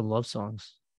some love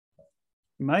songs.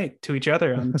 Might to each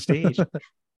other on stage. Yeah,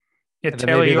 And then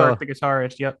Taylor York, the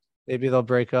guitarist. Yep. maybe they'll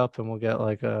break up and we'll get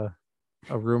like a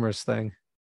rumors thing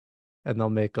and they'll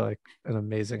make like an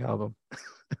amazing album.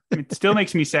 It still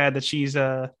makes me sad that she's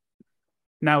not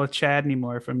with Chad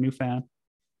anymore from Newfound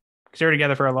because they were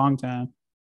together for a long time.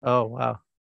 Oh wow.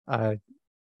 I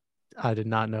I did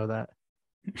not know that.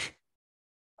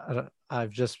 I've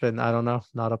just been I don't know,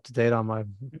 not up to date on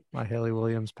my Haley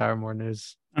Williams Paramore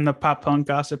news. On the pop punk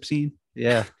gossip scene.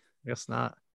 Yeah, I guess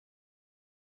not.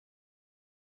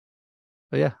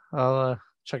 But yeah, I'll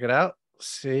check it out.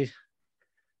 See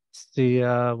See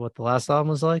what the last album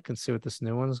was like and see what this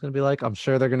new one is going to be like. I'm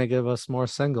sure they're going to give us more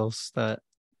singles that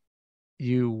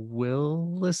you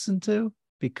will listen to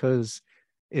because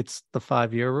it's the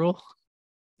 5-year rule.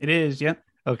 It is, yeah.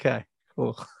 Okay,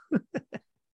 cool.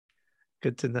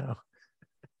 Good to know.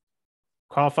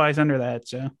 Qualifies under that,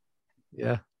 so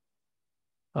Yeah.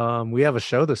 We have a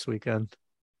show this weekend.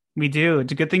 we do.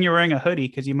 It's a good thing you're wearing a hoodie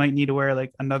because you might need to wear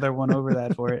like another one over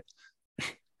that for it.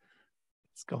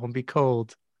 It's going to be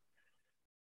cold.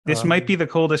 This might be the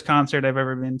coldest concert I've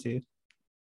ever been to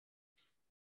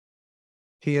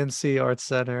PNC Arts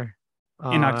Center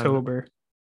in October.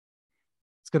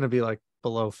 It's going to be like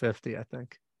below 50, I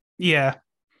think. Yeah.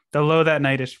 The low that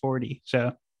night is 40.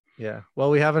 So yeah. Well,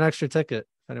 we have an extra ticket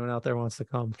if anyone out there wants to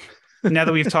come. now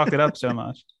that we've talked it up so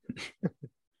much.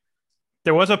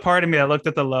 There was a part of me that looked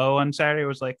at the low on Saturday,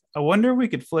 was like, I wonder if we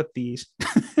could flip these.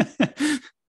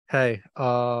 Hey,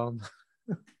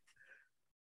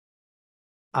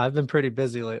 I've been pretty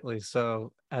busy lately,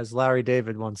 so as Larry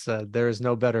David once said, there is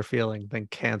no better feeling than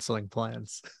canceling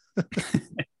plans.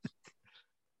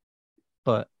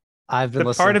 But I've been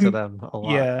listening to them a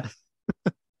lot. Yeah.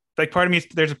 Like part of me,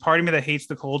 there's a part of me that hates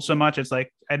the cold so much. It's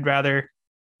like, I'd rather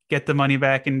get the money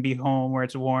back and be home where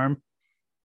it's warm.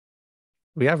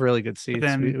 We have really good seats.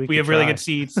 Then we have really good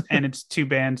seats, and it's two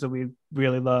bands that we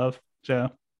really love. So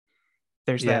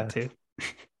there's that too.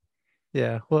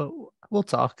 Yeah. Well, we'll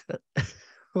talk.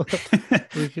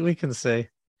 we can see.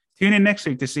 Tune in next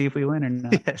week to see if we win or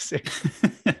not. Yes.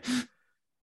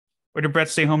 Or did Brett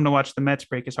stay home to watch the Mets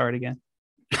break his heart again?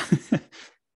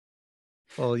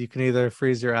 Well, you can either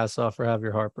freeze your ass off or have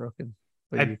your heart broken.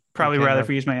 I'd probably rather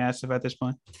freeze my ass off at this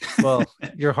point. Well,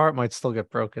 your heart might still get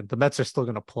broken. The Mets are still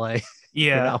going to play.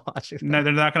 Yeah. No,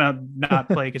 they're not going to not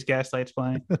play because Gaslight's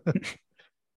playing.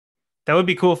 That would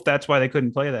be cool if that's why they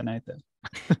couldn't play that night,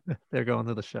 though. They're going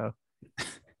to the show.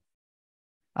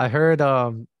 I heard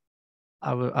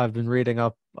I've been reading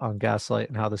up on Gaslight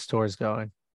and how this tour is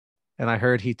going. And I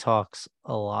heard he talks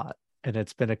a lot. And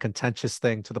it's been a contentious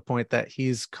thing to the point that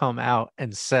he's come out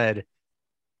and said,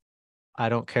 I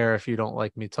don't care if you don't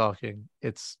like me talking.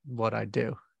 It's what I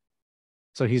do.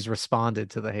 So he's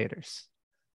responded to the haters.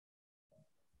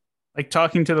 Like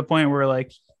talking to the point where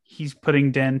like he's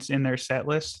putting dents in their set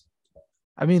list.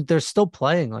 I mean, they're still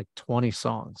playing like 20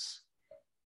 songs.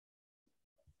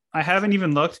 I haven't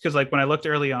even looked because like when I looked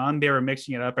early on, they were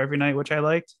mixing it up every night, which I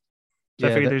liked. So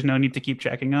I figured there's no need to keep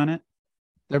checking on it.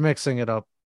 They're mixing it up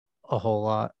a whole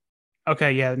lot.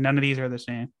 Okay, yeah, none of these are the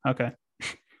same. Okay.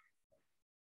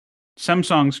 Some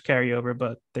songs carry over,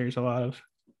 but there's a lot of.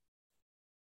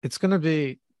 It's gonna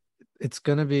be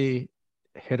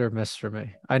hit or miss for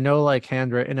me. I know like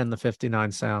Handwritten and the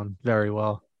 59 sound very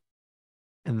well.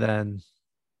 And then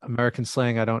American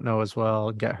Slang I don't know as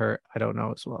well. Get Hurt I don't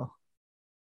know as well.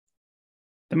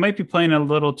 They might be playing a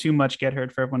little too much Get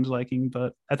Hurt for everyone's liking,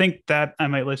 but I think that I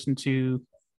might listen to,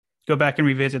 go back and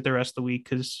revisit the rest of the week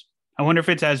because I wonder if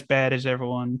it's as bad as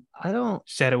everyone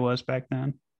said it was back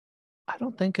then. I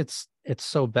don't think it's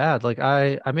so bad. Like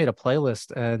I made a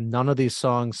playlist and none of these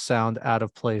songs sound out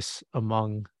of place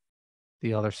among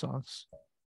the other songs.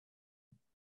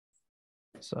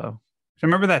 So I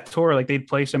remember that tour, like they'd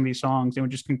play some of these songs and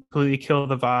would just completely kill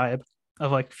the vibe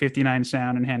of like 59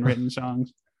 sound and Handwritten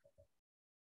songs.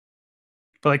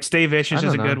 But like Stay Vicious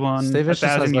is a good one. Stay Vicious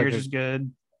 1,000 Years is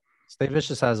good. Stay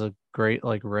Vicious has a great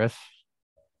like riff.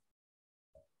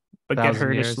 But Get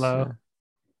Hurt is slow.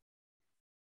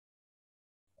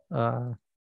 Yeah,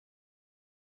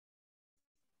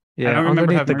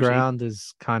 Underneath the Ground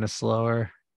is kind of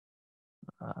slower.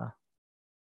 I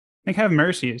think Have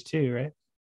Mercy is too, right?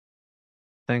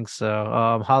 I think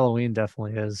so. Halloween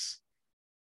definitely is.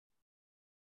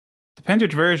 Depends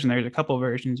which version. There's a couple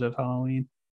versions of Halloween.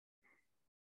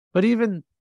 But even,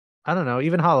 I don't know,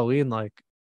 even Halloween like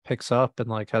picks up and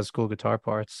like has cool guitar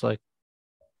parts. Like,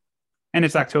 and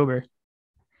it's October.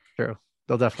 True.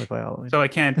 They'll definitely play Halloween. So I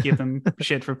can't give them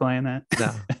shit for playing that.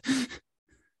 No.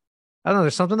 I don't know.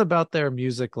 There's something about their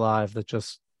music live that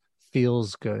just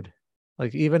feels good.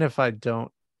 Like, even if I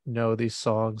don't know these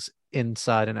songs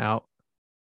inside and out,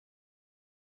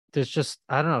 there's just,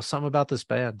 I don't know, something about this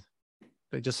band.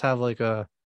 They just have like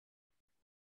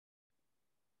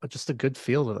just a good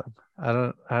feel to them.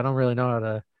 I don't really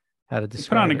know how to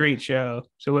describe. Put on a great show,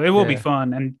 so it will be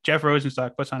fun. And Jeff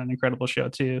Rosenstock puts on an incredible show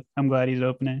too. I'm glad he's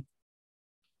opening.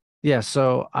 Yeah,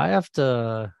 so I have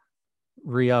to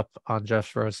re-up on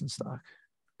Jeff Rosenstock.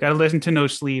 Got to listen to No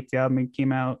Sleep. The album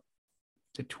came out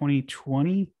to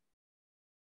 2020.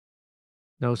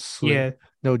 No Sleep. Yeah.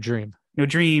 No Dream. No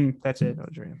Dream. That's it. No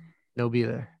Dream. No Be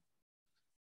There.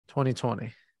 2020.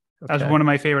 Okay. That was one of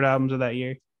my favorite albums of that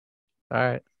year. All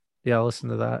right. Yeah, I'll listen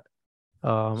to that.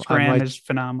 Scran is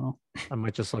phenomenal. I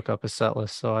might just look up his set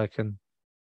list so I can,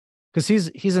 because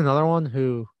he's another one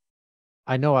who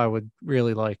I know I would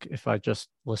really like if I just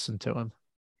listened to him,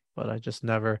 but I just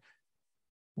never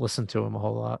listened to him a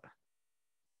whole lot.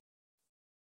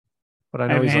 But I I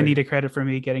know have he's Andy like, to credit for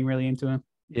me getting really into him.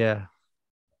 yeah,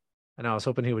 I know. I was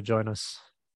hoping he would join us,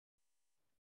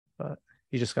 but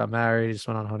he just got married. He just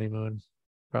went on honeymoon.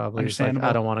 Probably he's like, I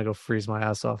Understandable. don't want to go freeze my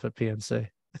ass off at PNC.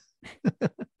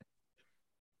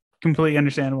 Completely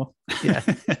understandable. Yeah.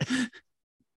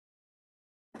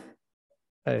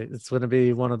 Hey, it's going to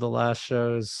be one of the last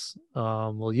shows.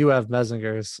 Well, you have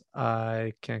Messinger's.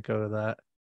 I can't go to that.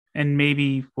 And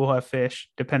maybe we'll have Fish,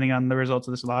 depending on the results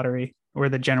of this lottery or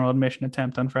the general admission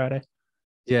attempt on Friday.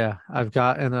 Yeah, I've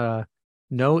gotten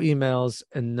no emails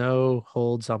and no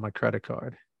holds on my credit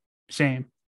card. Same.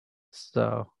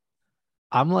 So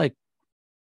I'm like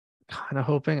kind of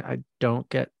hoping I don't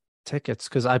get tickets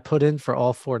because I put in for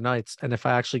all 4 nights. And if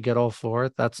I actually get all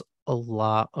 4, that's a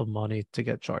lot of money to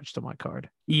get charged to my card.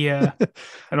 Yeah.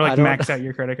 I don't I like don't- max out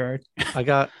your credit card. I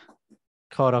got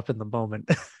caught up in the moment.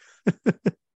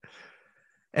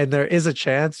 And there is a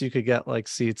chance you could get like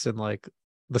seats in like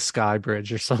the Sky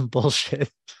Bridge or some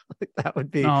bullshit. Like that would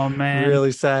be Oh man.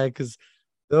 really sad because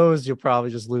those you'll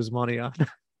probably just lose money on.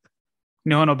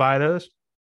 No one will buy those.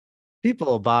 People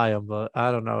will buy them, but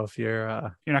I don't know if you're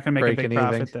You're not gonna make a big breaking even.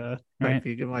 profit though. Right.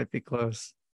 It might be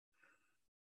close.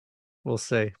 We'll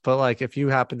see. But like if you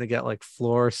happen to get like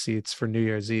floor seats for New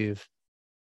Year's Eve,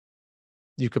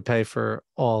 you could pay for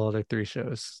all other 3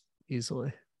 shows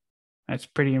easily. That's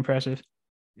pretty impressive.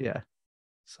 Yeah.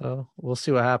 So we'll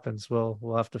see what happens. We'll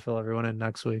have to fill everyone in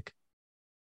next week.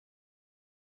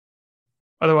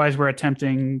 Otherwise, we're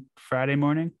attempting Friday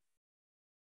morning.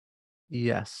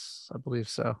 Yes, I believe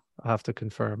so. I'll have to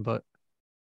confirm, but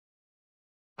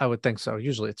I would think so.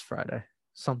 Usually it's Friday.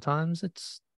 Sometimes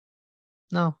it's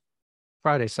no.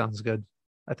 Friday sounds good.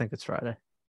 I think it's Friday.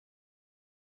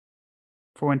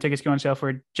 For when tickets go on sale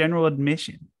for general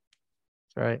admission.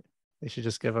 That's right. They should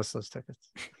just give us those tickets.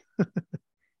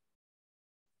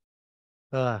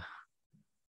 All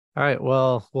right.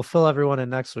 Well, we'll fill everyone in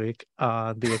next week.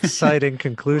 The exciting A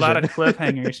conclusion. lot of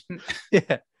cliffhangers.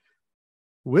 Yeah.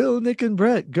 Will Nick and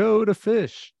Brett go to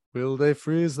Fish? Will they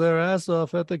freeze their ass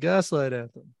off at the Gaslight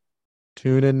Anthem?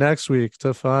 Tune in next week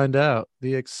to find out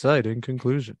the exciting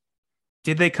conclusion.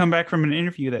 Did they come back from an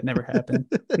interview that never happened?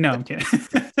 No, I'm kidding.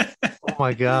 Oh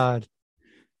my God.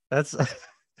 That's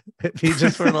if he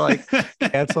just were to like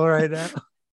cancel right now,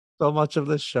 so much of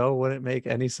this show wouldn't make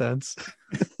any sense.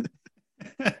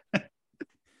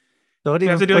 Don't You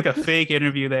have even to do like a fake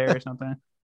interview there or something.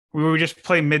 We would just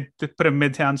put a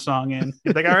Midtown song in.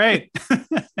 It's like, all right.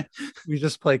 we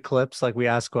just play clips, like we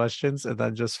ask questions and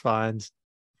then just find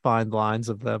lines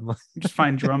of them. Just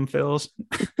find drum fills.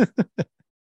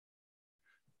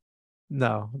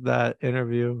 No, that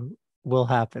interview will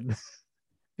happen.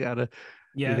 You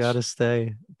gotta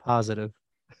stay positive.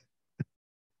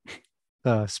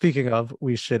 Speaking of,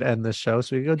 we should end this show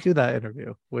so we can go do that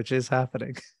interview, which is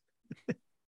happening.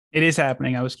 It is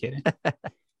happening. I was kidding.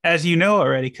 As you know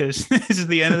already, because this is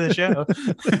the end of the show.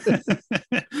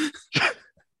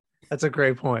 That's a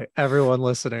great point. Everyone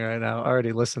listening right now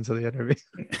already listened to the interview.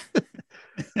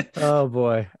 Oh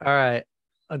boy. All right.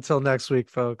 Until next week,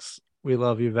 folks. We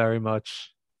love you very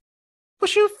much.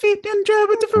 Push your feet and drive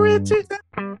with the Ferretti.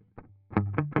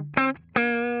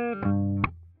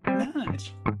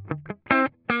 Nice.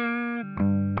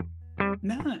 Nice.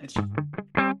 Nice.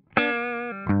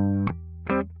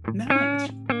 Nice.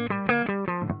 Nice.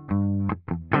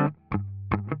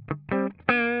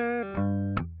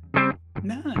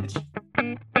 Nice. Nice. Nice.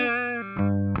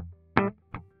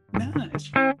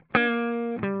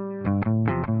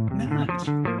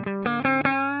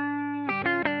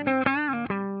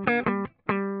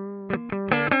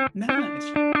 Nice. Nice.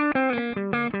 Nice.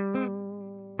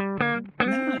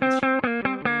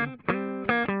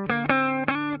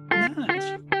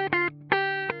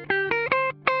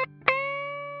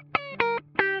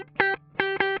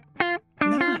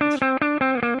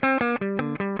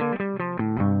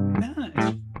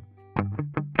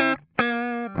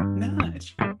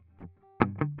 Nice.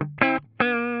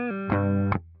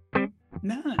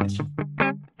 Nice.